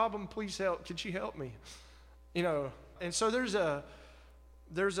this problem. Please help. Could you help me? And so there's a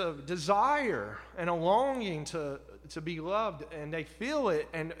desire and a longing to be loved, and they feel it,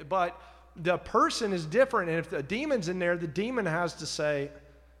 but the person is different, and if the demon's in there, the demon has to say,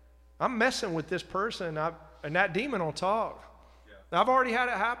 I'm messing with this person, and that demon will talk. Yeah. I've already had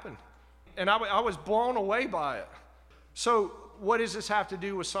it happen, and I was blown away by it. So what does this have to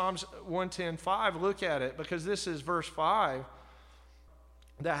do with Psalms 110:5? Look at it, because this is verse 5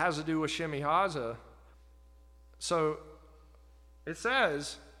 that has to do with Shemihaza. So it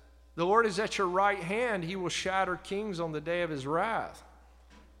says, the Lord is at your right hand. He will shatter kings on the day of his wrath.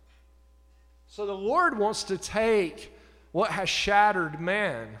 So the Lord wants to take what has shattered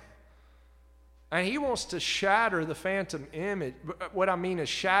man, and he wants to shatter the phantom image. What I mean is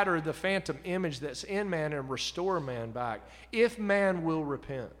shatter the phantom image that's in man and restore man back, if man will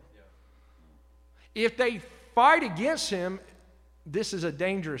repent. Yeah. If they fight against him, this is a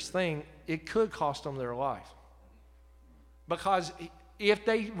dangerous thing. It could cost them their life. Because if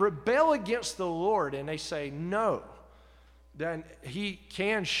they rebel against the Lord and they say no, then he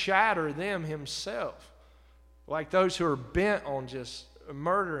can shatter them himself. Like those who are bent on just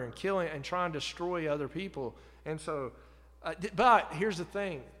murder and killing and trying to destroy other people. And so, but here's the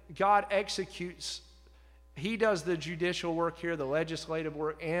thing. God executes. He does the judicial work here, the legislative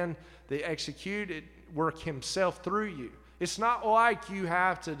work, and the executed work himself through you. It's not like you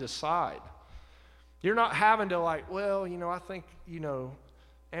have to decide. You're not having to I think,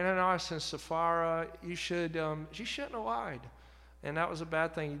 Ananias and Sapphira, you shouldn't have lied. And that was a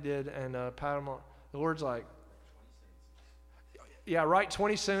bad thing you did. And the Lord's like, write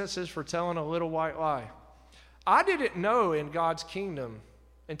 20 sentences for telling a little white lie. I didn't know in God's kingdom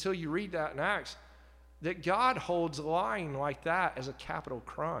until you read that in Acts that God holds lying like that as a capital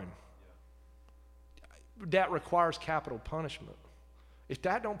crime. That requires capital punishment. If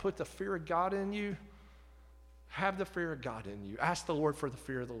that don't put the fear of God in you, have the fear of God in you. Ask the Lord for the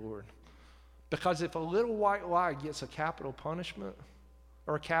fear of the Lord. Because if a little white lie gets a capital punishment,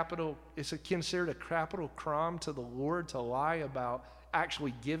 or it's considered a capital crime to the Lord to lie about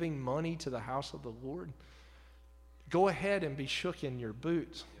actually giving money to the house of the Lord, go ahead and be shook in your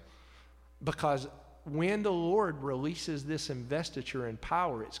boots. Because when the Lord releases this investiture and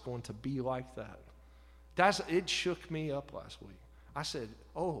power, it's going to be like that. It shook me up last week. I said,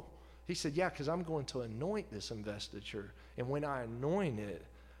 oh. He said, yeah, because I'm going to anoint this investiture. And when I anoint it,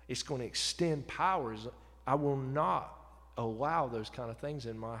 it's going to extend powers. I will not allow those kind of things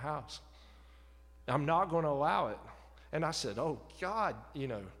in my house. I'm not going to allow it. And I said, oh, God,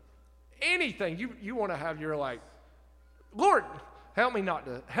 anything you want to have, you're like, Lord, help me,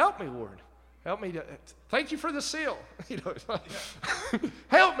 Lord. Help me to, thank you for the seal.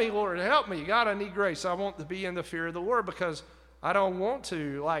 Help me, Lord, help me. God, I need grace. I want to be in the fear of the Lord because I don't want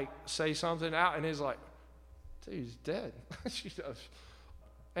to say something out and it's like, dude, he's dead.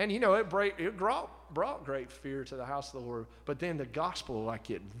 And it brought great fear to the house of the Lord. But then the gospel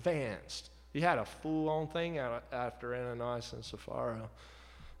advanced. You had a full-on thing after Ananias and Sapphira.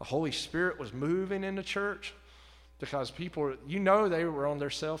 The Holy Spirit was moving in the church. because people, they were on their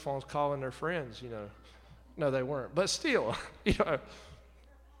cell phones calling their friends, No, they weren't. But still,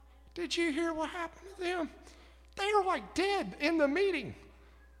 did you hear what happened to them? They were like dead in the meeting.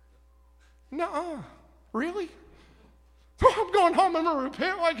 Nuh-uh. Really? I'm going home, I'm going to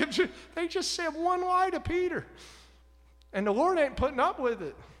repent like a Jew. They just said one lie to Peter. And the Lord ain't putting up with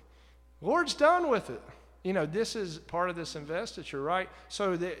it. The Lord's done with it. This is part of this investiture, right?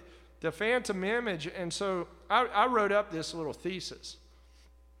 So the phantom image, and so I wrote up this little thesis.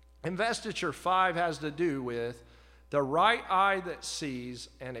 Investiture 5 has to do with the right eye that sees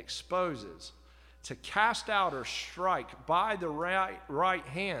and exposes, to cast out or strike by the right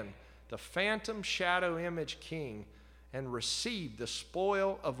hand the phantom shadow image king, and receive the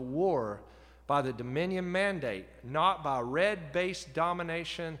spoil of war by the dominion mandate, not by red-based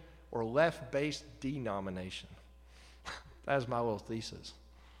domination or left-based denomination. That's my little thesis.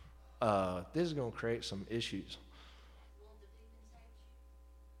 This is going to create some issues.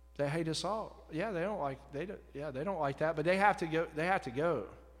 They hate us all. Yeah, they don't like that, but they have to go. They have to go,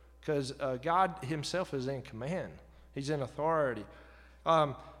 because God Himself is in command. He's in authority.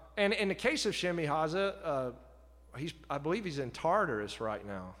 And in the case of Shemi Haza, I believe he's in Tartarus right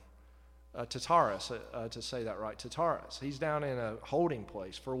now. Tartarus, to say that right, Tartarus. He's down in a holding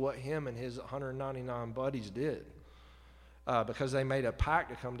place for what him and his 199 buddies did, because they made a pact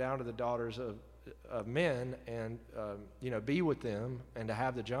to come down to the daughters of men and be with them and to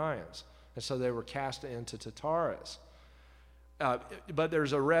have the giants. And so they were cast into Tartarus. But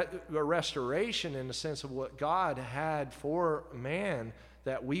there's a restoration in the sense of what God had for man,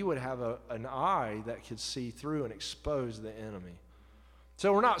 that we would have an eye that could see through and expose the enemy.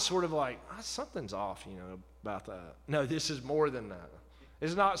 So we're not sort of like, something's off, about that. No, this is more than that.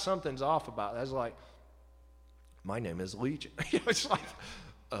 It's not something's off about that. It's like, my name is Legion. It's like,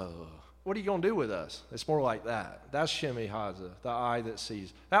 what are you going to do with us? It's more like that. That's Shemi Haza, the eye that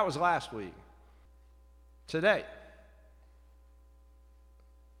sees. That was last week. Today.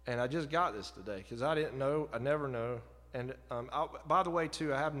 And I just got this today because I didn't know. I never know. And by the way,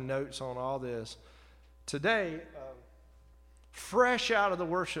 too, I have notes on all this. Today, fresh out of the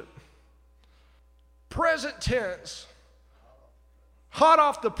worship, present tense, hot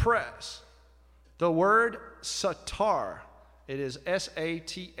off the press, the word satar. It is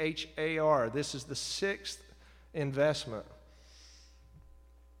S-A-T-H-A-R. This is the 6th investment.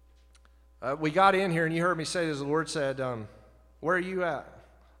 We got in here, and you heard me say this. The Lord said, where are you at?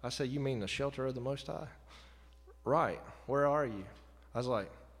 I said, you mean the shelter of the Most High? Right. Where are you? I was like,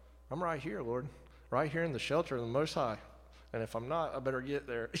 I'm right here, Lord. Right here in the shelter of the Most High. And if I'm not, I better get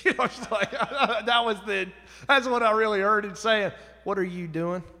there. It's like, that's what I really heard him saying. What are you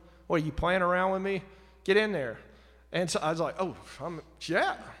doing? What, are you playing around with me? Get in there. And so I was like,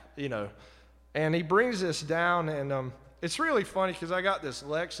 And he brings this down, and it's really funny because I got this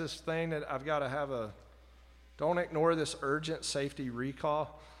Lexus thing that I've got to have don't ignore this urgent safety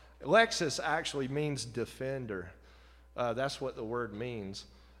recall. Lexus actually means defender. That's what the word means.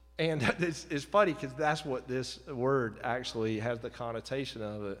 And it's funny because that's what this word actually has the connotation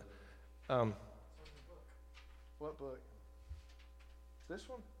of it. What book? This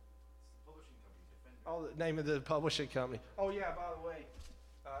one? Oh, the name of the publishing company. Oh, yeah, by the way,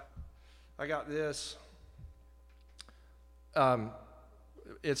 I got this.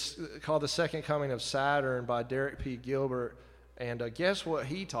 It's called The Second Coming of Saturn by Derek P. Gilbert. And guess what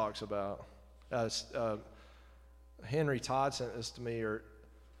he talks about? Henry Todd sent this to me, or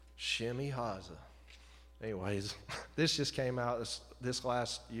Shemi Haza. Anyways, this just came out this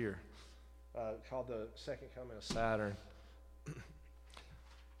last year, called The Second Coming of Saturn.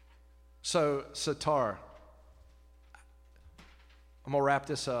 So, Satar. I'm going to wrap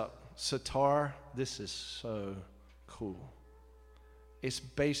this up. Satar, this is so cool. It's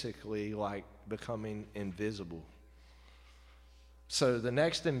basically like becoming invisible. So the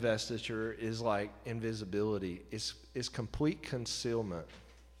next investiture is like invisibility. It's complete concealment.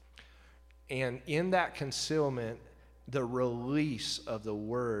 And in that concealment, the release of the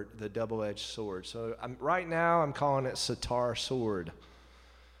word, the double-edged sword. So right now I'm calling it Satar sword.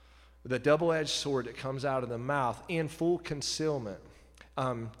 The double-edged sword that comes out of the mouth in full concealment.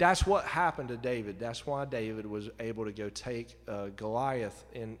 That's what happened to David. That's why David was able to go take Goliath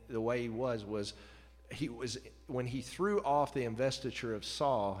in the way he was when he threw off the investiture of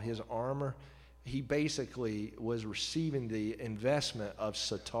Saul, his armor, he basically was receiving the investment of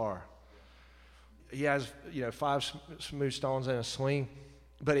Satar. He has, 5 smooth stones in a sling,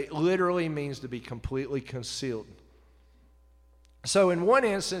 but it literally means to be completely concealed. So in one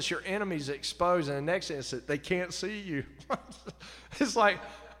instance, your enemy's exposed, and in the next instance, they can't see you. It's like,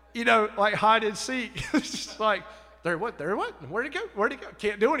 like hide and seek. It's just like, They're what? They're what? Where'd it go? Where'd it go?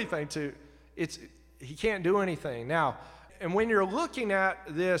 Can't do anything to it. He can't do anything. Now, and when you're looking at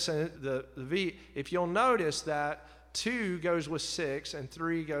this and the V, if you'll notice that 2 goes with 6 and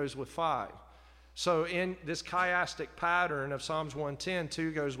 3 goes with 5. So in this chiastic pattern of Psalms 110,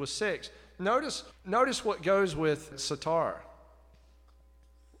 2 goes with 6. Notice what goes with sitar.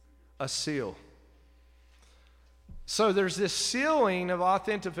 A seal. So there's this sealing of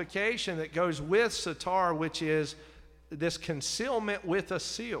authentication that goes with sitar, which is this concealment with a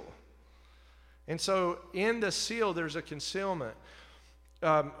seal. And so in the seal, there's a concealment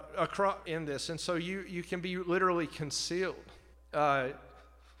in this. And so you can be literally concealed. I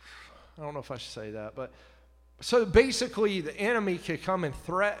don't know if I should say that, but so basically the enemy could come and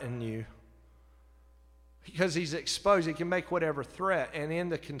threaten you because he's exposed. He can make whatever threat. And in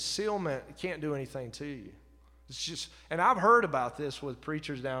the concealment, he can't do anything to you. It's just, and I've heard about this with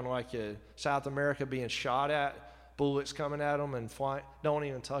preachers down like South America being shot at, bullets coming at them and flying. Don't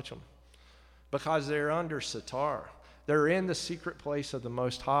even touch them because they're under sitar. They're in the secret place of the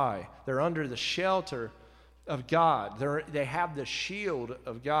Most High. They're under the shelter of God. They have the shield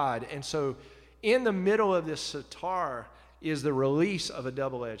of God. And so in the middle of this sitar is the release of a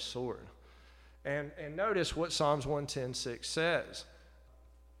double-edged sword. And notice what Psalms 110:6 says.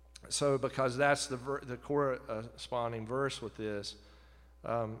 So because that's the corresponding verse with this,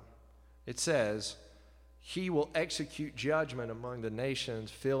 it says, he will execute judgment among the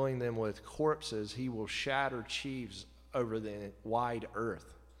nations, filling them with corpses. He will shatter chiefs over the wide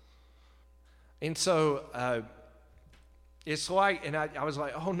earth. And so it's like, and I was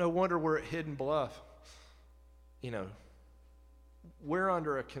like, oh, no wonder we're at Hidden Bluff. You know, we're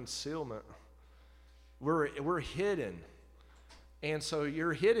under a concealment. We're hidden. And so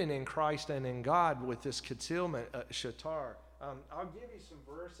you're hidden in Christ and in God with this concealment, sitar. I'll give you some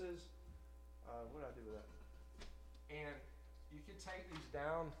verses. What did I do with that? And you can take these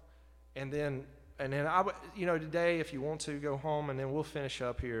down, and then I would, today if you want to go home, and then we'll finish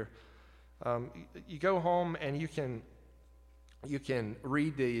up here. You go home and you can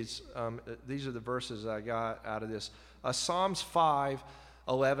read these. These are the verses I got out of this. Psalms 5,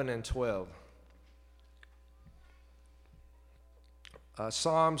 11, and 12.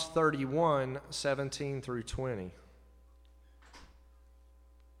 Psalms 31, 17 through 20.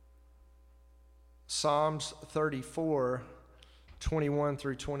 Psalms 34, 21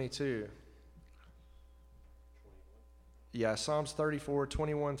 through 22. Yeah, Psalms 34,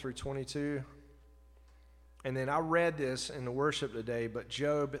 21 through 22. And then I read this in the worship today, but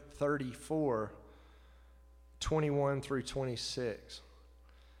Job 34, 21 through 26.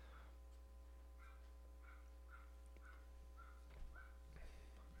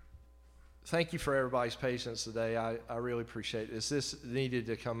 Thank you for everybody's patience today. I really appreciate this. This needed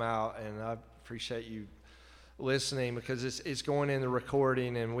to come out, and I appreciate you listening because it's going in the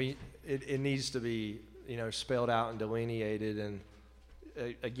recording, and it needs to be spelled out and delineated. And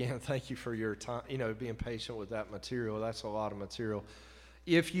again, thank you for your time, being patient with that material. That's a lot of material.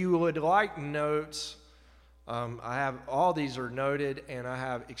 If you would like notes, I have all these are noted, and I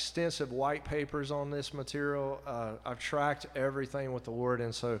have extensive white papers on this material. I've tracked everything with the Lord,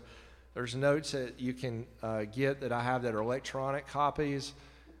 and so there's notes that you can get that I have that are electronic copies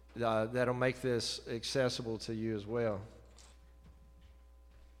that'll make this accessible to you as well.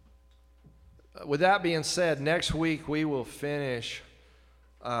 With that being said, next week we will finish,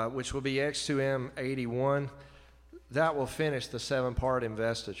 which will be X2M 81. That will finish the 7-part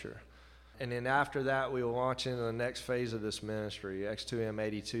investiture. And then after that, we will launch into the next phase of this ministry, X2M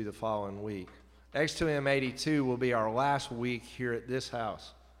 82, the following week. X2M 82 will be our last week here at this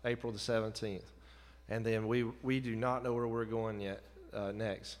house, April the 17th. And then we do not know where we're going yet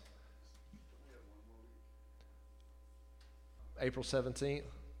next. April 17th?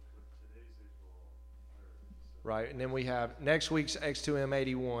 Right, and then we have next week's X2M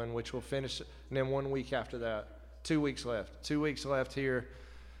 81, which will finish, and then 1 week after that. 2 weeks left. 2 weeks left here.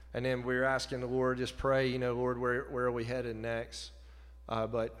 And then we're asking the Lord, just pray, Lord, where are we headed next?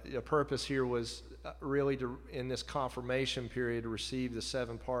 But the purpose here was really to, in this confirmation period, to receive the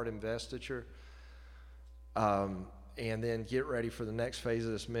 7-part investiture and then get ready for the next phase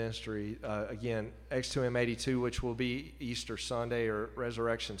of this ministry. Again, X2M 82, which will be Easter Sunday or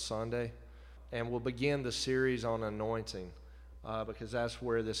Resurrection Sunday. And we'll begin the series on anointing because that's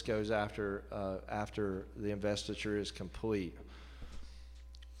where this goes after the investiture is complete.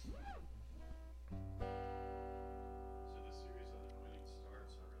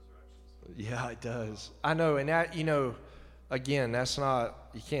 Yeah, it does. I know, and that, again, that's not,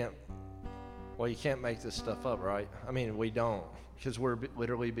 you can't make this stuff up, right? I mean, we don't, because we're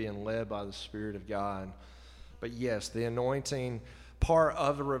literally being led by the Spirit of God. But yes, the anointing part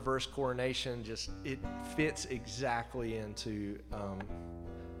of the reverse coronation, it fits exactly into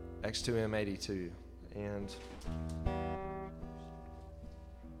X2M82. And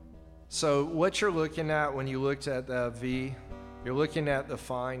so what you're looking at when you looked at the V, you're looking at the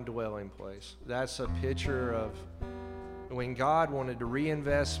fine dwelling place. That's a picture of when God wanted to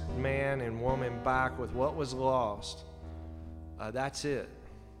reinvest man and woman back with what was lost. That's it.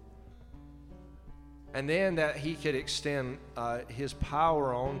 And then that he could extend his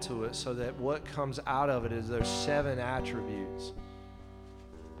power onto it so that what comes out of it is those 7 attributes.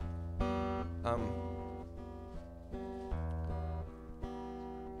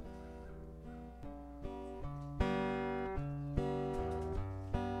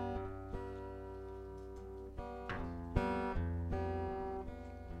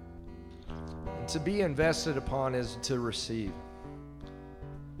 To be invested upon is to receive.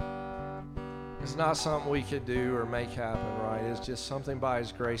 It's not something we could do or make happen, right? It's just something by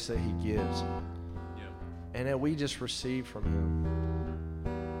His grace that He gives. Yeah. And that we just receive from Him.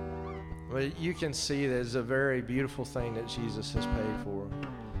 But you can see that it's a very beautiful thing that Jesus has paid for.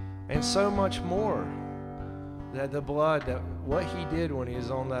 And so much more. That the blood, that what He did when He was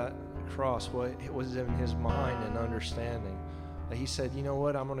on that cross, what it was in His mind and understanding. That He said, you know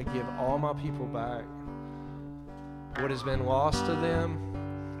what, I'm going to give all my people back what has been lost to them.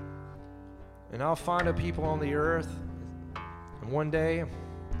 And I'll find a people on the earth, and one day,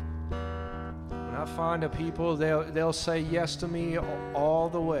 when I find a people, they'll say yes to me all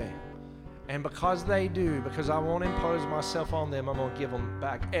the way. And because they do, because I won't impose myself on them, I'm going to give them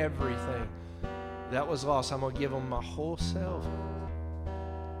back everything that was lost. I'm going to give them my whole self.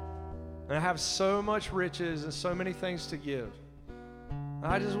 And I have so much riches and so many things to give.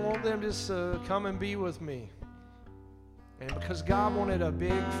 I just want them just to come and be with me. And because God wanted a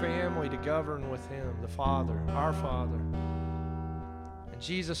big family to govern with Him, the Father, our Father. And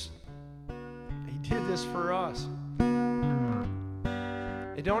Jesus, He did this for us.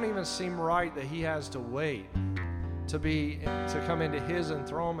 It don't even seem right that He has to wait to come into His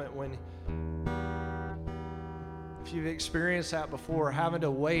enthronement when, if you've experienced that before, having to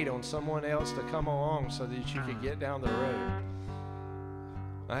wait on someone else to come along so that you could get down the road.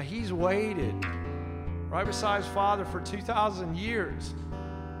 He's waited right beside His Father for 2,000 years,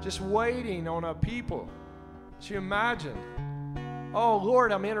 just waiting on a people. Can you imagine? Oh,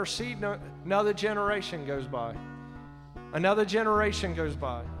 Lord, I'm interceding. Another generation goes by. Another generation goes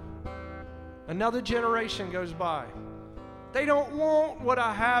by. Another generation goes by. They don't want what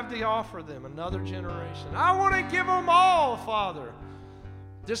I have to offer them. Another generation. I want to give them all, Father.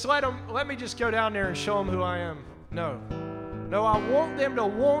 Just let me just go down there and show them who I am. No, I want them to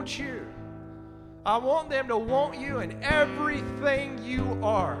want you. I want them to want you in everything you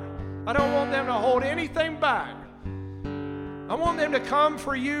are. I don't want them to hold anything back. I want them to come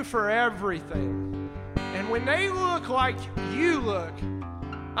for you for everything. And when they look like you look,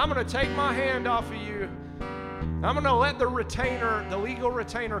 I'm going to take my hand off of you. I'm going to let the legal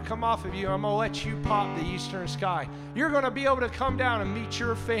retainer come off of you. I'm going to let you pop the eastern sky. You're going to be able to come down and meet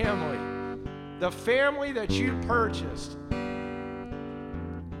your family. The family that you purchased.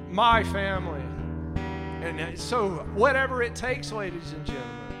 My family. And so whatever it takes, ladies and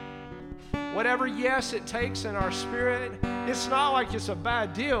gentlemen, whatever yes it takes in our spirit, it's not like it's a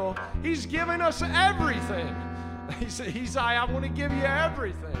bad deal. He's giving us everything. He's like, I want to give you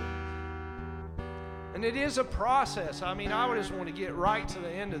everything. And it is a process. I mean, I would just want to get right to the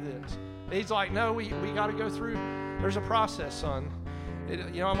end of this. He's like, no, we got to go through. There's a process, son.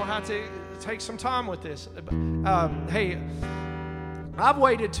 I'm going to have to take some time with this. Hey, I've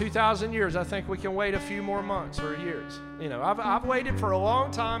waited 2,000 years. I think we can wait a few more months or years. I've waited for a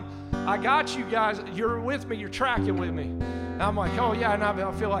long time. I got you guys. You're with me. You're tracking with me. And I'm like, oh, yeah. And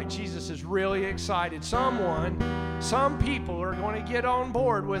I feel like Jesus is really excited. Some people are going to get on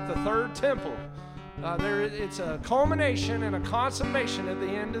board with the third temple. It's a culmination and a consummation at the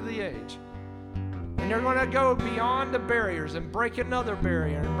end of the age. And they're going to go beyond the barriers and break another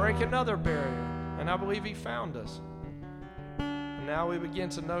barrier and break another barrier. And I believe He found us. And now we begin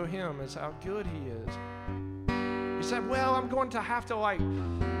to know Him as how good He is. He said, well, I'm going to have to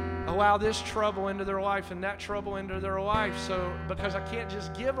allow this trouble into their life and that trouble into their life. So because I can't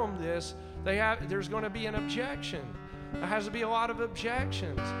just give them this, there's going to be an objection. There has to be a lot of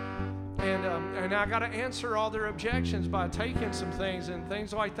objections. And I got to answer all their objections by taking some things and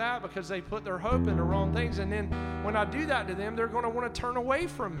things like that because they put their hope in the wrong things. And then when I do that to them, they're going to want to turn away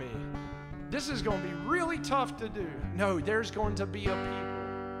from me. This is going to be really tough to do. No, there's going to be a people.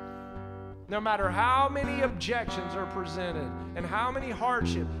 No matter how many objections are presented and how many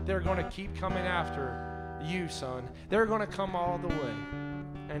hardships, they're going to keep coming after you, son. They're going to come all the way.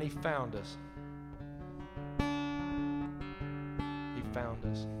 And he found us. He found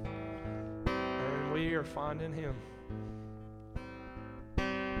us. And we are finding him.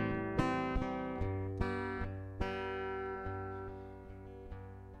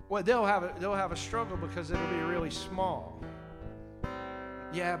 Well, they'll have a struggle because it'll be really small.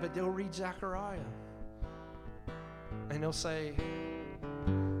 Yeah, but they'll read Zechariah. And they'll say,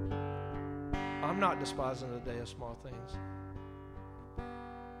 I'm not despising the day of small things.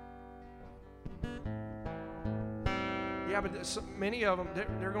 Yeah, but many of them,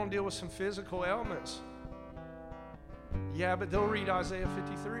 they're going to deal with some physical ailments. Yeah, but they'll read Isaiah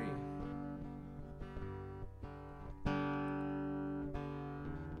 53.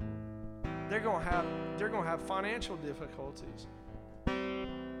 They're going to have financial difficulties.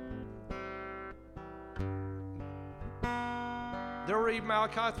 They'll read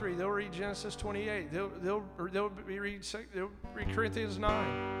Malachi 3. They'll read Genesis 28. They'll read Corinthians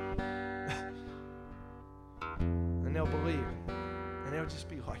 9. And they'll believe. And they'll just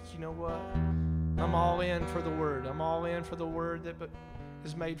be like, you know what? I'm all in for the word. I'm all in for the word that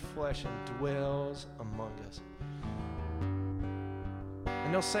is made flesh and dwells among us.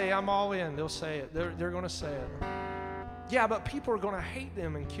 And they'll say, I'm all in. They'll say it. They're going to say it. Yeah, but people are going to hate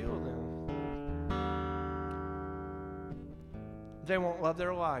them and kill them. They won't love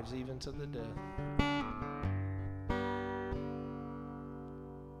their lives even to the death.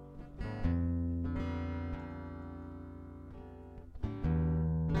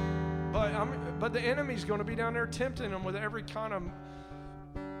 But the enemy's going to be down there tempting them with every kind of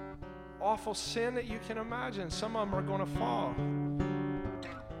awful sin that you can imagine. Some of them are going to fall.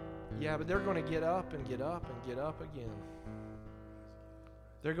 Yeah, but they're going to get up and get up and get up again.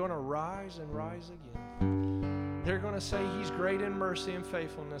 They're going to rise and rise again. They're going to say he's great in mercy and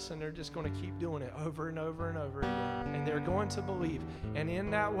faithfulness, and they're just going to keep doing it over and over and over again. And they're going to believe. And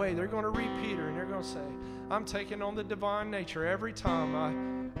in that way, they're going to read Peter, and they're going to say, I'm taking on the divine nature. Every time I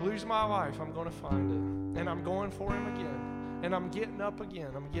lose my life, I'm going to find it. And I'm going for him again. And I'm getting up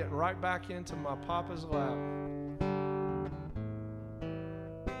again. I'm getting right back into my Papa's lap.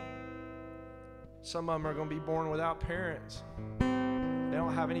 Some of them are going to be born without parents. They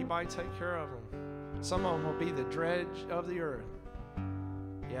don't have anybody to take care of them. Some of them will be the dredge of the earth.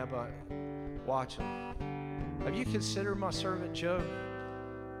 Yeah, but watch them. Have you considered my servant Job?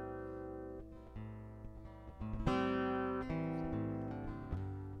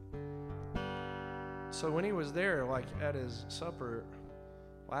 So when he was there, like at his supper,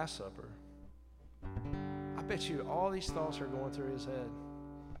 Last Supper, I bet you all these thoughts are going through his head.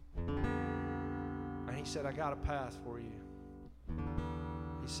 And he said, I got a path for you.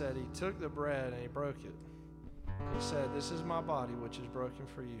 He said he took the bread and he broke it. He said, this is my body which is broken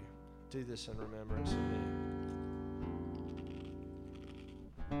for you. Do this in remembrance of me.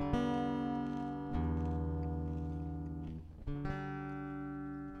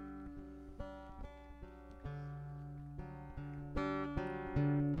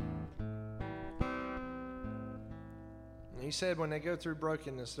 And he said when they go through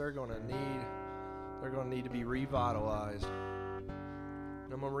brokenness, they're going to need to be revitalized.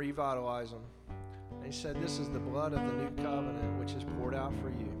 And I'm going to revitalize them. And he said, this is the blood of the new covenant, which is poured out for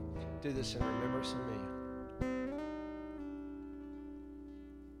you. Do this in remembrance of me.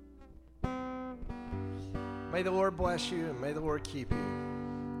 May the Lord bless you, and may the Lord keep you.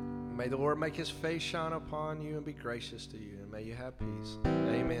 May the Lord make his face shine upon you and be gracious to you, and may you have peace.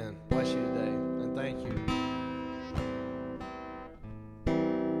 Amen. Bless you today, and thank you.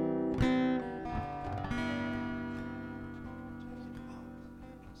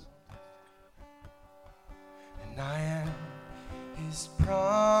 I am his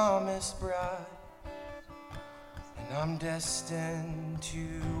promised bride, and I'm destined to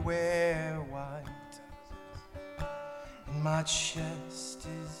wear white, and my chest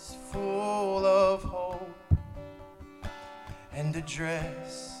is full of hope, and a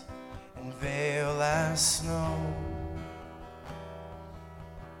dress and veil as snow,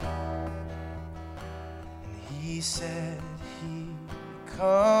 and he said he'd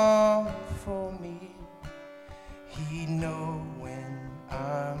come for me. He'd know when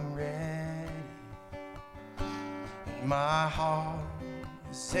I'm ready, and my heart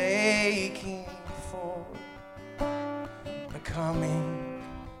is aching for the coming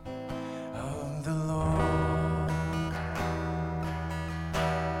of the Lord.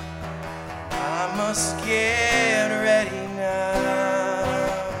 I must get ready now,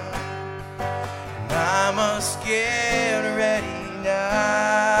 and I must get ready now.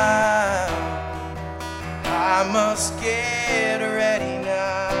 I must get ready now.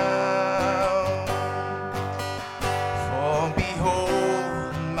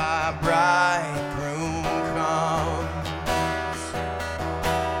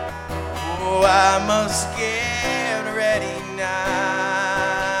 must get